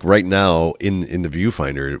 So like right now in the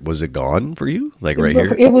viewfinder, was it gone for you? Like right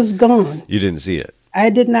here? It was gone. You didn't see it? I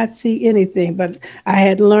did not see anything, but I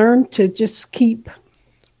had learned to just keep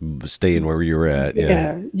staying where you were at.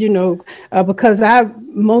 Yeah. Because I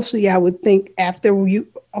would think after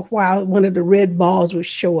a while, one of the red balls would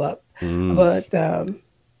show up. But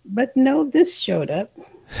no, this showed up.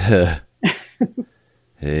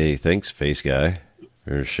 Hey, thanks, face guy,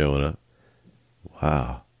 for showing up.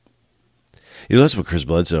 Wow. That's what Chris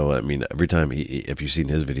Bledsoe, I mean, every time if you've seen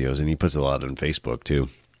his videos, and he puts a lot on Facebook too,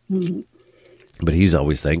 but he's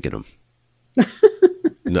always thanking him.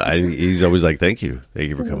 No, he's always like, thank you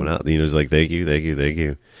for coming out. He's like, thank you.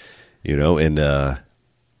 And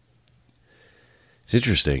it's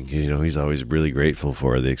interesting. He's always really grateful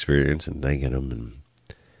for the experience and thanking him.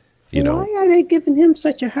 And why are they giving him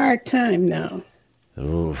such a hard time now?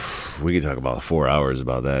 Oh, we could talk about 4 hours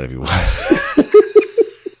about that if you want.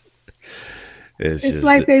 It's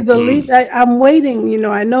like they believe. I'm waiting.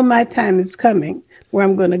 I know my time is coming where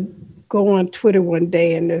I'm going to go on Twitter one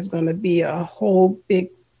day and there's going to be a whole big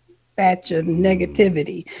batch of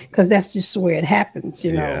negativity because that's just the way it happens,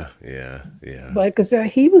 Yeah. But because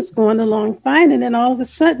he was going along fine, and then all of a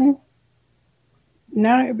sudden,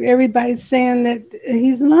 now everybody's saying that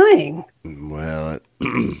he's lying. Well,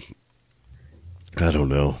 I don't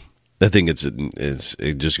know. I think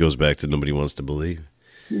it just goes back to nobody wants to believe.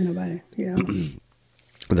 Nobody, yeah.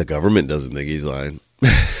 The government doesn't think he's lying.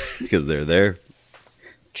 because they're there.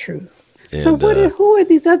 True. And, So who are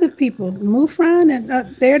these other people? Mufron,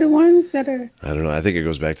 and they're the ones that are. I don't know. I think it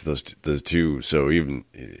goes back to those two. So even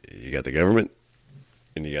you got the government,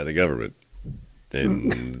 and you got the government,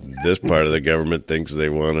 and this part of the government thinks they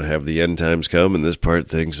want to have the end times come, and this part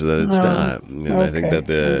thinks that it's not. And I think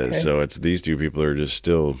that so it's these two people are just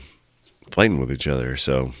still fighting with each other.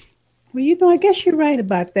 So, Well, I guess you're right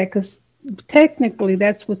about that because technically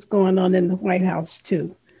that's what's going on in the White House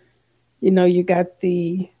too. You got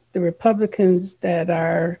the Republicans that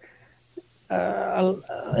are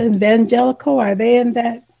evangelical. Are they in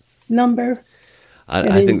that number?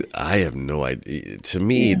 I think I have no idea. To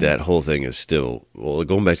me, that whole thing is still, well,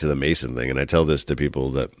 going back to the Mason thing, and I tell this to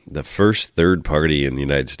people, that the first third party in the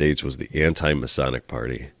United States was the anti-Masonic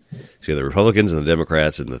party. So you had the Republicans and the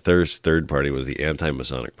Democrats, and the third party was the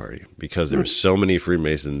anti-Masonic party, because there were so many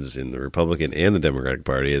Freemasons in the Republican and the Democratic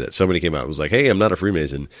Party that somebody came out and was like, hey, I'm not a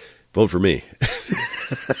Freemason. Vote for me.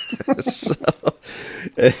 So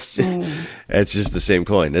it's just the same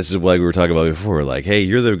coin. This is like we were talking about before. Like, hey,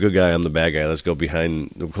 you're the good guy, I'm the bad guy. Let's go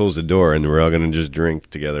close the door, and we're all going to just drink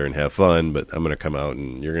together and have fun. But I'm going to come out,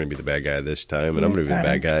 and you're going to be the bad guy this time, and I'm going to be the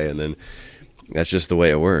bad guy. And then that's just the way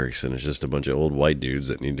it works. And it's just a bunch of old white dudes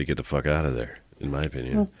that need to get the fuck out of there, in my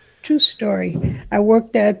opinion. Well, true story. I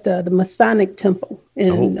worked at the Masonic Temple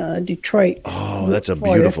in Detroit. Oh, that's a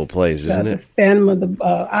beautiful place, isn't it? The Phantom of the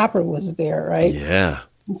Opera was there, right? Yeah.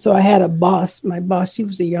 And so I had a boss. My boss, she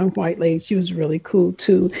was a young white lady. She was really cool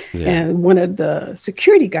too. Yeah. And one of the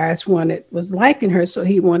security guys was liking her, so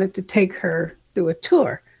he wanted to take her through a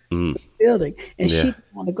tour of the building, and she didn't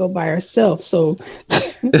want to go by herself. So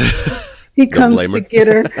he comes to get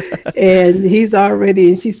her, and he's already.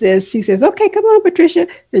 And she says, "Okay, come on, Patricia."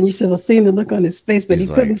 And you should have seen the look on his face, but he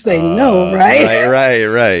couldn't say no, right?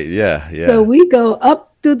 Right. Yeah. So we go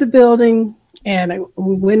up through the building. And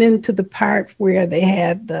we went into the part where they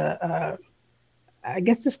had the, I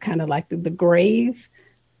guess it's kind of like the grave.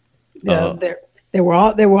 There were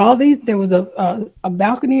all these. There was a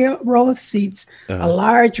balcony row of seats, a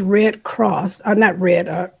large red cross, or not red,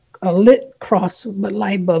 a lit cross, but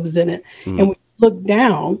light bulbs in it. And when you looked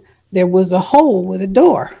down, there was a hole with a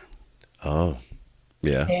door. Oh,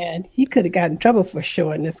 yeah. And he could have gotten in trouble for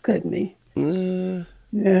showing this, couldn't he?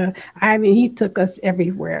 Yeah, I mean, he took us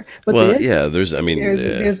everywhere. But there's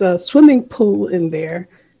a swimming pool in there.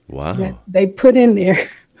 Wow. That they put in there.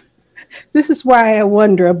 This is why I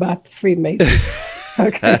wonder about the Freemasons.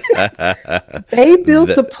 Okay. They built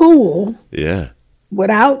the pool. Yeah.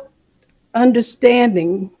 Without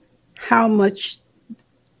understanding how much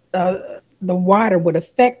the water would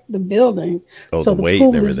affect the building. Oh, so the weight pool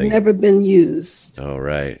and everything. has never been used. Oh,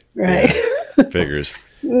 right. Right. Yeah. Figures.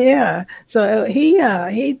 Yeah, so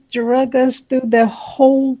he drug us through the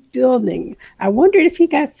whole building. I wondered if he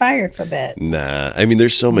got fired for that. Nah, I mean,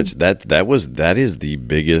 there's so much that is the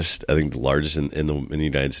biggest, I think, the largest in the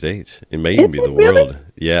United States. It may even be the world.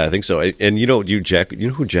 Yeah, I think so. And you know who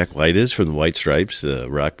Jack White is from the White Stripes, the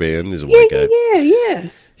rock band? He's a white guy.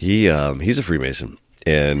 Yeah. He's a Freemason,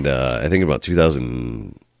 and I think about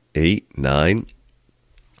 2008, 9,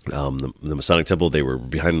 the Masonic Temple, they were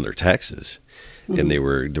behind on their taxes. And they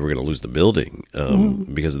were going to lose the building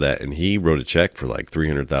because of that. And he wrote a check for like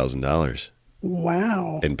 $300,000.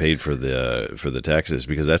 Wow! And paid for the taxes,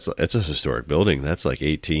 because that's a historic building. That's like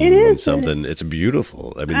 18 something. It's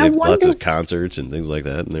beautiful. I mean, they have lots of concerts and things like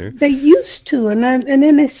that in there. They used to, and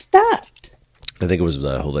then they stopped. I think it was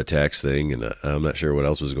the whole tax thing, and I'm not sure what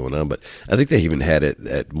else was going on, but I think they even had it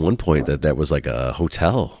at one point that was like a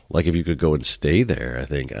hotel, like if you could go and stay there. I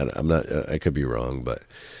think I could be wrong, but.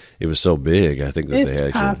 It was so big, I think that they had.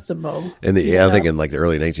 It's possible. And I think in like the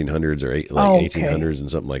early 1900s or 1800s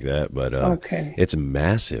and something like that. But it's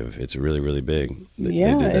massive. It's really, really big. They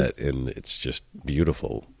did that, and it's just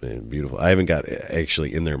beautiful and beautiful. I haven't got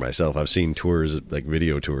actually in there myself. I've seen tours, like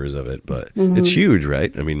video tours of it, but it's huge,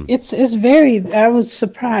 right? I mean, it's very. I was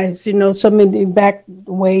surprised, so many back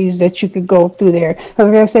ways that you could go through there.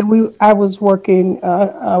 Like I said, I was working.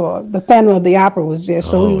 The Phantom of the Opera was there,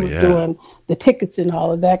 so we were doing the tickets and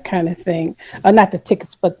all of that kind of thing. Not the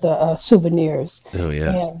tickets, but the souvenirs. Oh,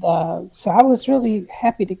 yeah. And so I was really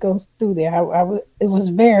happy to go through there. It was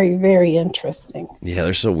very, very interesting. Yeah,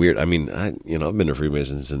 they're so weird. I mean, I've been a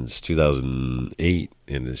Freemason since 2008,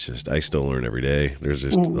 and it's just, I still learn every day. There's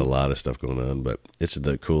just a lot of stuff going on, but it's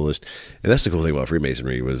the coolest. And that's the cool thing about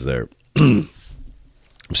Freemasonry was there. I'm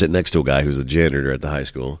sitting next to a guy who's a janitor at the high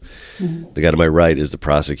school. The guy to my right is the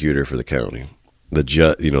prosecutor for the county. The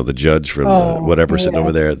judge from whatever sitting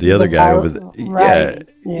over there. The other guy over there.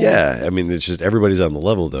 Yeah. I mean, it's just everybody's on the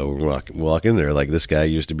level, though. We walk in there like this guy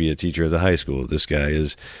used to be a teacher at the high school. This guy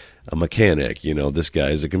is a mechanic. You know, this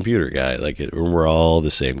guy is a computer guy. Like, we're all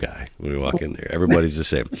the same guy when we walk in there. Everybody's the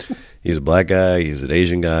same. He's a black guy. He's an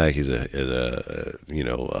Asian guy. He's a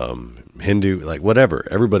Hindu. Like, whatever.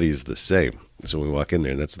 Everybody's the same. So when we walk in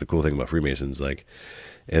there, and that's the cool thing about Freemasons. Like,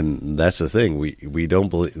 and that's the thing. We don't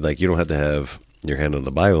believe. Like, you don't have to have your hand on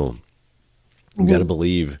the Bible. You got to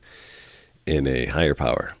believe in a higher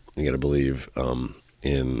power. You got to believe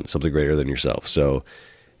in something greater than yourself. So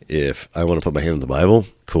if I want to put my hand on the Bible,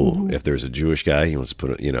 cool. If there's a Jewish guy, he wants to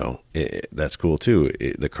put it, that's cool too.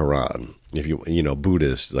 The Quran. If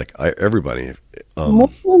Buddhists, like everybody.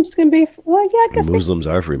 Muslims can be, well, yeah, I guess Muslims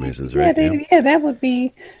are Freemasons, right? Yeah, that would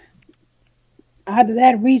be out of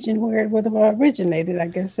that region where it would have originated, I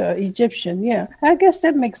guess, Egyptian. Yeah, I guess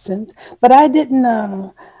that makes sense. But I didn't,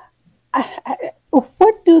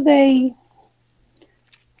 what do they,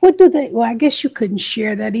 well, I guess you couldn't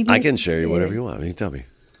share that even. I can share you whatever you want. You tell me.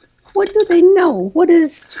 What do they know? What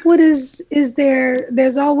is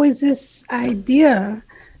there's always this idea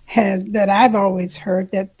that I've always heard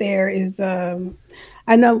that there is,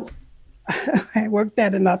 I know I worked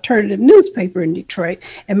at an alternative newspaper in Detroit,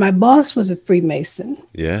 and my boss was a Freemason.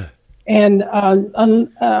 Yeah. And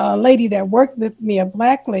a lady that worked with me, a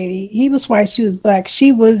black lady, he was white, she was black.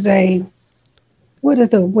 She was what are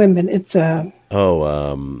the women? It's hold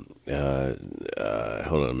on a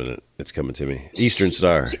minute. It's coming to me. Eastern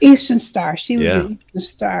Star. Eastern Star. She was an Eastern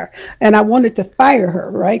Star. And I wanted to fire her,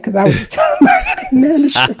 right? Because I was a telemarketing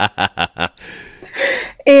manager.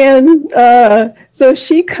 And so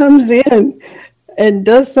she comes in and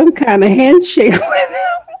does some kind of handshake with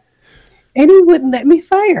him. And he wouldn't let me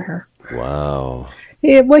fire her. Wow.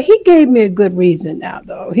 Yeah, well, he gave me a good reason now,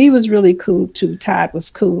 though. He was really cool, too. Todd was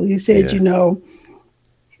cool. He said,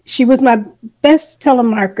 she was my best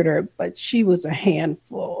telemarketer, but she was a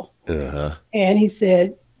handful. Uh-huh. And he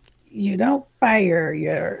said, you don't fire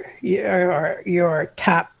your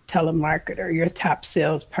top telemarketer, your top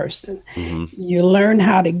salesperson. Mm-hmm. You learn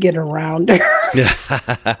how to get around her.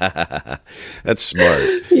 That's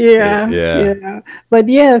smart. Yeah. But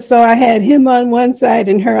so I had him on one side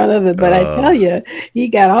and her on the other. But I tell you, he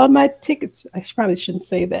got all my tickets. I probably shouldn't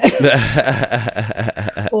say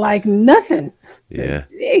that. Like nothing. Yeah.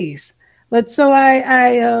 Jeez. But so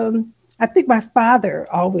I think my father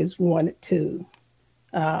always wanted to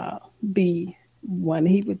be one.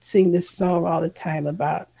 He would sing this song all the time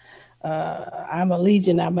about I'm a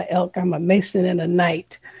legion, I'm a elk, I'm a mason and a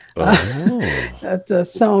knight. That's a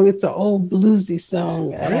song. It's an old bluesy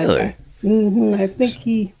song. Really? I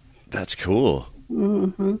think That's cool.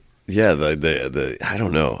 Mm-hmm. Yeah. The I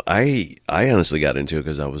don't know. I honestly got into it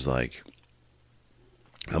because I was like,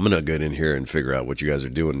 I'm gonna get in here and figure out what you guys are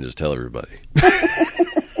doing and just tell everybody.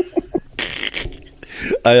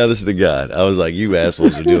 I honest to God, I was like, you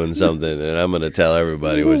assholes are doing something, and I'm going to tell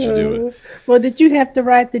everybody what you're doing. Well, did you have to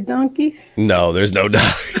ride the donkey? No, there's no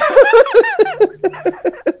donkey.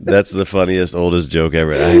 That's the funniest, oldest joke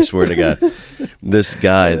ever. I swear to God. This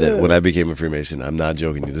guy that when I became a Freemason, I'm not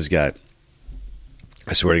joking you, this guy,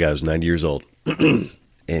 I swear to God, I was 90 years old. And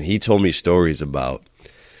he told me stories about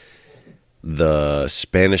the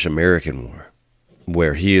Spanish-American War,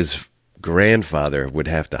 where his grandfather would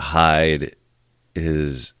have to hide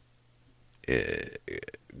his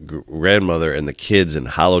grandmother and the kids in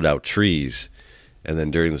hollowed out trees, and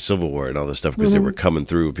then during the Civil War and all this stuff, because they were coming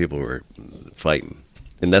through, people were fighting,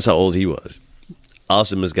 and that's how old he was.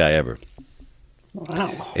 Awesomest guy ever.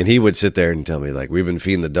 Wow. And he would sit there and tell me, like, we've been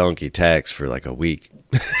feeding the donkey tacks for like a week.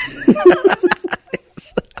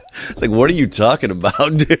 It's like, what are you talking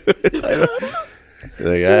about, dude?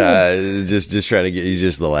 Like, just trying to get, he's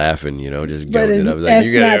just laughing, just joking it up. Like,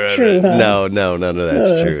 that's not true, huh? No, none of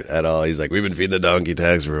that's true at all. He's like, we've been feeding the donkey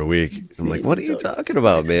tags for a week. I'm like, what are you talking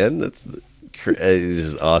about, man? He's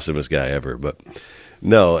just awesomest guy ever. But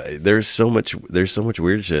no, there's so much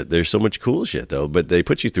weird shit. There's so much cool shit though. But they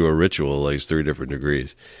put you through a ritual, like 3 different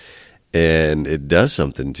degrees, and it does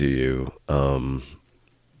something to you,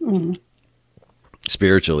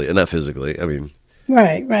 spiritually and not physically. I mean.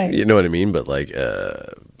 Right. You know what I mean? But like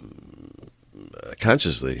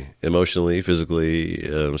consciously, emotionally,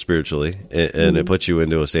 physically, spiritually. And it puts you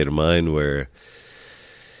into a state of mind where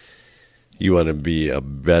you want to be a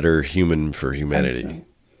better human for humanity,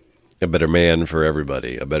 a better man for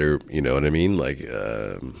everybody, a better, you know what I mean? Like,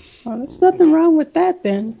 well, there's nothing wrong with that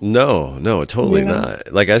then. No, totally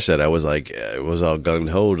not. Like I said, I was like, it was all gung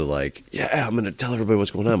ho to like, yeah, I'm going to tell everybody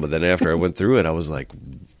what's going on. But then after I went through it, I was like,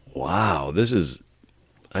 wow,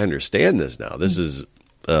 I understand this now. This is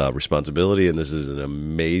responsibility, and this is an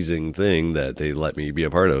amazing thing that they let me be a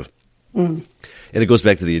part of. And it goes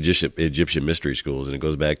back to the Egyptian mystery schools, and it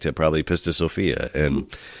goes back to probably Pistis Sophia.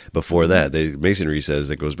 And before that, Masonry says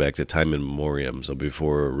it goes back to time in memoriam, so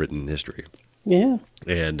before written history. Yeah.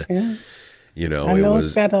 And, I know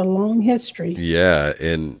it's got a long history. Yeah.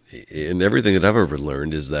 And everything that I've ever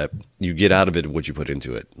learned is that you get out of it what you put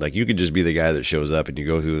into it. Like, you could just be the guy that shows up and you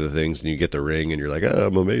go through the things and you get the ring and you're like, oh,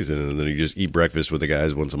 I'm amazing. And then you just eat breakfast with the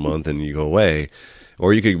guys once a month and you go away.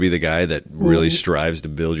 Or you could be the guy that really strives to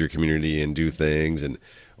build your community and do things,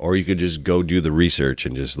 or you could just go do the research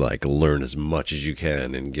and just like learn as much as you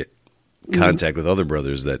can and get contact with other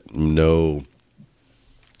brothers that know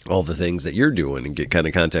all the things that you're doing and get kind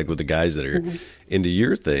of contact with the guys that are into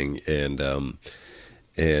your thing and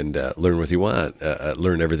learn what you want,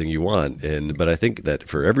 learn everything you want. But I think that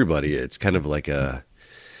for everybody, it's kind of like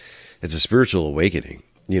it's a spiritual awakening.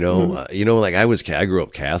 Like I grew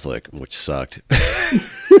up Catholic, which sucked.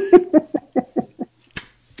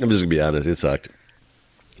 I'm just gonna be honest, it sucked.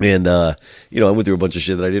 And I went through a bunch of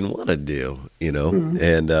shit that I didn't want to do,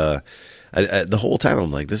 and I the whole time I'm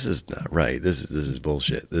like, this is not right. This is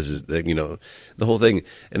bullshit. This is the whole thing.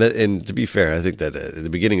 And to be fair, I think that at the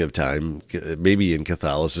beginning of time, maybe in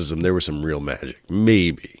Catholicism there was some real magic.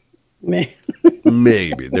 Maybe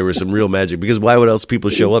there was some real magic, because why would else people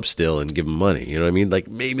show up still and give them money? You know what I mean? Like,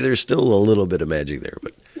 maybe there's still a little bit of magic there,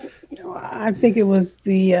 but I think it was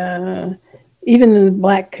the even in the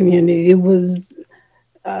Black community, it was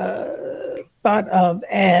thought of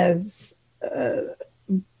as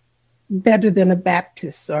better than a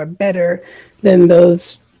Baptist, or better than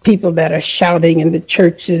those people that are shouting in the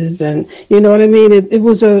churches, and you know what I mean. It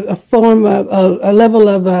was a form of a level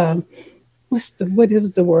of what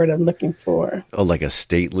is the word I'm looking for? Oh, like a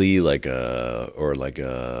stately, uppity.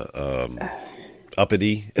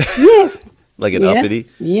 Yeah. Like an uppity.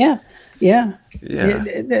 Yeah.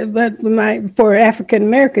 But for African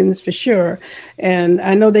Americans, for sure. And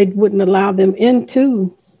I know they wouldn't allow them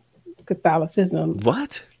into Catholicism.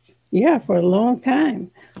 What? Yeah, for a long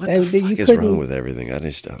time. What the fuck is wrong with everything? I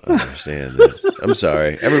just don't understand this. I'm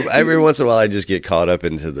sorry. Every once in a while, I just get caught up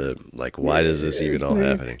into the, like, why is this even all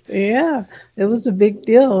happening? Yeah, it was a big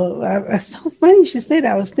deal. It's so funny you should say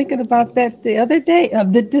that. I was thinking about that the other day,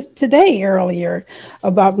 earlier,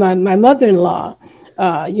 about my mother-in-law.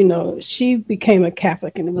 She became a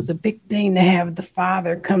Catholic, and it was a big thing to have the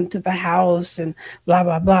father come to the house and blah,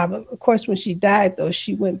 blah, blah. But of course, when she died, though,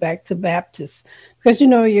 she went back to Baptist. Because,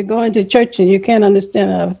 you're going to church and you can't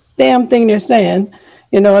understand a damn thing they're saying.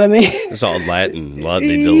 You know what I mean? It's all Latin. They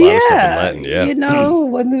did a lot of stuff in Latin, yeah.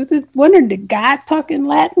 Wondering, did God talk in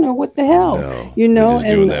Latin or what the hell? No, they're just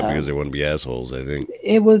doing that because they want to be assholes, I think.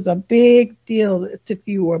 It was a big deal if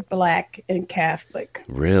you were Black and Catholic.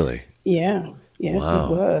 Really? Yeah. Yes,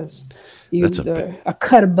 wow. It was. That's a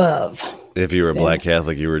cut above. If you were a Black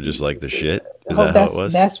Catholic, you were just like the shit? Is that how it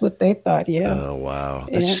was? That's what they thought, yeah. Oh, wow.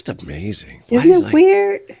 That's just amazing. Isn't it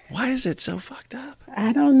weird? Why is it so fucked up?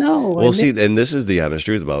 I don't know. Well, and this is the honest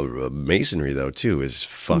truth about Masonry, though, too, as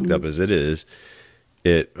fucked up as it is.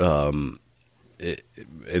 It in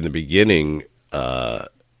the beginning,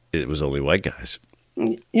 it was only white guys.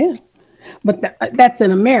 Yeah. But that's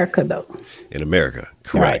in America, though. In America,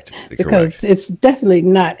 correct. Right. Because it's definitely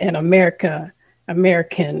not an American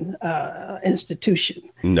institution.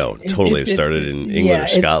 No, totally. It started in England or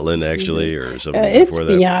Scotland, actually, or something it's before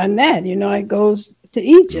that. Beyond that. It goes to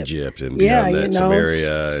Egypt. And beyond that,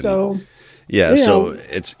 Samaria. So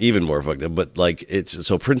it's even more fucked up. But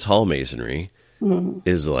so Prince Hall Masonry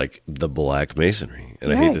is like the Black Masonry,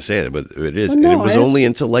 and I hate to say it, but it is. And it was only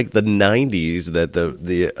until like the 90s that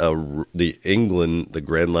the England, the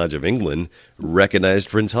Grand Lodge of England, recognized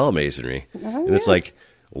Prince Hall Masonry, and it's like,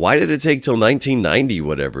 why did it take till 1990,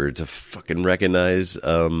 whatever, to fucking recognize?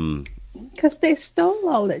 Because they stole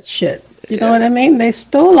all that shit. You know what I mean? They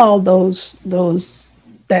stole all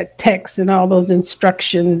that text and all those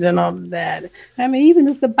instructions and all of that. I mean, even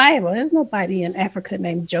with the Bible, there's nobody in Africa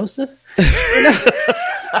named Joseph.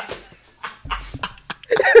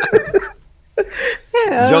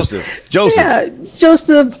 Joseph. Yeah,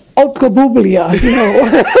 Joseph Okabublia.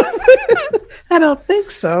 I don't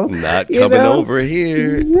think so. Not coming over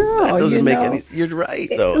here. No, that doesn't make any. You're right,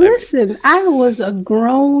 though. Listen, I was a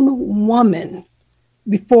grown woman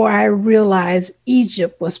before I realized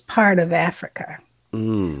Egypt was part of Africa.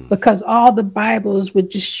 Because all the Bibles would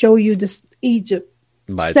just show you this Egypt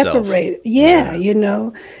by separated. Yeah,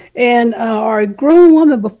 and or a grown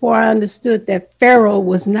woman before I understood that Pharaoh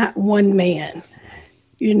was not one man.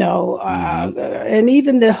 And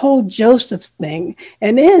even the whole Joseph thing.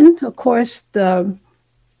 And then, of course, the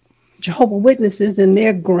Jehovah's Witnesses in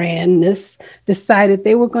their grandness decided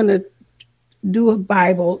they were going to do a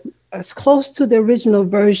Bible as close to the original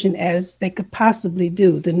version as they could possibly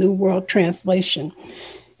do, the New World Translation.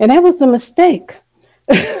 And that was a mistake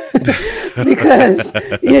because,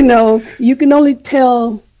 you can only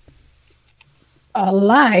tell a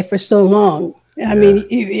lie for so long. I mean,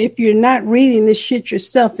 if you're not reading this shit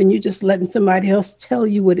yourself and you're just letting somebody else tell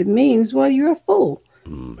you what it means, well, you're a fool.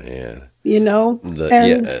 Man.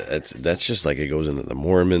 That's just like it goes into the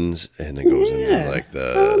Mormons and it goes into like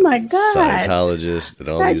the Scientologists and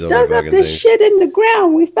all these other dug up fucking this things. shit in the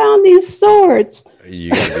ground. We found these swords.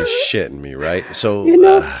 You gotta be shitting me, right? So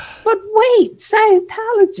but wait,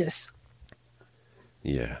 Scientologists.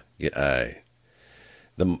 Yeah. You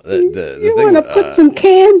want to put some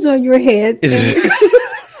cans on your head.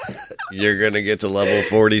 You're gonna get to level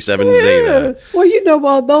 47 Zeta. Well,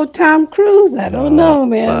 although Tom Cruise, I don't know,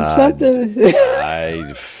 man. Something.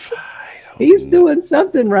 He's doing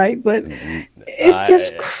something right, but it's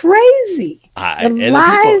just crazy. The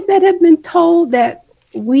lies that have been told that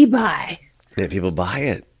we buy. Yeah, people buy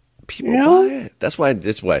it. People buy it. That's why I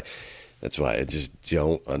just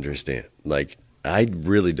don't understand. Like, I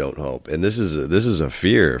really don't hope, and this is a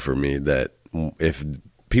fear for me that if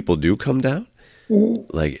people do come down,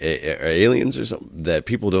 like aliens or something, that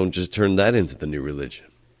people don't just turn that into the new religion.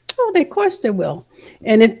 Oh, of course they will.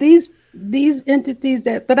 And if these entities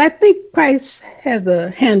but I think Christ has a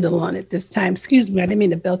handle on it this time. Excuse me, I didn't mean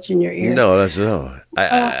to belch in your ear. No, that's no.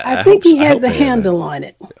 I think he has a handle on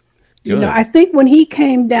it. Good. I think when he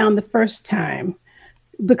came down the first time,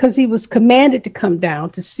 because he was commanded to come down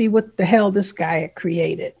to see what the hell this guy had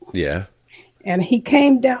created. Yeah. And he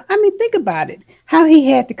came down. I mean, think about it. How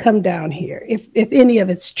he had to come down here, if any of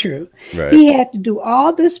it's true. Right. He had to do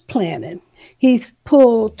all this planning. He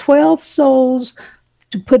pulled 12 souls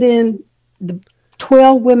to put in the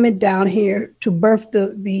 12 women down here to birth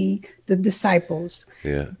the disciples.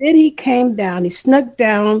 Yeah. Then he came down. He snuck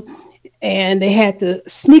down, and they had to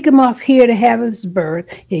sneak him off here to have his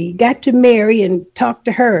birth. He got to Mary and talked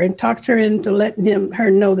to her into letting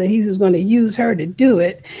her know that he was going to use her to do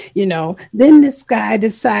it. Then this guy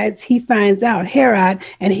decides, he finds out Herod,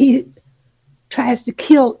 and he tries to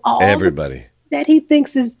kill all everybody that he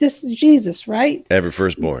thinks is Jesus, right? Every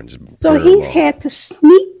firstborn. So he had to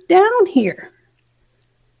sneak down here.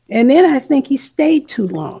 And then I think he stayed too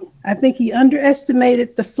long. I think he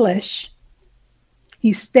underestimated the flesh.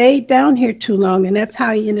 He stayed down here too long, and that's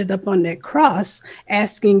how he ended up on that cross,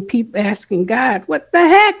 asking God, "What the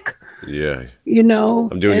heck?" Yeah.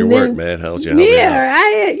 I'm doing your work, man. How would you help me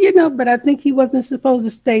out? But I think he wasn't supposed to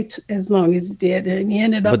stay as long as he did, and he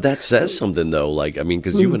ended up. But that says something, though. Like, I mean,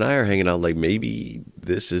 because you and I are hanging out. Like, maybe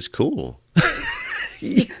this is cool.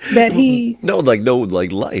 Like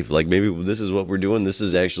life. Like, maybe this is what we're doing. This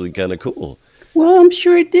is actually kind of cool. Well, I'm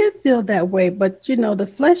sure it did feel that way, but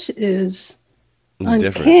the flesh is. It's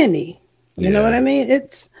uncanny. You know what I mean?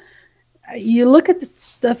 You look at the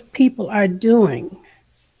stuff people are doing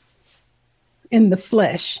in the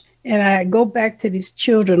flesh, and I go back to these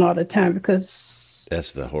children all the time because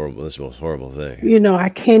that's the most horrible thing. I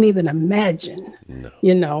can't even imagine.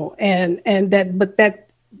 No. And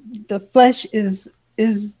the flesh is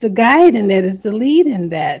the guide in that, is the lead in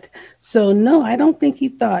that. So no, I don't think he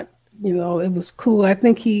thought it was cool. I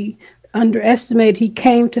think he underestimated. He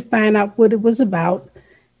came to find out what it was about,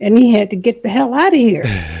 and he had to get the hell out of here.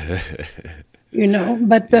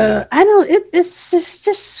 But I don't. It's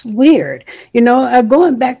just weird.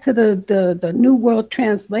 Going back to the New World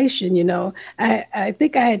Translation. I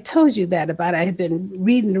think I had told you that about. I had been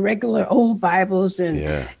reading the regular old Bibles,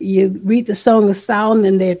 and you read the Song of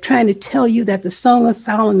Solomon. They're trying to tell you that the Song of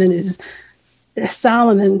Solomon is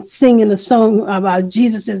Solomon singing a song about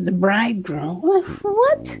Jesus as the bridegroom.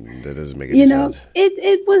 What? That doesn't make any sense.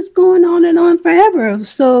 It was going on and on forever.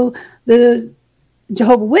 So the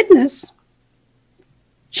Jehovah's Witness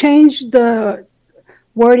changed the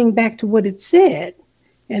wording back to what it said.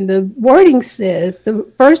 And the wording says, the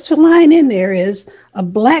first line in there is, "A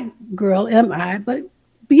black girl am I, but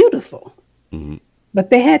beautiful." Mm-hmm.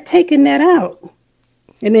 But they had taken that out.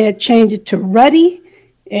 And they had changed it to ruddy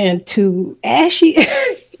and to ashy,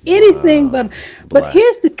 anything but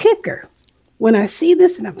here's the kicker. When I see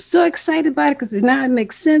this, and I'm so excited about it, because now it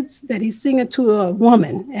makes sense that he's singing to a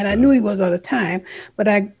woman, and I knew he was all the time, but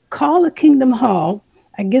I call a Kingdom Hall,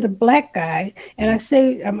 I get a black guy, and I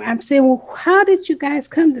say, I'm saying, well, how did you guys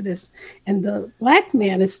come to this? And the black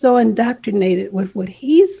man is so indoctrinated with what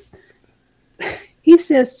he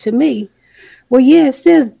says to me, well, yeah, it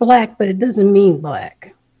says black, but it doesn't mean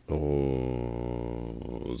black. Oh,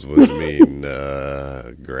 what do you mean,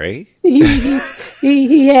 gray?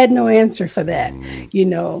 He had no answer for that,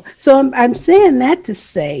 So I'm saying that to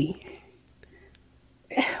say,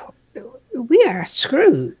 we are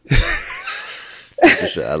screwed.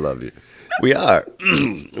 I love you. We are.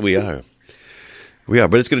 We are. We are.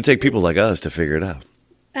 But it's going to take people like us to figure it out.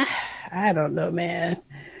 I don't know, man.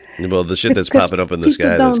 Well, the shit that's Because popping up in the people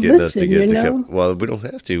sky that's don't getting us to listen, get you to know? well, we don't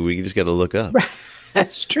have to. We just got to look up.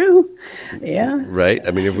 That's true. Yeah. Right?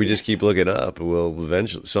 I mean, if we just keep looking up, well,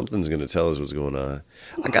 eventually something's going to tell us what's going on.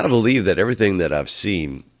 I got to believe that everything that I've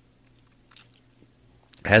seen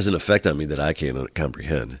has an effect on me that I can't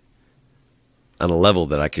comprehend on a level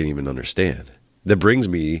that I can't even understand. That brings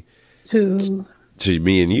me To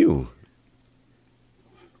me and you.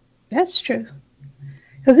 That's true.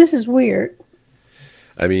 Because this is weird.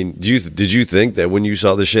 I mean, did you think that when you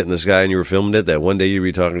saw the shit in the sky and you were filming it, that one day you'd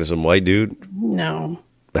be talking to some white dude No.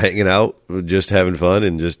 hanging out, just having fun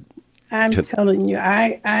and just... I'm telling you,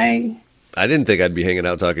 I didn't think I'd be hanging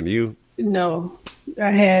out talking to you. no.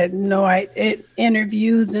 I had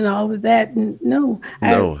interviews and all of that. No.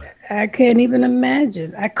 I can't even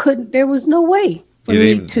imagine. I couldn't. There was no way for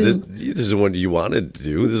me to. This is what you wanted to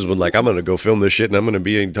do. This is when, like, I'm going to go film this shit and I'm going to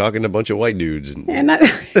be talking to a bunch of white dudes. And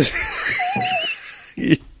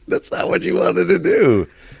That's not what you wanted to do.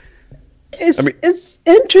 It's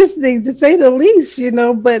interesting to say the least, you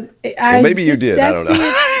know, but maybe you did. I don't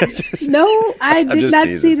know. No, I did not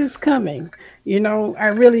teasing. see this coming. You know, I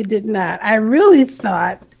really did not. I really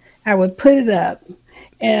thought I would put it up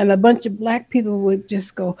and a bunch of black people would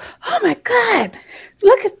just go, "Oh my God,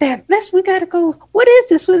 look at that. We got to go. What is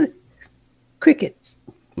this with crickets?"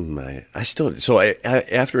 After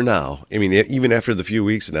now, I mean, even after the few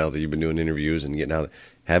weeks now that you've been doing interviews and getting out,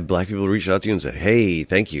 have black people reach out to you and say, "Hey,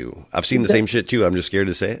 thank you. I've seen the same shit too. I'm just scared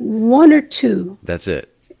to say it." One or two. That's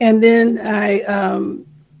it. And then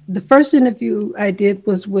the first interview I did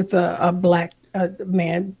was with a black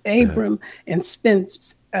man, Abram and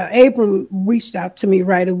Spence. Abram reached out to me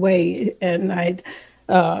right away and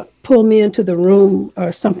pulled me into the room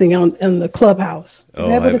or something in the clubhouse. Is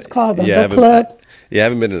that what it's called? The club? Yeah, I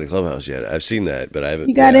haven't been to the clubhouse yet. I've seen that, but I haven't.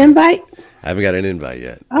 You got an invite? I haven't got an invite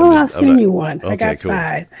yet. Oh, I'll send you one. Okay, I got cool.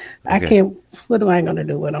 5. Okay. I can't. What am I going to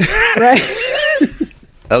do with them? Right?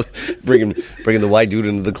 I'll bringing the white dude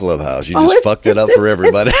into the clubhouse. You just fucked it up for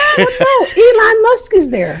everybody. No, Elon Musk is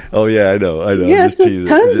there. Oh yeah, I know. Yeah, just teasing.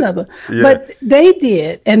 tons of them. Yeah. But they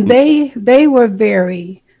did, and they were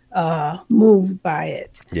very moved by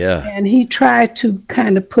it. Yeah. And he tried to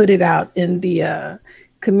kind of put it out in the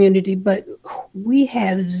community, but we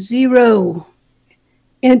had zero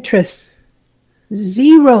interest.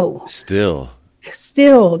 Zero. Still,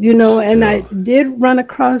 you know. And I did run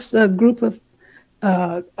across a group of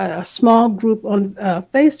a small group on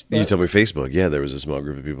Facebook. You told me Facebook. Yeah, there was a small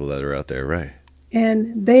group of people that are out there, right?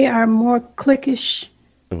 And they are more cliquish.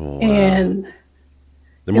 Oh, wow. And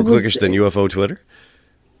they're more cliquish than UFO Twitter?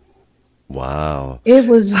 Wow. It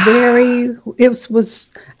was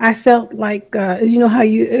I felt like, you know how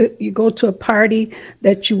you go to a party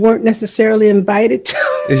that you weren't necessarily invited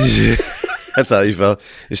to? That's how you felt.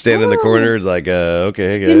 You stand in the corner like,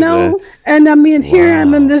 okay, guys. You know, and I mean, here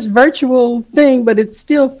I'm in this virtual thing, but it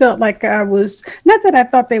still felt like I was, not that I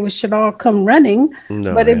thought they should all come running,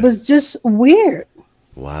 but it was just weird.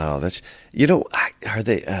 Wow. That's, you know, are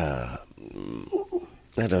they, I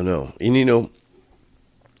don't know. And, you know,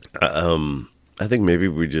 I think maybe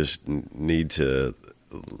we just need to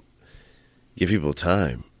give people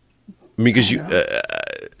time. I mean, because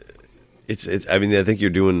I mean, I think you're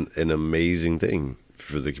doing an amazing thing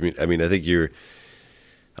for the community. I mean, I think you're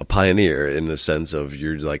a pioneer in the sense of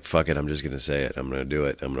you're like, fuck it, I'm just going to say it. I'm going to do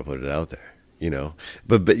it. I'm going to put it out there, you know.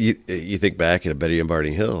 But you think back at Betty and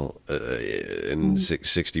Barney Hill in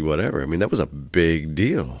 60 whatever. I mean, that was a big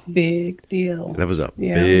deal. Big deal. That was a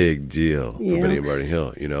big deal for Betty and Barney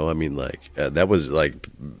Hill, you know. I mean, like that was the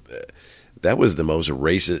most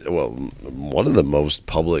racist. Well, one of the most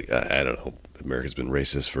public. I don't know. America's been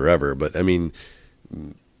racist forever, but I mean,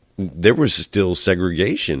 there was still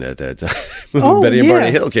segregation at that time when Betty and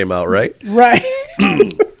Barney Hill came out, right? Right.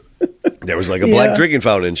 There was like a black drinking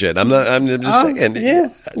fountain and shit. I'm just saying,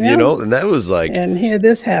 you know, and that was like, and here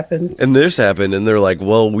this happens. And this happened, and they're like,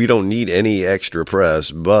 well, we don't need any extra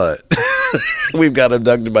press, but we've got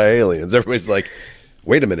abducted by aliens. Everybody's like,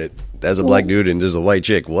 wait a minute, that's a black dude and there's a white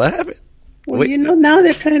chick. What happened? Well, you know, now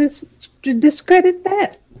they're trying to discredit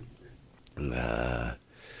that. Nah.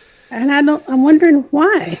 And I'm wondering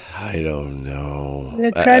why. I don't know.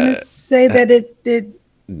 They're trying to say that it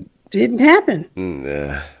didn't happen.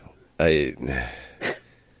 I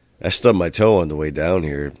stubbed my toe on the way down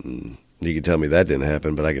here. You can tell me that didn't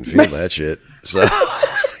happen, but I can feel that shit. So,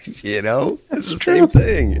 you know, it's the same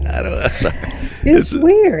thing. I don't know. It's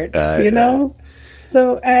weird, you know.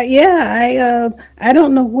 So I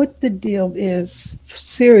don't know what the deal is.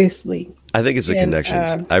 Seriously. I think it's the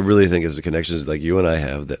connections. I really think it's the connections like you and I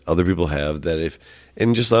have that other people have that if,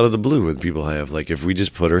 and just out of the blue with people have, like if we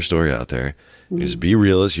just put our story out there, just be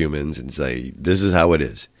real as humans and say, this is how it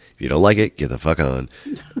is. If you don't like it, get the fuck on.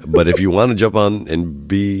 But if you want to jump on and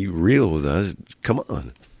be real with us, come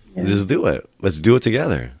on. Yeah. Just do it. Let's do it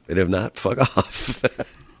together. And if not, fuck off.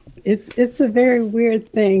 It's a very weird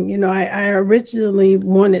thing. You know, I originally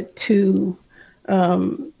wanted to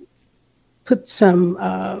put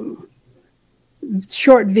some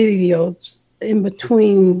short videos in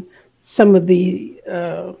between some of the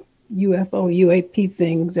UAP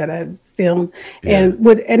things that I filmed,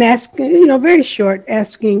 and ask, you know, very short,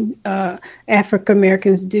 asking African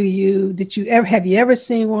Americans, have you ever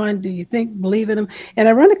seen one? Do you believe in them? And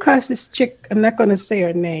I run across this chick, I'm not going to say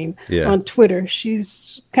her name, on Twitter.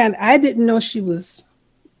 She's I didn't know she was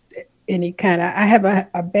any kind of, I have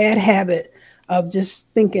a bad habit of just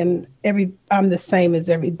thinking I'm the same as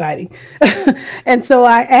everybody. And so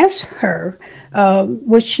I asked her,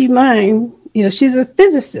 would she mind, you know, she's a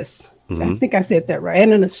physicist. I think I said that right.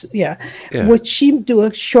 And would she do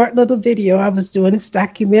a short little video? I was doing this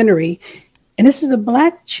documentary, and this is a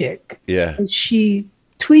Black chick. Yeah. And she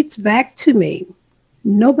tweets back to me,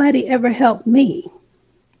 nobody ever helped me.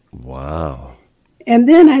 Wow. And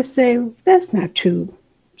then I say, that's not true.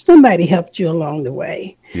 Somebody helped you along the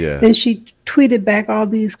way. Yeah. Then she tweeted back all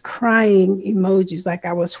these crying emojis like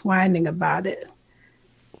I was whining about it.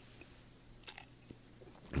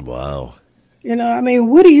 Wow. You know, I mean,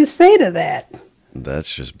 what do you say to that?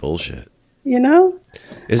 That's just bullshit. You know?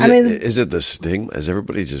 Is it the stigma? Is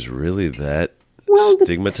everybody just really that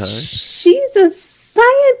stigmatized? She's a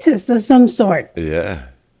scientist of some sort. Yeah.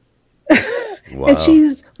 Wow. And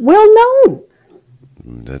she's well known.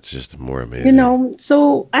 That's just more amazing. You know,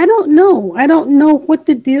 so I don't know. I don't know what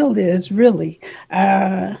the deal is, really.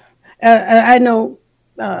 I know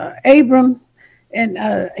Abram,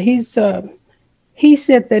 and he said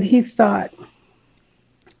that he thought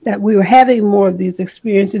that we were having more of these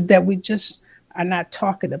experiences, that we just are not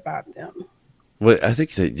talking about them. Well, I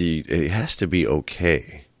think that it has to be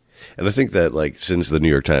okay. And I think that, like, since the New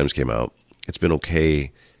York Times came out, it's been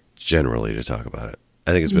okay generally to talk about it.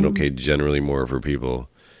 I think it's been okay generally more for people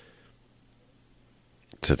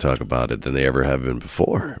to talk about it than they ever have been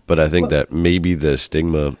before. But I think that maybe the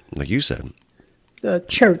stigma, like you said, the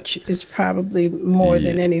church is probably more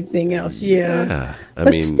than anything else. Yeah. I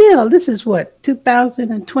but mean, still, this is what,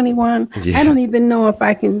 2021? Yeah. I don't even know if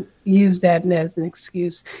I can use that as an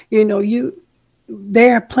excuse. You know,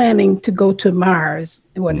 they're planning to go to Mars,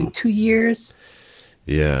 in 2 years?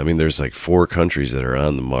 Yeah. I mean, there's like 4 countries that are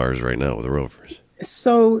on the Mars right now with rovers.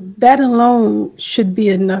 So that alone should be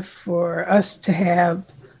enough for us to have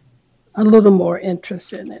a little more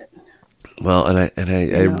interest in it. Well, and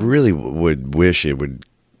I really would wish it would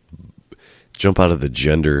jump out of the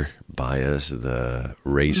gender bias, the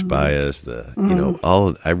race bias, you know,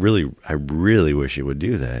 I really wish it would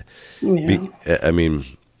do that. Yeah. I mean,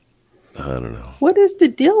 I don't know. What is the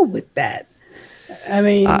deal with that? I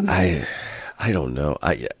mean, I don't know.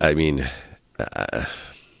 I mean,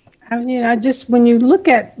 I just,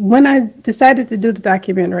 when I decided to do the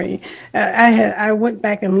documentary, I went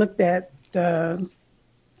back and looked at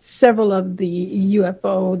several of the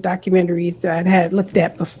UFO documentaries that I had looked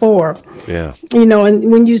at before. Yeah. You know,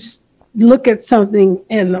 and when you look at something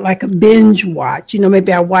in like a binge watch, you know,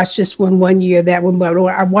 maybe I watched this one year, that one, but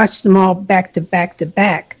I watched them all back to back to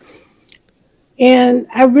back. And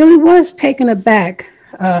I really was taken aback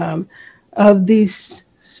of these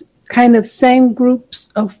kind of same groups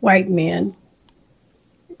of white men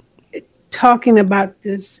talking about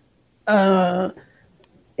this in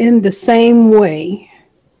the same way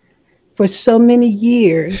for so many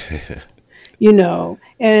years, you know,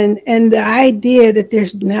 and the idea that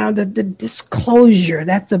there's now the disclosure,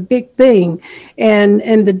 that's a big thing,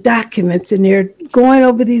 and the documents, and they're going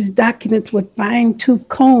over these documents with fine-tooth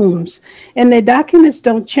combs, and the documents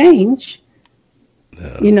don't change.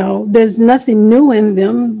 No. You know, there's nothing new in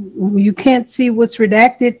them. You can't see what's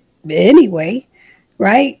redacted anyway,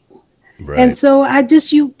 right? Right. And so I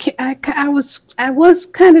was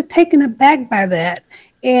kind of taken aback by that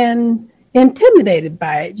and intimidated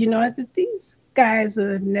by it. You know, I said, these guys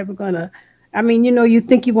are never gonna. I mean, you know, you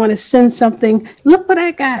think you want to send something. Look what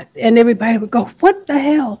I got, and everybody would go, "What the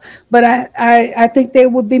hell?" But I think they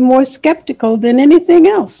would be more skeptical than anything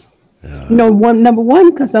else. Yeah. You know, number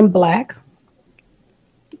one, because I'm Black.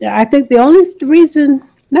 Yeah, I think the only reason,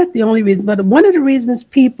 not the only reason, but one of the reasons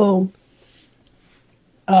people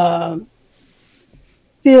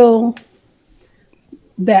feel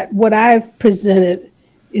that what I've presented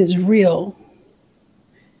is real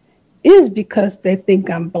is because they think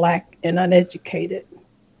I'm Black and uneducated,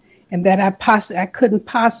 and that I couldn't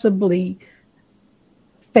possibly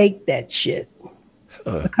fake that shit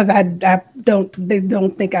because they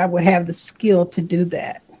don't think I would have the skill to do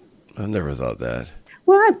that. I never thought that.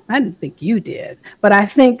 Well, I didn't think you did, but I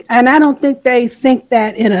think, and I don't think they think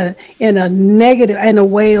that in a negative, in a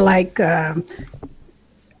way like,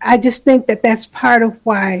 I just think that that's part of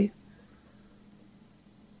why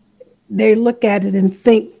they look at it and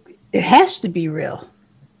think it has to be real.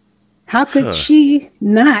 How could she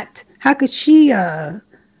not? How could she? I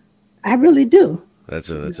really do.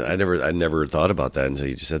 I never thought about that until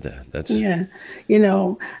you just said that. Yeah,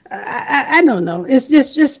 I don't know. It's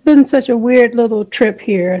just been such a weird little trip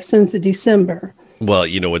here since December. Well,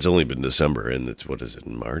 it's only been December, and what is it,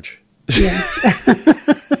 in March? Yeah.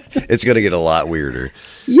 It's going to get a lot weirder.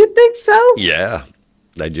 You think so? Yeah,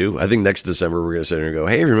 I do. I think next December we're going to sit here and go,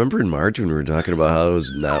 hey, remember in March when we were talking about how it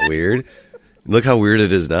was not weird? Look how weird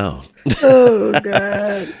it is now. Oh,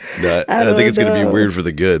 God. No, I think it's going to be weird for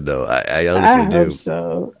the good, though. I honestly do. I hope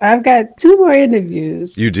so. I've got 2 more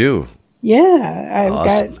interviews. You do? Yeah.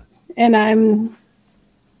 Awesome. I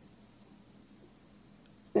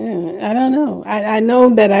don't know. I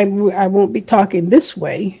know that I won't be talking this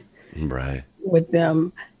way. Right. With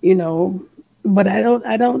them, but I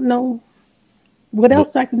don't know what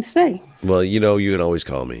else I can say. Well, you can always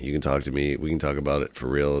call me. You can talk to me. We can talk about it for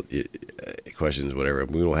real, questions, whatever.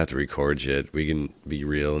 We don't have to record shit. We can be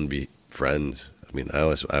real and be friends. I mean, I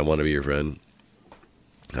want to be your friend.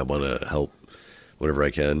 I want to help whenever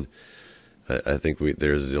I can. I think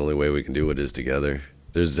there's the only way we can do it is together.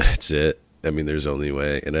 That's it. I mean, there's only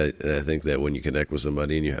way. And I think that when you connect with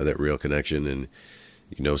somebody and you have that real connection and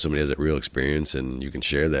somebody has that real experience and you can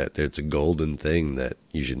share that, it's a golden thing that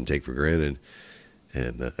you shouldn't take for granted.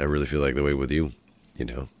 And I really feel like the way with you,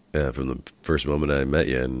 from the first moment I met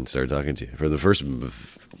you and started talking to you, from the first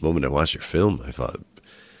moment I watched your film, I thought,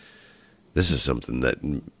 this is something that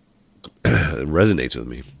resonates with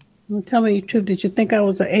me. Well, tell me the truth. Did you think I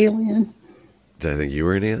was an alien? Did I think you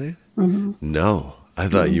were an alien? Mm-hmm. No, I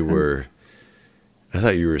thought you were. I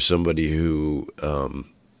thought you were somebody who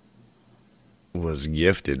was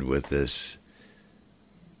gifted with this.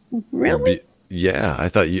 Really? Yeah, I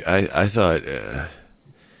thought you. I thought.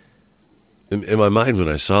 In my mind, when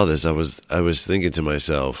I saw this, I was thinking to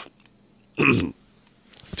myself, to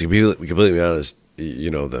be completely honest,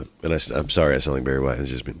 I'm sorry I sound like Barry White. I've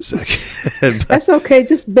just been sick. That's okay.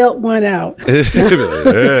 Just belt one out.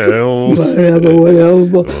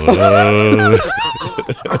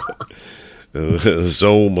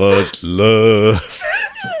 So much love.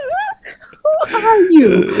 Who are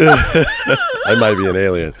you? I might be an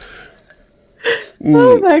alien.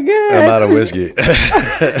 Oh my God! I'm out of whiskey. If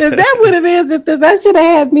that what it is, I should have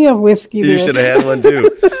had me a whiskey. You should have had one too.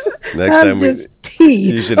 Next time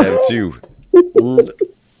tea. You should have 2.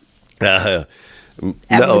 That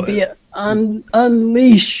would be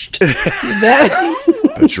unleashed.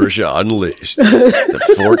 Patricia Unleashed.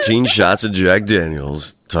 14 shots of Jack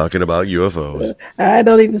Daniels talking about UFOs. I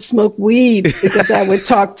don't even smoke weed because I would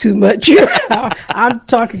talk too much. I'm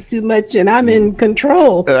talking too much and I'm in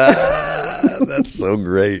control. That's so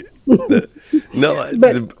great. No,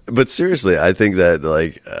 but seriously, I think that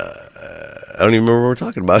I don't even remember what we're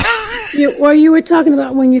talking about. You were talking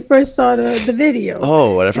about when you first saw the video.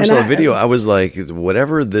 Oh, when I first saw the video, I was like,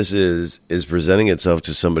 whatever this is presenting itself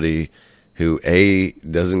to somebody who A,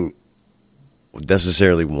 doesn't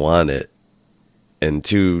necessarily want it, and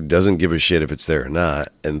 2, doesn't give a shit if it's there or not,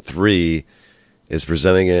 and 3, is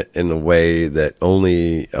presenting it in a way that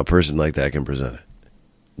only a person like that can present it.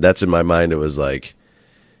 That's in my mind. It was like,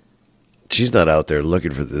 she's not out there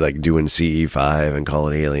looking for doing CE5 and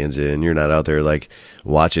calling aliens in. You're not out there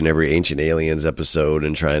watching every Ancient Aliens episode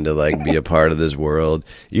and trying to be a part of this world.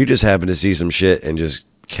 You just happened to see some shit and just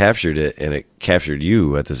captured it, and it captured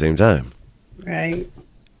you at the same time. Right.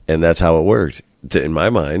 And that's how it worked in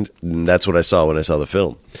my mind. And that's what I saw when I saw the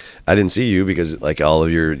film. I didn't see you because all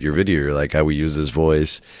of your video, you're I would use this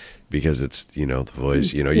voice because it's, the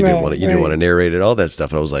voice, you didn't want to narrate it, all that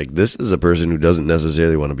stuff. And I was like, this is a person who doesn't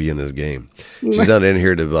necessarily want to be in this game. She's not in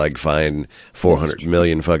here to find 400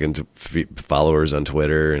 million fucking followers on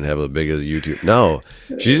Twitter and have a big as YouTube. No,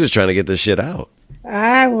 she's just trying to get this shit out.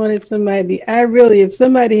 I wanted somebody, if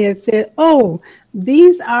somebody had said, oh,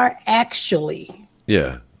 these are actually,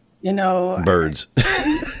 birds,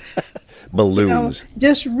 balloons,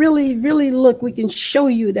 just really, really look, we can show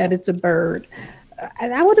you that it's a bird.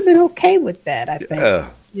 And I would have been okay with that, I think,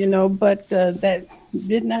 but that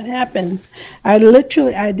did not happen. I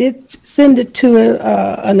did send it to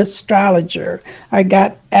an astrologer I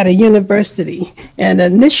got at a university. And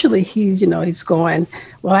initially he's going,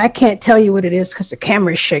 well, I can't tell you what it is because the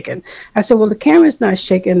camera is shaking. I said, well, the camera's not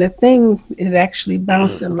shaking. The thing is actually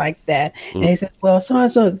bouncing like that. And he said, well, so and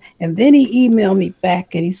so. And then he emailed me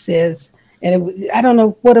back and he says, I don't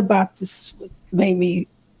know what about this made me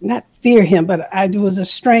not fear him, but it was a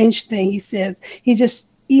strange thing. He says, he just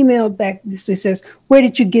emailed back. So he says, where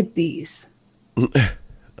did you get these?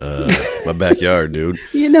 My backyard, dude.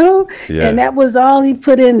 Yeah. Yeah. And that was all he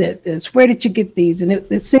put in it. It's, where did you get these? And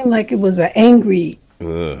it seemed like it was an angry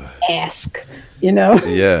ask,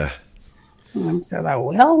 Yeah. And I said,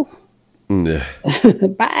 well, Yeah.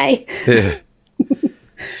 bye. Yeah.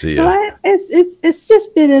 See ya. So it's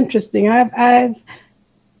just been interesting. I've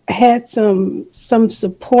had some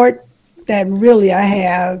support that really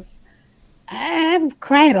I've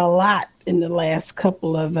cried a lot in the last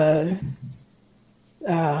couple of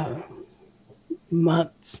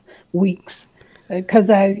months, weeks, because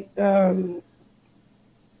I don't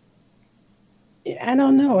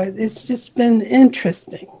know. It's just been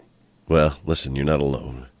interesting. Well, listen, you're not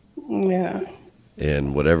alone. Yeah.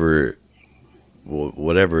 And whatever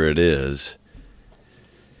it is,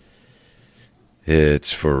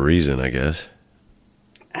 it's for a reason, I guess.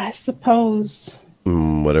 I suppose.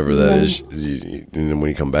 Whatever that is, and when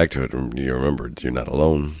you come back to it, you remember you're not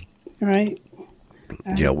alone. Right.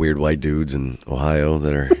 You got weird white dudes in Ohio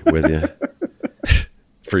that are with you.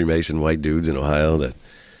 Freemason white dudes in Ohio that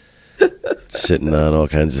sitting on all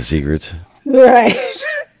kinds of secrets. Right.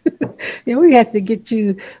 Yeah, we have to get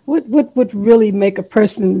you. What would really make a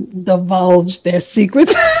person divulge their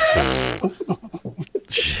secrets?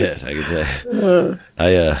 Shit, I can tell you.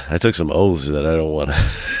 I took some oaths that I don't want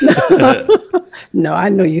to. No, I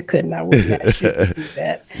know you couldn't. I wouldn't ask you to do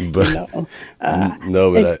that. But,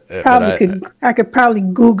 I could probably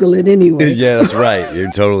Google it anyway. Yeah, that's right.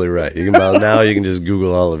 You're totally right. You can just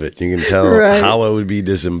Google all of it. You can tell how I would be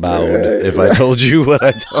disemboweled if I told you what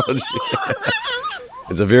I told you.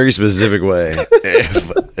 It's a very specific way,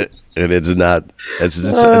 and it's not. It's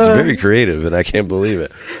very creative, and I can't believe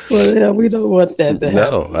it. Well, yeah, we don't want that to happen.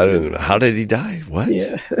 No, I don't know. How did he die? What?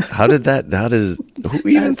 Yeah. Who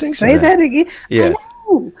even thinks say of that? That again? Yeah. I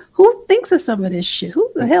know. Who thinks of some of this shit?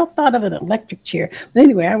 Who the hell thought of an electric chair? But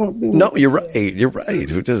anyway, I won't be. No, you're right. You're right.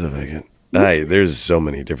 Who does it? There's so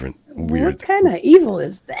many different weird. What kind of evil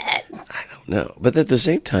is that? I don't know. But at the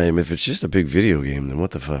same time, if it's just a big video game, then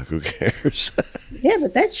what the fuck? Who cares? Yeah,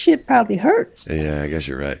 but that shit probably hurts. Yeah, I guess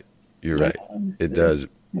you're right. You're right. It does.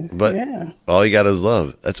 But all you got is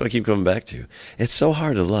love. That's what I keep coming back to. It's so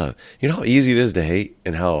hard to love. You know how easy it is to hate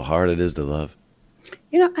and how hard it is to love?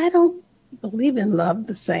 I don't believe in love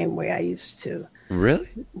the same way I used to. Really?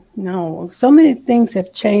 No. So many things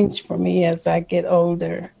have changed for me as I get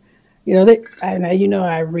older.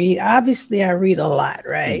 I read. Obviously, I read a lot,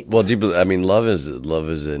 right? Well, love is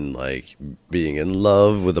in like being in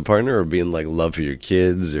love with a partner, or being like love for your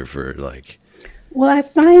kids, or for like. Well, I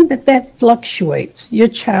find that fluctuates. Your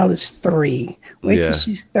child is 3. Wait till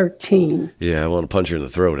she's 13. Yeah, I want to punch her in the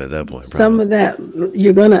throat at that point. Probably. Some of that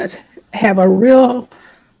you're gonna have a real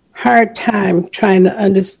hard time trying to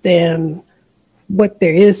understand what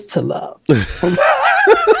there is to love.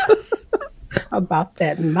 About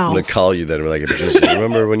that mouth. I'm gonna call you then. Like,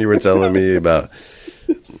 remember when you were telling me about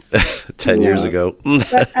 10 years ago?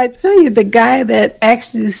 But I tell you, the guy that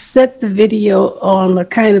actually set the video on a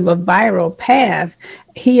kind of a viral path,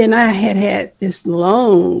 he and I had this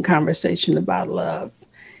long conversation about love,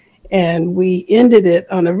 and we ended it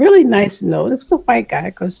on a really nice note. It was a white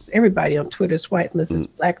guy, because everybody on Twitter is white unless it's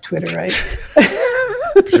Black Twitter, right?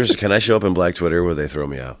 Patricia, can I show up in Black Twitter where they throw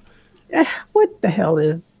me out? What the hell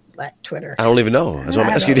is Black Twitter? I don't even know. That's what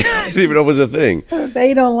I'm asking you. I didn't even know it was a thing.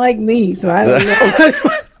 They don't like me, so I don't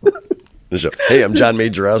know. Hey, I'm John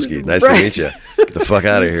Majorowski. Nice to meet you. Get the fuck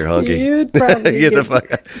out of here, honky. You'd probably get the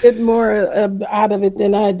fuck out. Get more out of it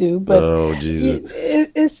than I do. But oh, Jesus.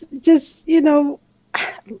 It's just,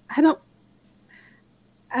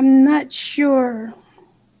 I'm not sure.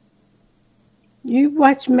 You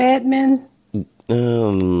watch Mad Men?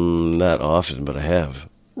 Not often, but I have.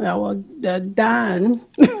 Well, Don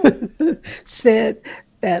said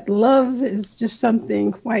that love is just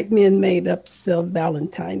something white men made up to sell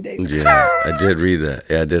Valentine's Day. Yeah, I did read that.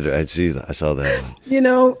 Yeah, I did. I saw that one.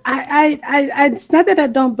 It's not that I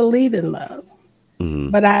don't believe in love,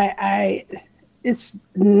 but it's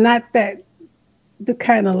not that the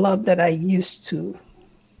kind of love that I used to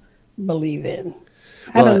believe in.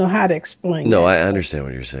 I don't know how to explain No, that. I understand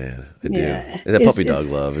what you're saying. I do. Yeah. And that puppy dog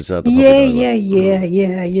love. It's not the puppy Yeah, dog love.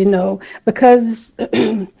 yeah. You know, because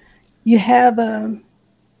you have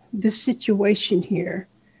this situation here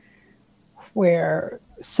where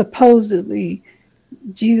supposedly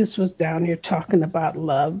Jesus was down here talking about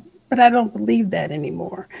love, but I don't believe that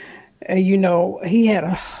anymore. You know,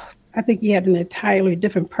 I think he had an entirely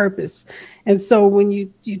different purpose. And so when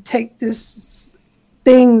you take this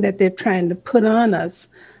thing that they're trying to put on us,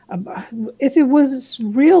 if it was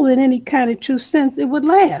real in any kind of true sense, it would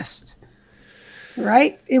last,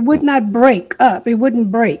 right? It would not break up. It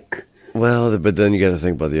wouldn't break. Well, but then you got to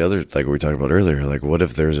think about the other, like we talked about earlier, like what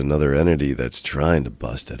if there's another entity that's trying to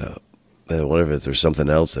bust it up? And what if there's something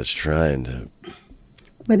else that's trying to?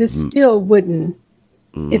 But it still wouldn't.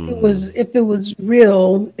 If it was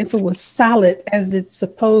real, if it was solid as it's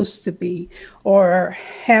supposed to be, or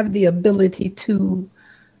have the ability to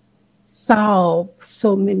solve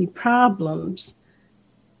so many problems,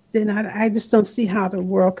 then I just don't see how the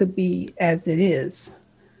world could be as it is.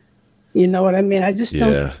 You know what I mean? I just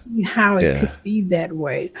don't see how it could be that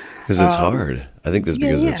way. Because it's hard. I think that's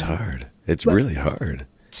because it's hard. It's really hard.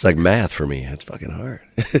 It's like math for me. It's fucking hard.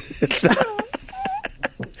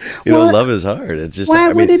 Love is hard. It's just.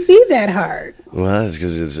 Why would it be that hard? Well, it's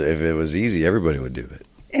because if it was easy, everybody would do it.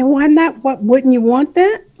 And why not? What wouldn't you want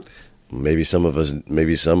that? Maybe some of us,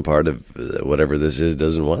 maybe some part of whatever this is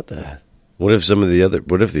doesn't want that. What if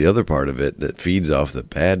the other part of it that feeds off the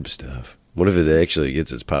bad stuff? What if it actually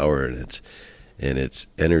gets its power and its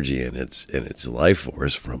energy and its life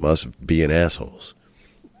force from us being assholes?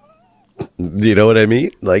 Do you know what I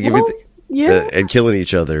mean? Like and killing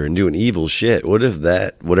each other and doing evil shit. What if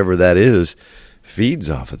that, whatever that is, feeds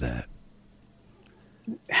off of that?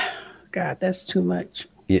 God, that's too much.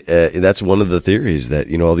 That's one of the theories that,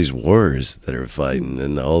 all these wars that are fighting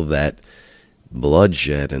and all that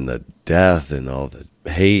bloodshed and the death and all the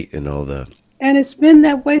hate and all the... And it's been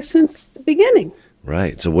that way since the beginning.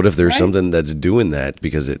 Right. So what if there's something that's doing that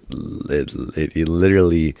because it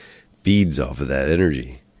literally feeds off of that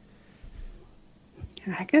energy?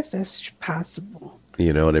 I guess that's possible.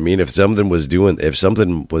 You know what I mean? If something was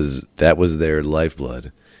that was their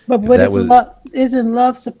lifeblood. But what if isn't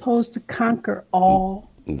love supposed to conquer all?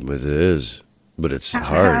 But it is. But it's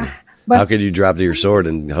hard. How could you drop to your sword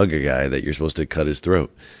and hug a guy that you're supposed to cut his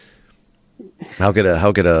throat? How could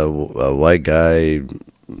a white guy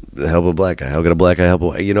help a black guy? How could a black guy help a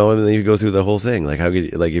white? And then you go through the whole thing. Like how could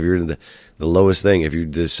if you're in the lowest thing, if you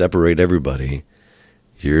just separate everybody,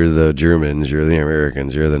 you're the Germans, you're the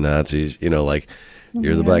Americans, you're the Nazis.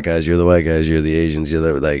 You're the black guys, you're the white guys, you're the Asians.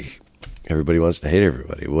 You're everybody wants to hate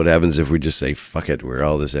everybody. What happens if we just say fuck it? We're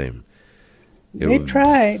all the same. They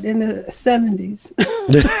tried in the 70s.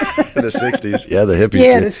 The 60s. Yeah, the hippies.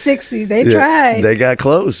 Yeah, the 60s. They tried. They got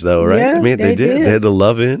close, though, right? Yeah, I mean, they did. They had the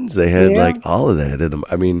love-ins. They had, all of that.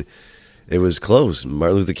 I mean, it was close.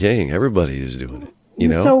 Martin Luther King. Everybody is doing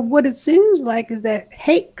it, So what it seems like is that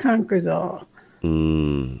hate conquers all.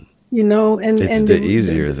 And it's the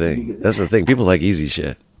easier thing. That's the thing. People like easy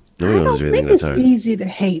shit. Nobody wants to do anything that's hard. It's easy to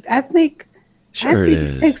hate. I think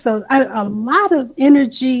it takes a lot of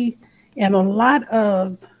energy and a lot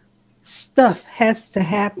of stuff has to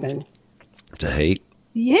happen to hate.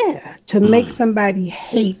 Yeah, to make somebody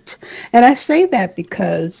hate. And I say that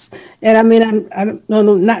because, and I mean, I'm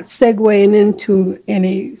not segueing into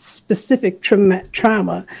any specific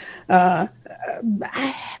trauma. I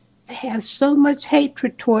have so much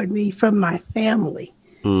hatred toward me from my family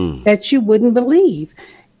that you wouldn't believe.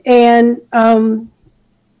 And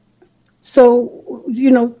so,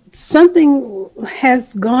 something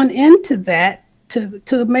has gone into that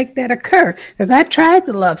to make that occur. Because I tried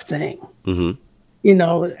the love thing. Mm-hmm.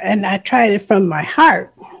 And I tried it from my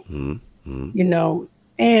heart, and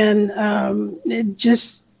it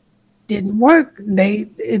just didn't work.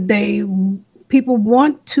 People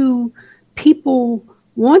want to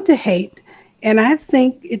hate. And I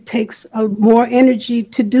think it takes more energy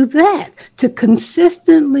to do that, to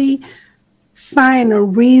consistently find a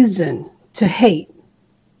reason to hate.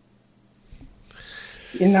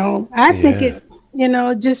 I think it, you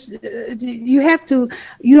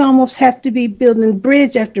almost have to be building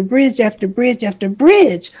bridge after bridge after bridge after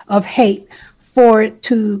bridge of hate for it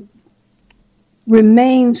to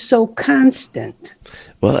remain so constant.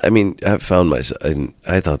 Well, I mean, I've found myself, and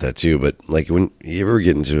I thought that too, but like when you ever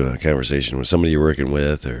get into a conversation with somebody you're working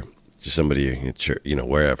with or just somebody at church,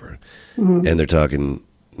 wherever, and they're talking,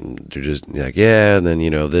 they're just like, yeah, and then,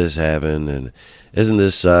 this happened, and isn't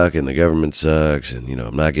this suck, and the government sucks, and,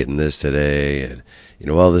 I'm not getting this today, and,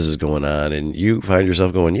 all this is going on, and you find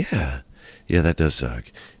yourself going, yeah, that does suck.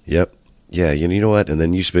 Yep. yeah, you know what? And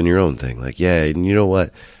then you spin your own thing. Like, yeah, and you know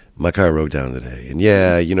what? My car broke down today. And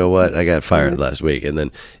yeah, you know what? I got fired last week. And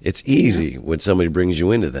then it's easy when somebody brings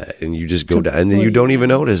you into that and you just go down and then you don't even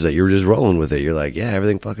notice that you're just rolling with it. You're like, yeah,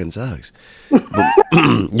 everything fucking sucks. But,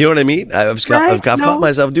 you know what I mean? I've caught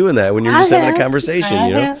myself doing that when you're just having a conversation,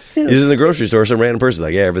 you know? You're just in the grocery store, some random person's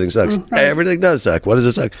like, yeah, everything sucks. Hey, everything does suck. What does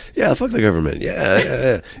it suck? Yeah, fuck the government.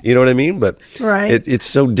 Yeah. You know what I mean? But it's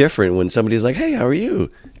so different when somebody's like, hey, how are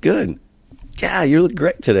you? Good. Yeah, you look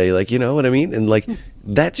great today. Like, you know what I mean? And like,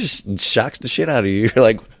 that just shocks the shit out of you. You're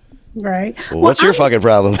like, right. Well, what's your fucking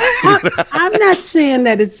problem? I'm not saying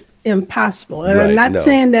that it's impossible. And I'm not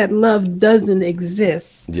saying that love doesn't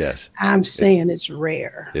exist. Yes. I'm saying it's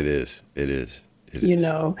rare. It is. You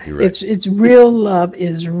know, right. it's real love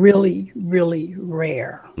is really, really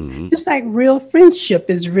rare. Mm-hmm. Just like real friendship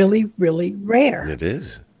is really, really rare. It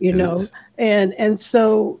is. You know, and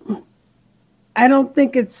so I don't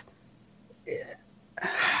think it's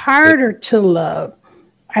harder to love.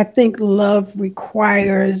 I think love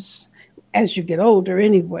requires, as you get older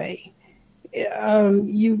anyway,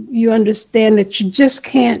 you understand that you just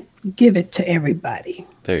can't give it to everybody.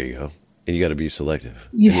 There you go. And you got to be selective.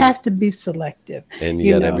 You have to be selective. And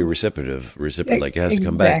you got to be reciprocative. Like it has to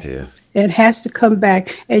come back to you. It has to come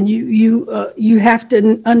back. And you have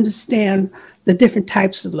to understand the different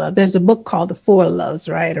types of love. There's a book called The Four Loves,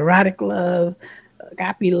 right? Erotic love,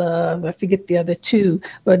 agape love, I forget the other two.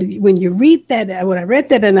 But when you read that, when I read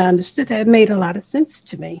that and I understood that, it made a lot of sense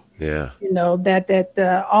to me. Yeah. You know,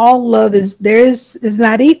 that all love is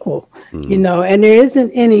not equal, you know, and there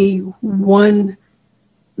isn't any one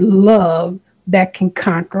love that can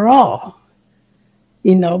conquer all,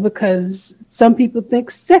 you know, because some people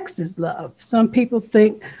think sex is love. Some people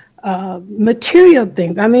think material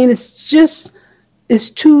things. I mean, it's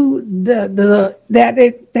too that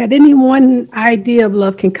any one idea of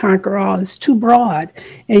love can conquer all. It's too broad,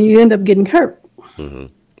 and you end up getting hurt. Mm-hmm.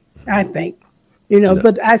 I think, you know. No.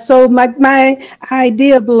 But my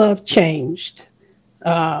idea of love changed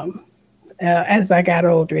as I got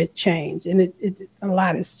older. It changed, and it a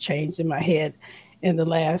lot has changed in my head in the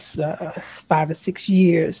last 5 or 6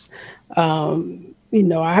 years. You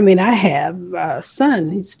know, I mean, I have a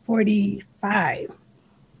son. He's 45.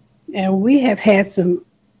 And we have had some,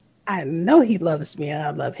 I know he loves me and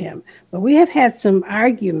I love him, but we have had some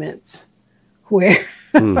arguments where,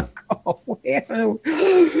 and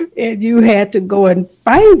you had to go and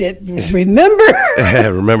find it. Remember?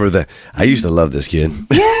 Remember that. I used to love this kid.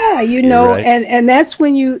 Yeah, you know, right. and that's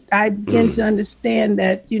when I begin to understand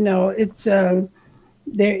that, you know, it's, there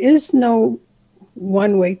is no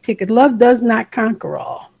one-way ticket. Love does not conquer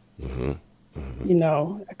all. Mm-hmm. Mm-hmm. You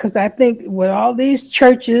know, because I think with all these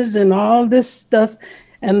churches and all this stuff,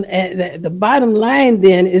 and the bottom line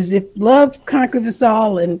then is if love conquers us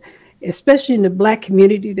all, and especially in the Black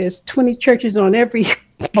community, there's 20 churches on every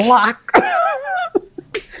block,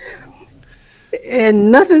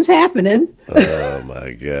 and nothing's happening. Oh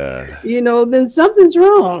my God! You know, then something's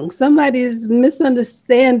wrong. Somebody is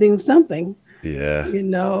misunderstanding something. Yeah. You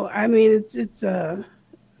know, I mean,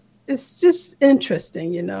 it's just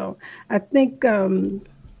interesting, you know. I think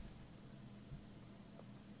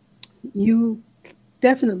you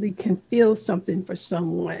definitely can feel something for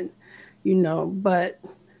someone, you know, but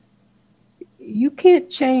you can't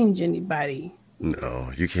change anybody.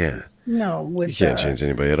 No, you can't. No, you can't change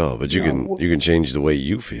anybody at all. But you can change the way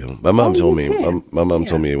you feel. My mom told me. My mom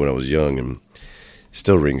told me when I was young, and it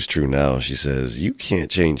still rings true now. She says you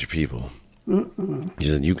can't change people. She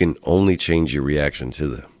said you can only change your reaction to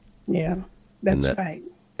them. Yeah, that's right.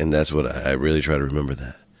 And that's what I really try to remember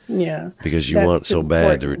that. Yeah. Because you want so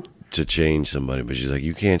bad to change somebody, but she's like,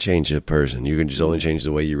 you can't change a person. You can just only change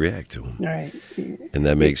the way you react to them. Right. And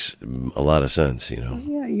that makes a lot of sense, you know.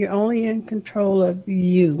 Yeah, you're only in control of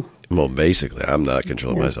you. Well, basically, I'm not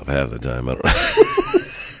controlling myself half the time. I don't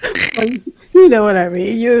well, you know what I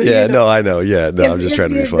mean. You know, no, I know. Yeah, no, I'm just trying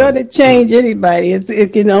to be funny. You're going to change anybody.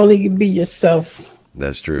 It can only be yourself.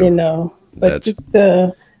 That's true. You know. But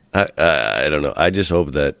I don't know. I just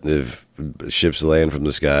hope that if ships land from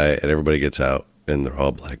the sky and everybody gets out and they're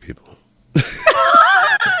all Black people.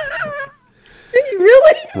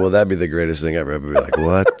 Really? Well, that'd be the greatest thing ever. I'd be like,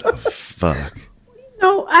 what the fuck?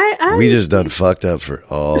 No, we just done fucked up for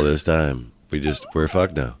all this time. We're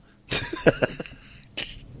fucked now.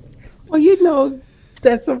 Well, you know,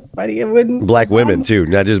 that's so funny. It wouldn't. Black women too,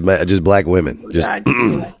 not just Black women. Just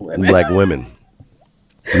Black women.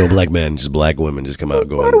 No Black men, just Black women. Just come out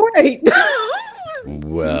going. Right.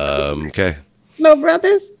 Okay. No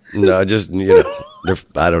brothers. No, just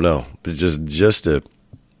I don't know, but just to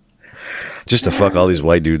fuck all these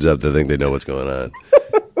white dudes up that think they know what's going on.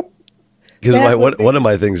 Because That would one of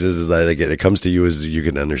my things is that it comes to you as you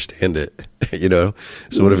can understand it, you know.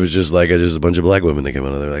 So what if it's just like just a bunch of black women that come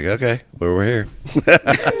out and they're like, okay, well, we're here.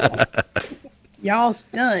 Y'all's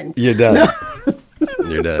done. You're done.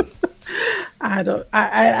 You're done. I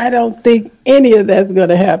don't think any of that's going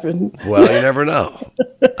to happen. Well, you never know.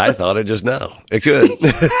 I thought it just now. It could.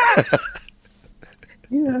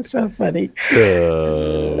 You're so funny.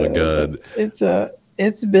 Oh my God.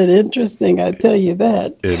 It's been interesting. I tell you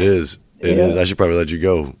that. It is. It Yeah. is. I should probably let you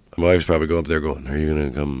go. My wife's probably going up there going, are you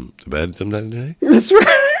going to come to bed sometime today? That's right.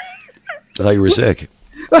 I thought you were sick.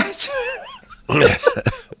 That's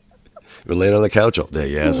Been laying on the couch all day,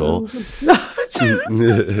 you asshole.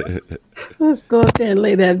 Let's go up there and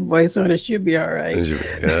lay that voice on it. She'll be all right. And she'll be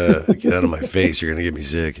like, get out of my face. You're going to get me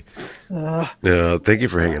sick. Thank you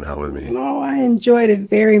for hanging out with me. No, I enjoyed it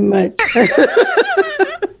very much.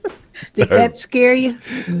 Did that scare you?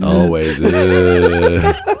 Always.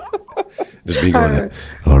 Just be going,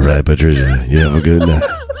 all right, Patricia, you have a good night.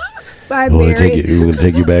 Bye, We're Mary. going to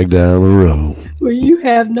take you back down the road. Well, you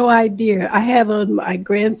have no idea. I have on my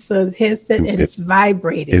grandson's headset and it's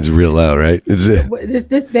vibrating. It's real loud, right? It's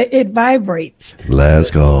It vibrates.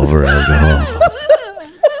 last call for alcohol.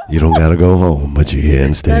 You don't got to go home, but you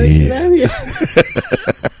can stay here.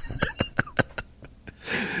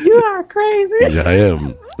 You are crazy. Yeah, I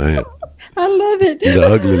am. I love it. The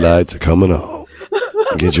ugly lights are coming on.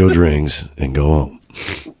 Get your drinks and go home.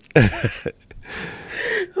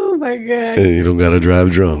 Oh my God. You don't got to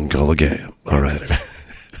drive drunk. Call a cab. All right.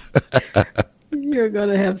 You're going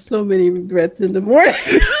to have so many regrets in the morning.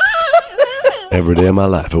 Every day of my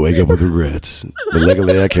life, I wake up with regrets. But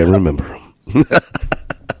luckily, I can't remember them.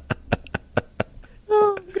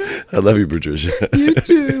 Oh, God. I love you, Patricia. You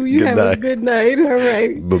too. You Good have night. a good night. All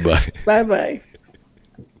right. Bye-bye. Bye-bye.